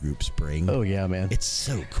these groups bring. Oh yeah, man. It's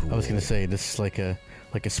so cool. I was gonna say this is like a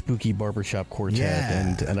spooky barbershop quartet,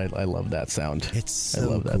 Yeah. and I love that sound. It's so I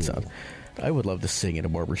love that cool. sound. I would love to sing in a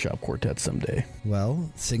barbershop quartet someday. Well,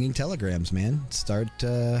 singing telegrams, man. Start,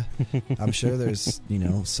 I'm sure there's, you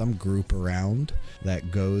know, some group around that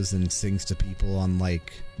goes and sings to people on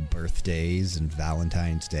like birthdays and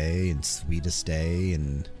Valentine's Day and Sweetest Day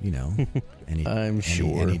and, you know,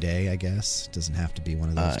 any day, I guess. Doesn't have to be one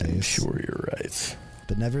of those days. I'm sure you're right.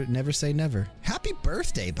 But never say never. Happy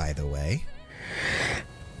birthday, by the way.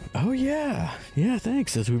 Oh yeah,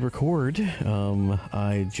 thanks. As we record,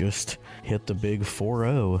 I just hit the big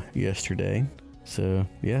 4-0 yesterday, so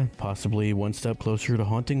yeah, possibly one step closer to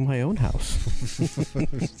haunting my own house.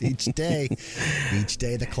 Each day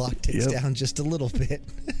the clock ticks down just a little bit.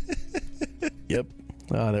 Yep.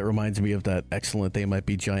 That reminds me of that excellent They Might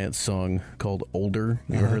Be Giants song called Older.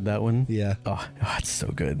 You ever heard that one? Yeah. Oh, it's so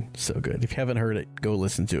good. So good. If you haven't heard it, go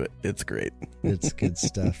listen to it. It's great. It's good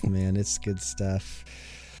stuff, man. It's good stuff.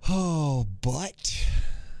 Oh, but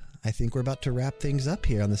I think we're about to wrap things up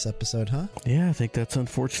here on this episode, huh? Yeah, I think that's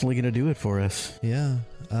unfortunately going to do it for us. Yeah.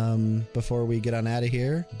 Before we get on out of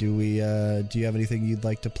here, do you have anything you'd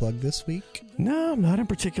like to plug this week? No, not in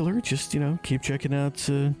particular. Just, keep checking out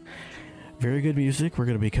very good music. We're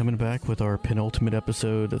going to be coming back with our penultimate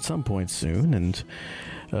episode at some point soon, and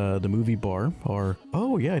the movie bar.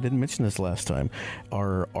 I didn't mention this last time.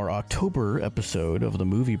 Our October episode of the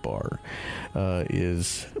movie bar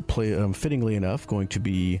is fittingly enough going to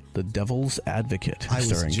be The Devil's Advocate. I was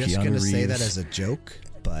starring just Keanu going to say that Reeves as a joke,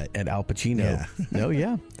 but and Al Pacino. Yeah. No,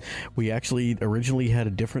 yeah. We actually originally had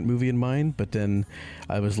a different movie in mind, but then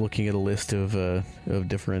I was looking at a list of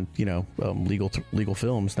different, legal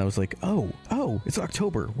films, and I was like, oh, it's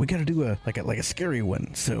October. We got to do a scary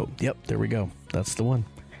one. So, yep, there we go. That's the one.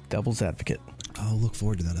 Devil's Advocate. I'll look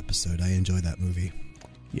forward to that episode. I enjoy that movie.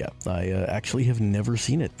 Yeah, I actually have never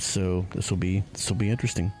seen it, so this will be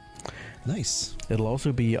interesting. Nice. It'll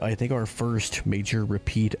also be, I think, our first major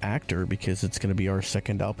repeat actor because it's going to be our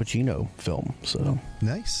second Al Pacino film. So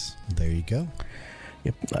nice. There you go.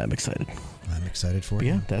 Yep, I'm excited. I'm excited for But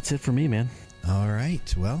you. yeah, that's it for me, man. All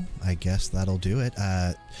right. Well, I guess that'll do it.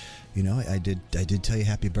 You know, I did tell you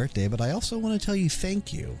happy birthday, but I also want to tell you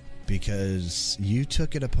thank you because you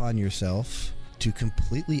took it upon yourself to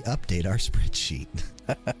completely update our spreadsheet.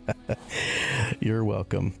 You're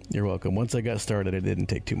welcome. You're welcome. Once I got started, it didn't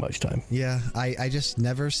take too much time. Yeah, I just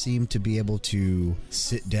never seem to be able to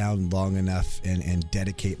sit down long enough and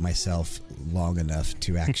dedicate myself long enough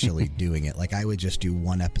to actually doing it. Like, I would just do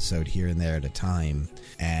one episode here and there at a time,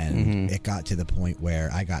 and it got to the point where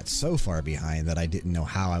I got so far behind that I didn't know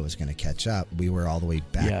how I was going to catch up. We were all the way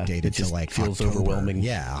backdated to like feels October. overwhelming.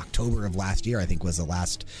 Yeah, October of last year, I think, was the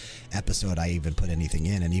last episode I even put anything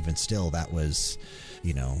in, and even still, that was,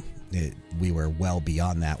 you know, we were well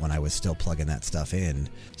beyond that when I was still plugging that stuff in.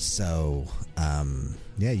 So,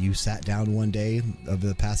 yeah, you sat down one day of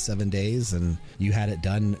the past 7 days and you had it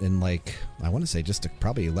done in, like, I want to say just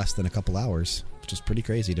probably less than a couple hours, which is pretty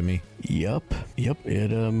crazy to me. Yep.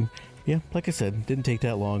 It, yeah, like I said, didn't take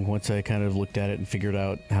that long. Once I kind of looked at it and figured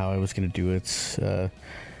out how I was going to do it, the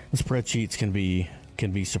spreadsheets can be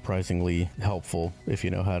surprisingly helpful if you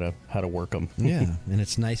know how to work them. Yeah, and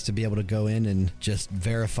it's nice to be able to go in and just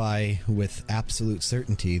verify with absolute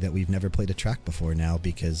certainty that we've never played a track before now,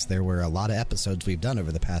 because there were a lot of episodes we've done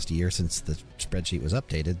over the past year since the spreadsheet was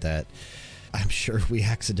updated that I'm sure we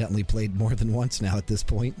accidentally played more than once now at this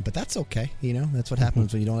point, but that's okay. You know, that's what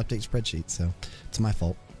happens when you don't update spreadsheets, so it's my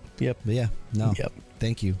fault. Yep. But yeah, no, Yep.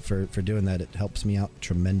 Thank you for doing that. It helps me out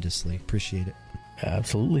tremendously. Appreciate it.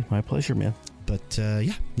 Absolutely. My pleasure, man. But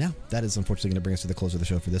yeah, now that is unfortunately going to bring us to the close of the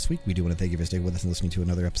show for this week. We do want to thank you for staying with us and listening to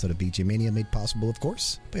another episode of BG Mania, made possible, of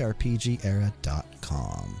course, by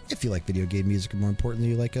RPGera.com. If you like video game music, or more importantly,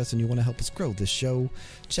 you like us and you want to help us grow this show,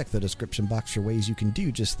 check the description box for ways you can do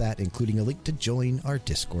just that, including a link to join our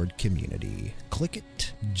Discord community. Click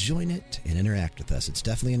it, join it, and interact with us. It's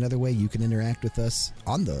definitely another way you can interact with us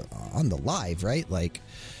on the live, right? Like,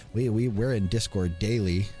 we're in Discord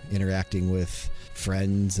daily, interacting with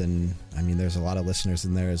friends, and I mean, there's a lot of listeners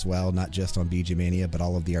in there as well, not just on BG Mania, but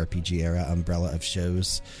all of the RPG Era umbrella of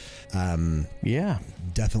shows. Yeah,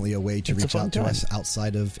 definitely a way to reach out to us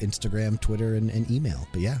outside of Instagram, Twitter, and email.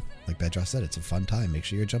 But yeah, like Bedros said, it's a fun time. Make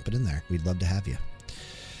sure you're jumping in there. We'd love to have you.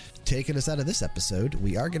 Taking us out of this episode,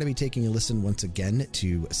 we are going to be taking a listen once again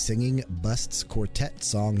to Singing Busts Quartet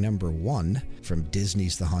song number 1 from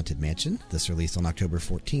Disney's The Haunted Mansion. This released on October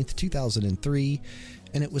 14th, 2003,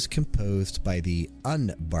 and it was composed by the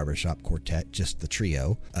Un-Barbershop Quartet, just the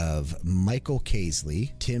trio, of Michael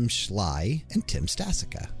Casely, Tim Schley, and Tim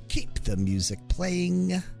Stasica. Keep the music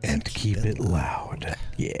playing and keep it loud.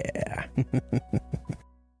 Yeah.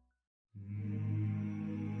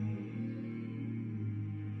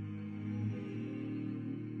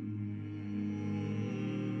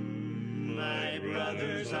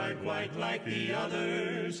 Brothers are quite like the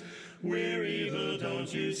others. We're evil,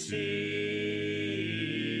 don't you see?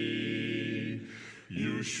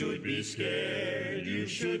 You should be scared, you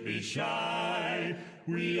should be shy.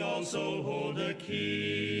 We also hold a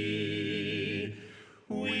key.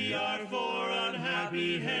 We are four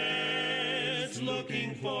unhappy heads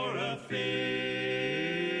looking for a fifth.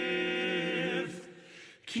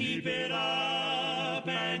 Keep it up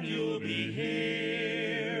and you'll be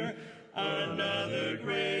here. Another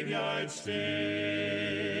graveyard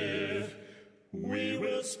stiff. We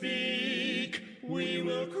will speak, we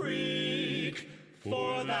will creak,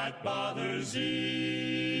 for that bothers Zeke.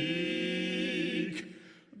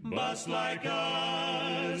 Busts like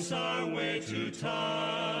us are way too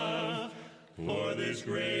tough for this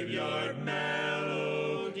graveyard melody.